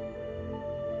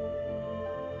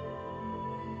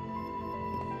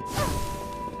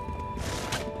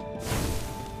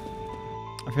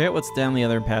 I forget what's down the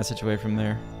other passageway from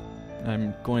there.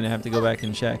 I'm going to have to go back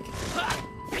and check.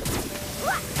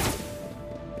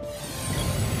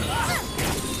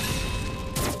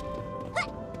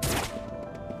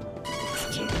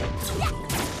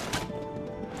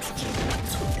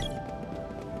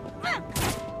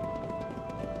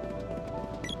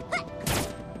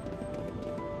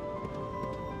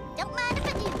 Don't mind if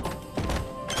I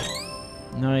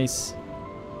do. Nice.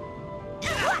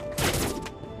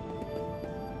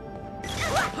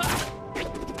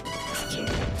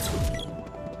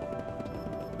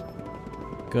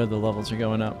 Good, the levels are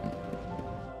going up.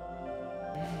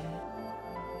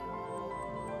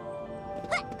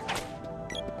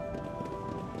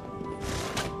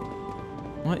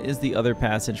 What is the other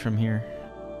passage from here?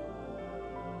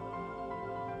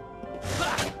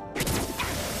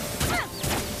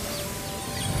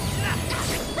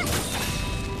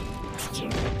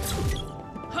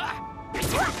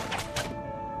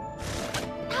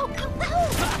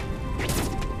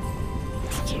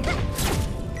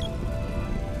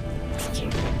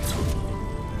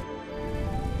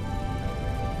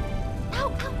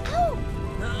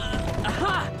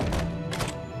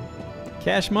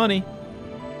 Cash money.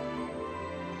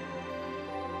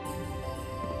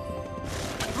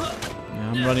 Yeah,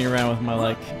 I'm running around with my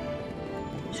like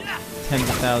tens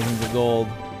of thousands of gold.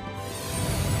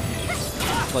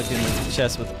 Collecting a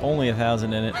chest with only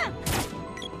 1,000 in it.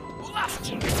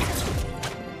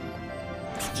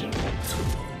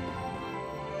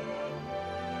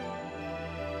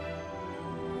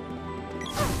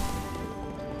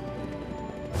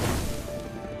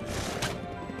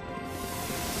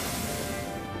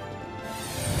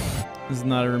 This is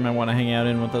not a room I want to hang out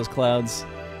in with those clouds.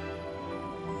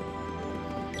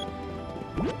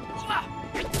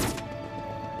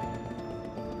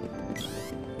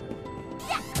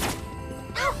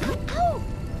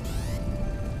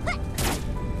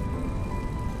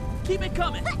 Keep it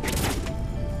coming.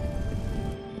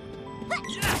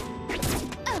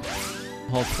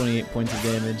 All 28 points of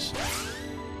damage.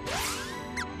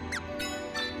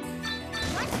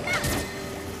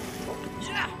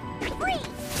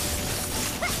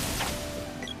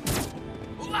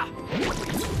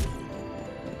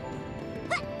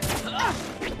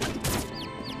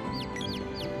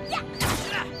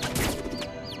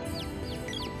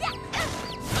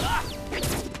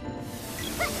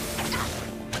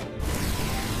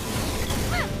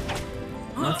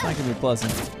 That's not gonna be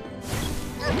pleasant.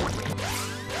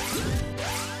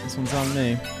 This one's on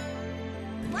me.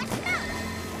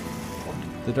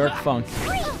 The Dark Funk.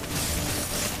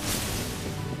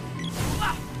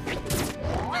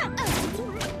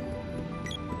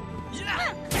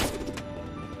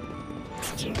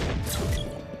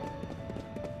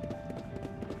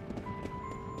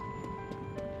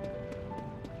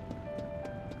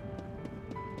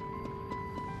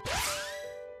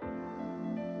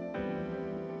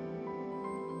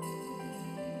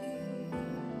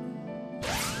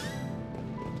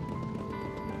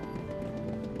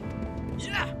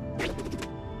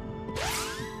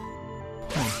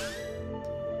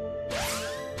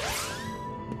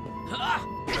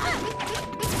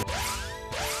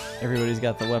 Everybody's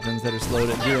got the weapons that are slow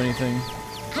to do anything.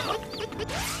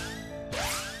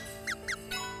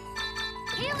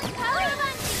 Healing power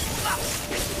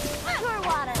pure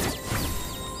water.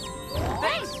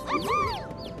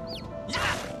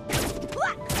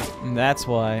 And that's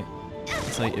why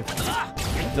it's like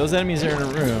if those enemies are in a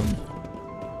room,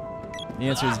 the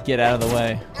answer is get out of the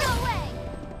way.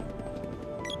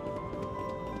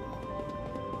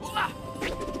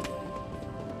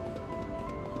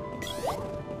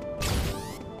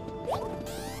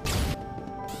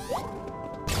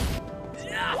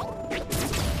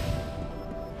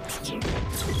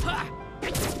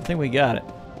 I think we got it.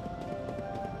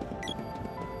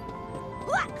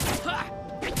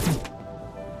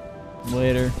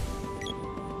 Later.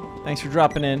 Thanks for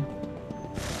dropping in.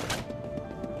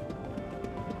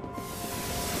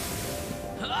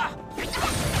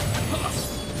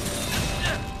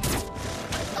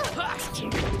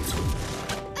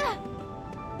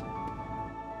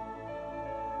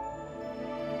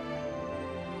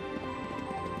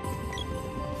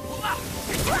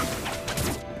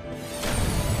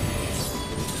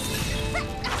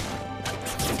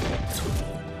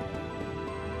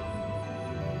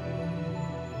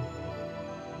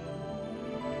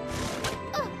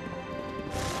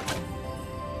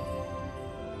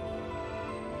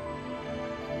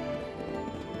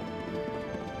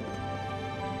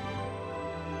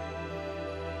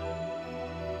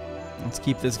 Let's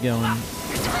keep this going.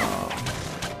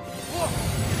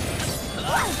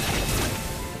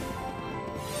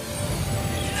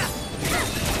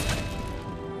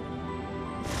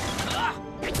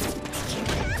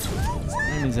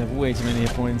 Enemies have way too many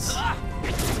hit points.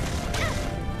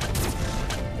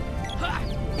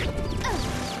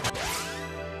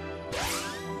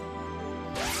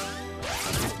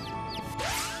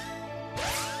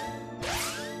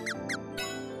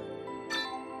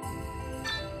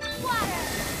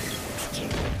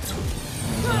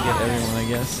 Get everyone, I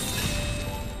guess.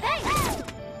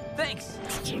 Thanks.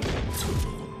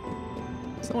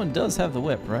 Someone does have the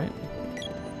whip, right?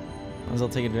 Might as well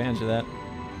take advantage of that.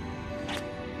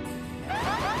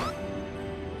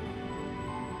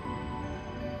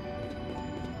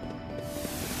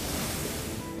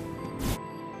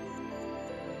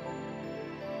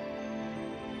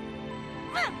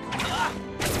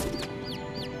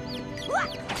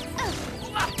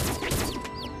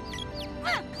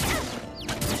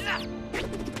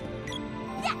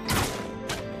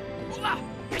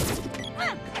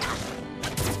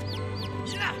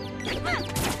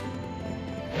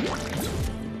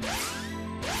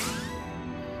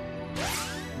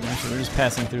 Actually, we're just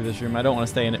passing through this room. I don't want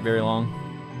to stay in it very long.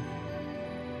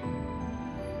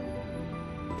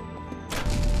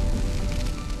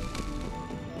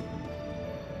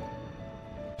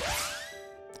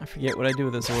 I forget what I do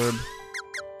with this orb.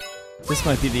 This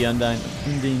might be the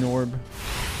Undine orb.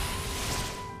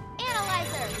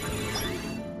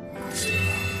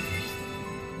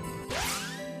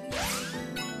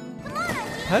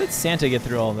 How did Santa get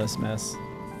through all this mess?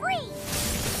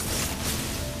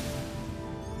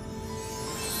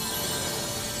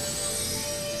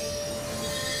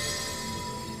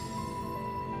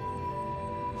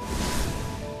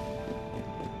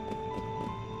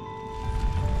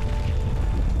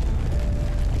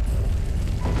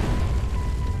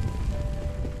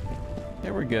 Yeah,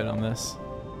 we're good on this.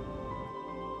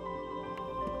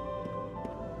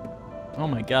 Oh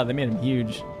my god, they made him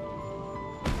huge.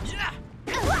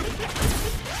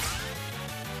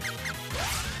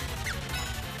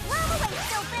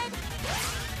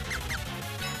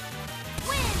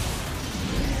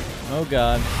 Oh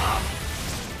god.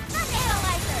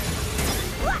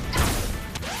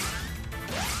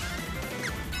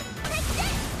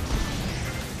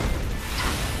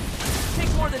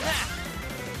 Takes more than that.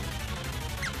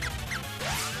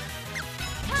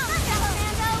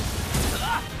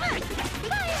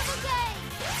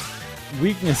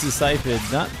 Weakness is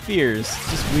Scythed, not fears,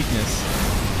 just weakness.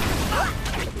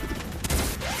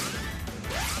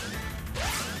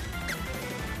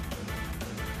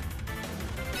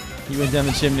 He went down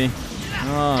the chimney.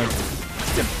 Oh,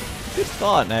 good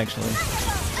thought, actually.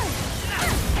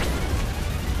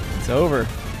 It's over.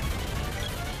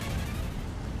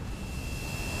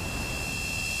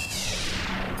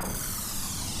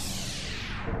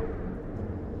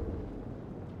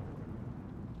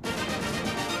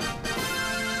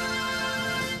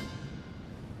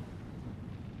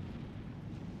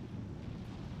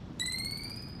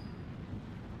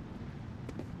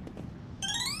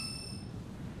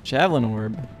 Javelin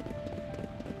orb.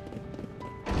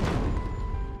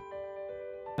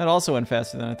 That also went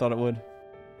faster than I thought it would.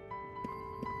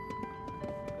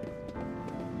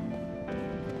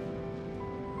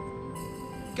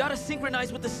 Gotta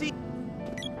synchronize with the sea.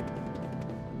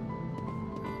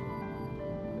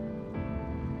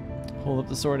 Hold up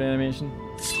the sword animation.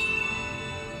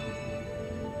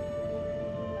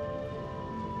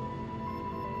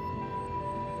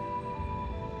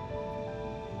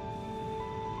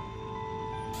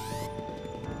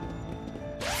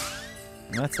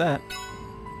 And that's that.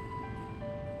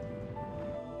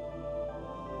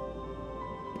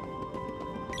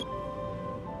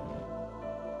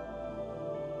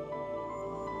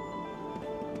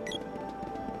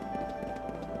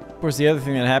 Of course, the other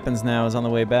thing that happens now is on the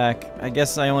way back. I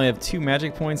guess I only have 2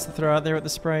 magic points to throw out there with the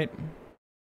sprite.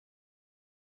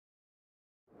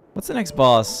 What's the next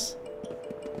boss?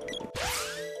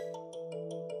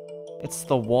 It's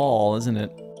the wall, isn't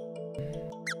it?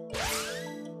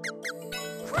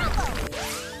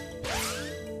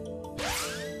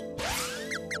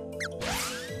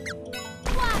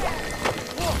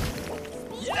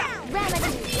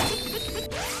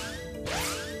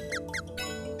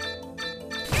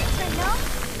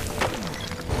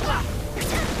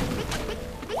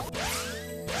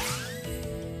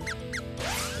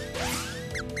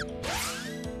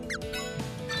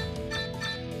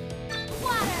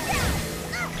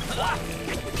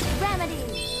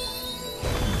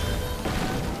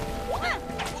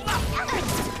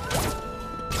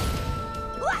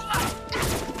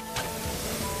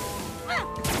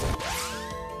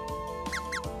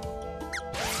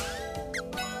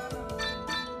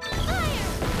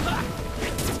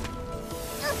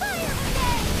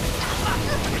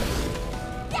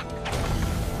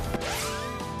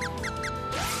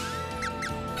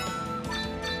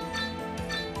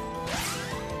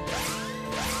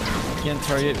 Can't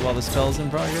target while the spell's in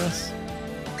progress.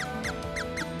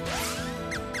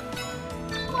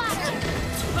 Water.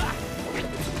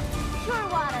 Pure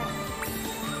water.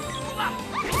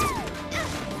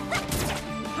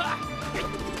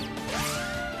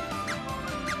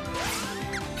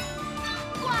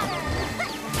 Water.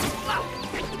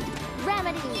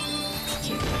 Remedy.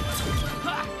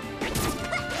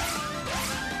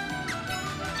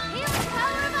 Healing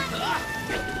power of Undine.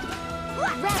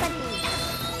 Remedy.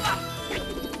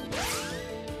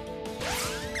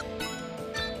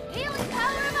 Healing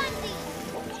power of Undine.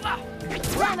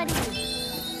 Remedy.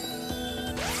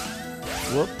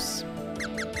 Whoops.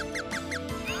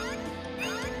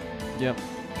 Yep.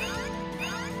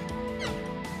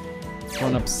 It's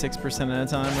going up 6% at a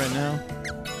time right now.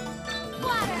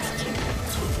 Water.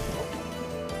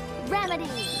 Remedy.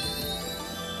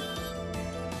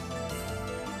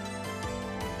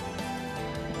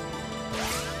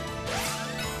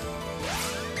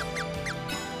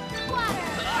 Water.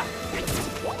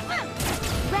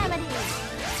 Remedy.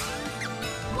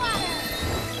 Water.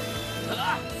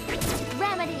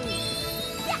 Remedy.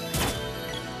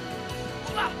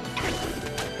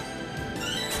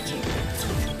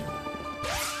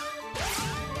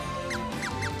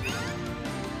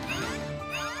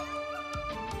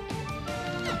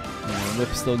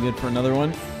 Whip's still good for another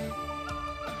one.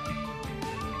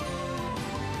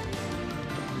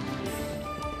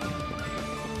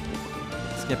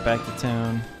 Let's get back to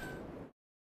town.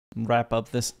 Wrap up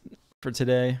this for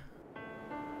today.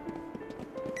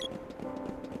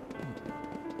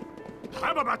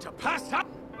 I'm about to pass out.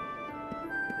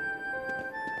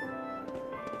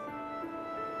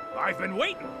 I've been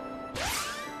waiting.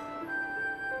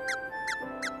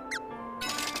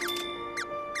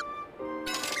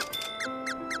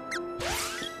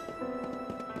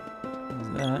 What's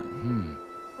that?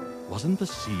 Wasn't the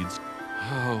seeds...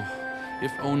 Oh,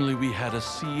 if only we had a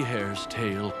sea hare's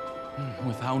tail.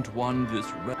 Without one,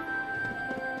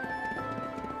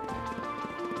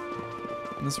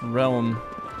 This realm,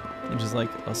 which is like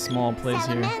a small place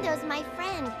here. Salamando's my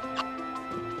friend.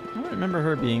 I don't remember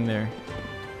her being there.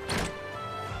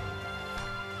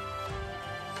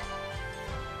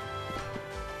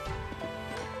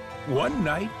 One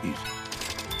night is...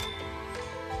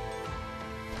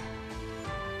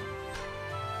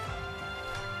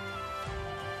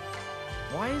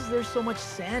 Why is there so much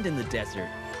sand in the desert?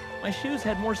 My shoes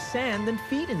had more sand than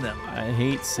feet in them. I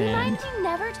hate sand. Remind me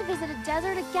never to visit a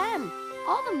desert again.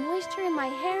 All the moisture in my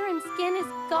hair and skin is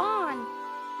gone.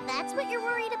 That's what you're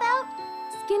worried about?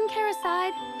 Skincare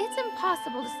aside, it's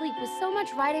impossible to sleep with so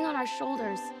much riding on our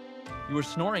shoulders. You were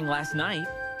snoring last night.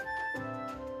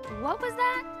 What was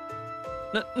that?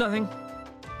 Nothing.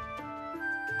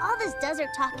 All this desert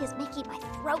talk is making my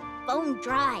throat bone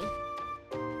dry.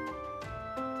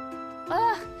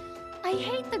 Ugh, I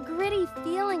hate the gritty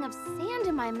feeling of sand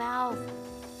in my mouth.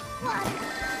 Water!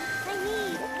 I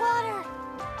need water!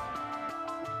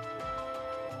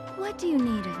 What do you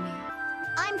need of me?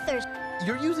 I'm thirsty.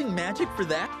 You're using magic for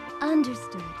that?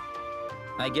 Understood.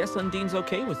 I guess Undine's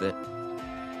okay with it.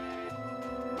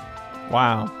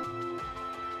 Wow.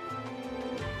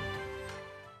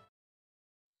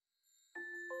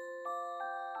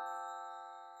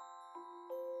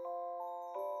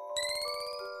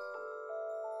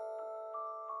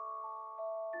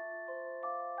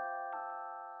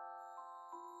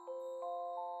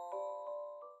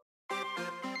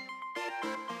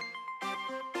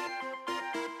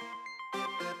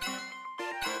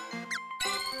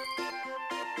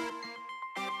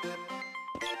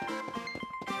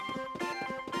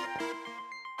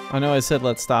 I know I said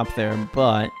let's stop there,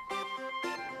 but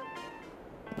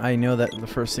I know that the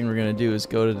first thing we're going to do is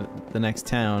go to the next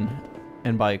town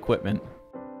and buy equipment.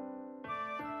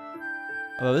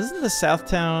 Although this is the South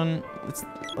Town.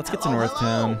 Let's get to North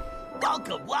Town.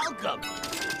 Welcome, welcome.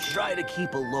 Try to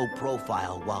keep a low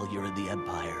profile while you're in the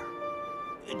Empire.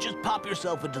 Just pop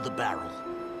yourself into the barrel.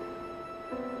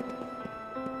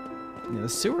 Yeah, the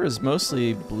sewer is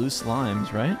mostly blue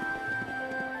slimes, right?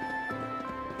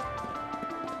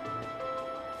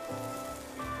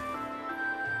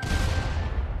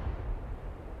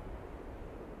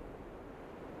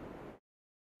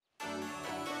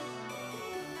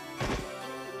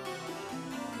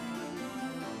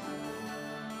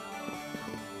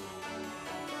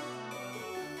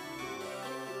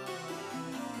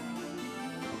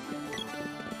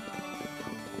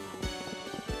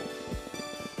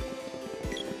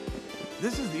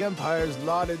 This is the Empire's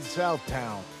lauded South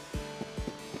Town.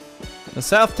 The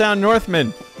South Town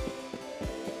Northmen.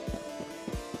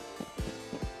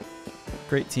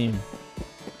 Great team.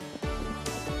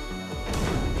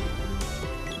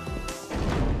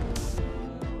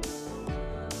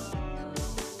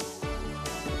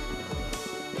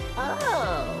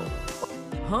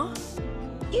 Huh?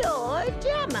 You're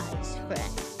Gemma's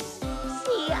friend.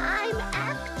 See, I'm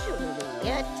actually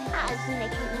a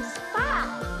Tasnican spy,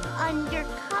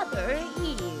 undercover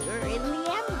here in the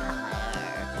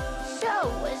Empire.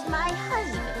 So was my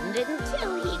husband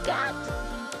until he got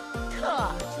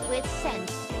caught with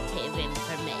sensitive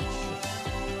information.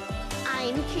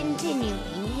 I'm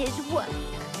continuing his work.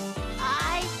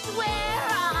 I swear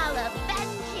I'll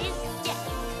avenge his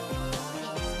death.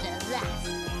 It's the last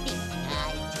thing I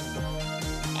do.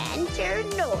 Enter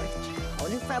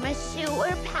Northtown from a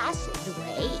sewer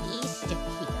passageway east of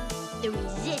here. The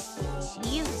Resistance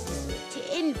uses it to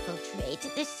infiltrate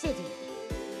the city.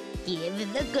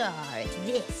 Give the guard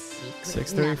this secret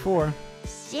 634. number.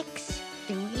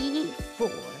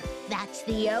 634. That's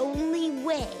the only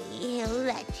way he'll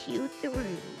let you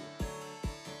through.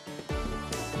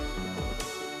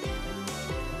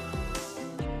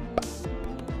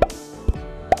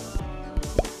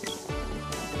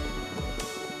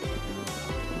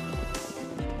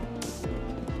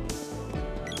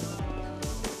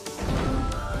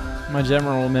 My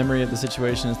general memory of the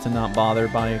situation is to not bother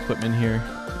buying equipment here.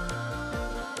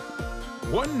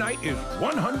 One night is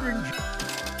 100.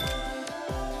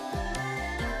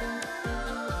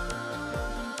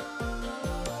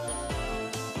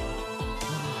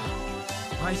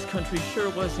 Ice Country sure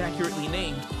was accurately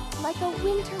named. Like a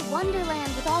winter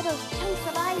wonderland with all those chunks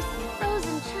of ice and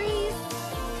frozen trees.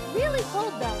 Really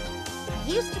cold though. I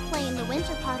used to play in the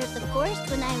winter part of the forest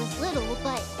when I was little,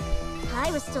 but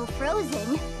I was still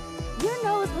frozen. Your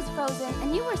nose was frozen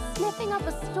and you were sniffing up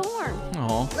a storm.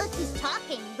 Aw. Look who's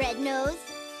talking, Red Nose.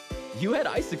 You had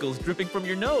icicles dripping from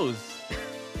your nose.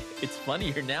 It's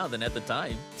funnier now than at the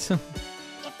time. If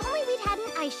only we'd had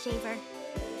an ice shaver.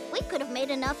 We could have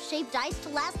made enough shaved ice to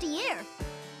last a year.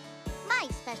 My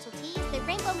specialty is the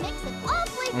rainbow mix of all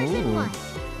flavors in Ooh. one.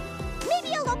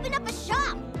 Maybe I'll open up a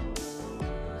shop.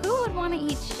 Who would want to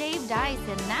eat shaved ice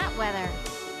in that weather?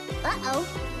 Uh-oh.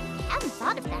 I hadn't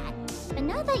thought of that. But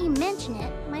now that you mention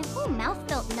it, my whole mouth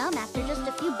felt numb after just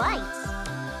a few bites.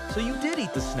 So you did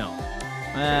eat the snow.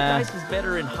 Shaved ice is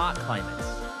better in hot climates.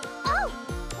 Oh,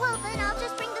 well then I'll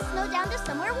just bring the snow down to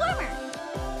somewhere warmer.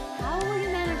 How will you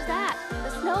manage that?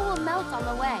 The snow will melt on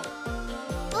the way.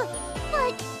 But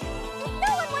if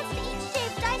no one wants to eat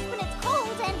shaved ice when it's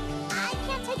cold and I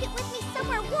can't take it with me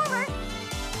somewhere warmer,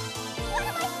 what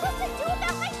am I supposed to do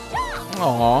about my shop?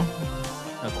 Aw.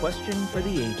 A question for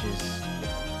the ages.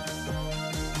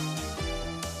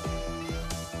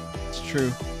 It's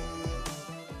true.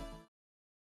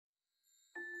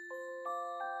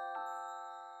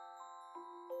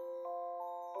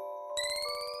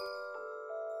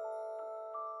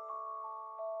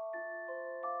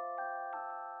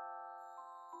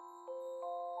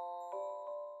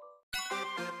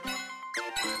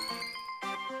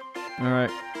 All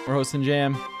right, we're hosting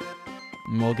Jam,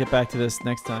 and we'll get back to this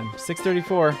next time.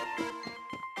 6:34.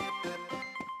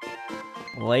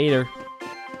 Later.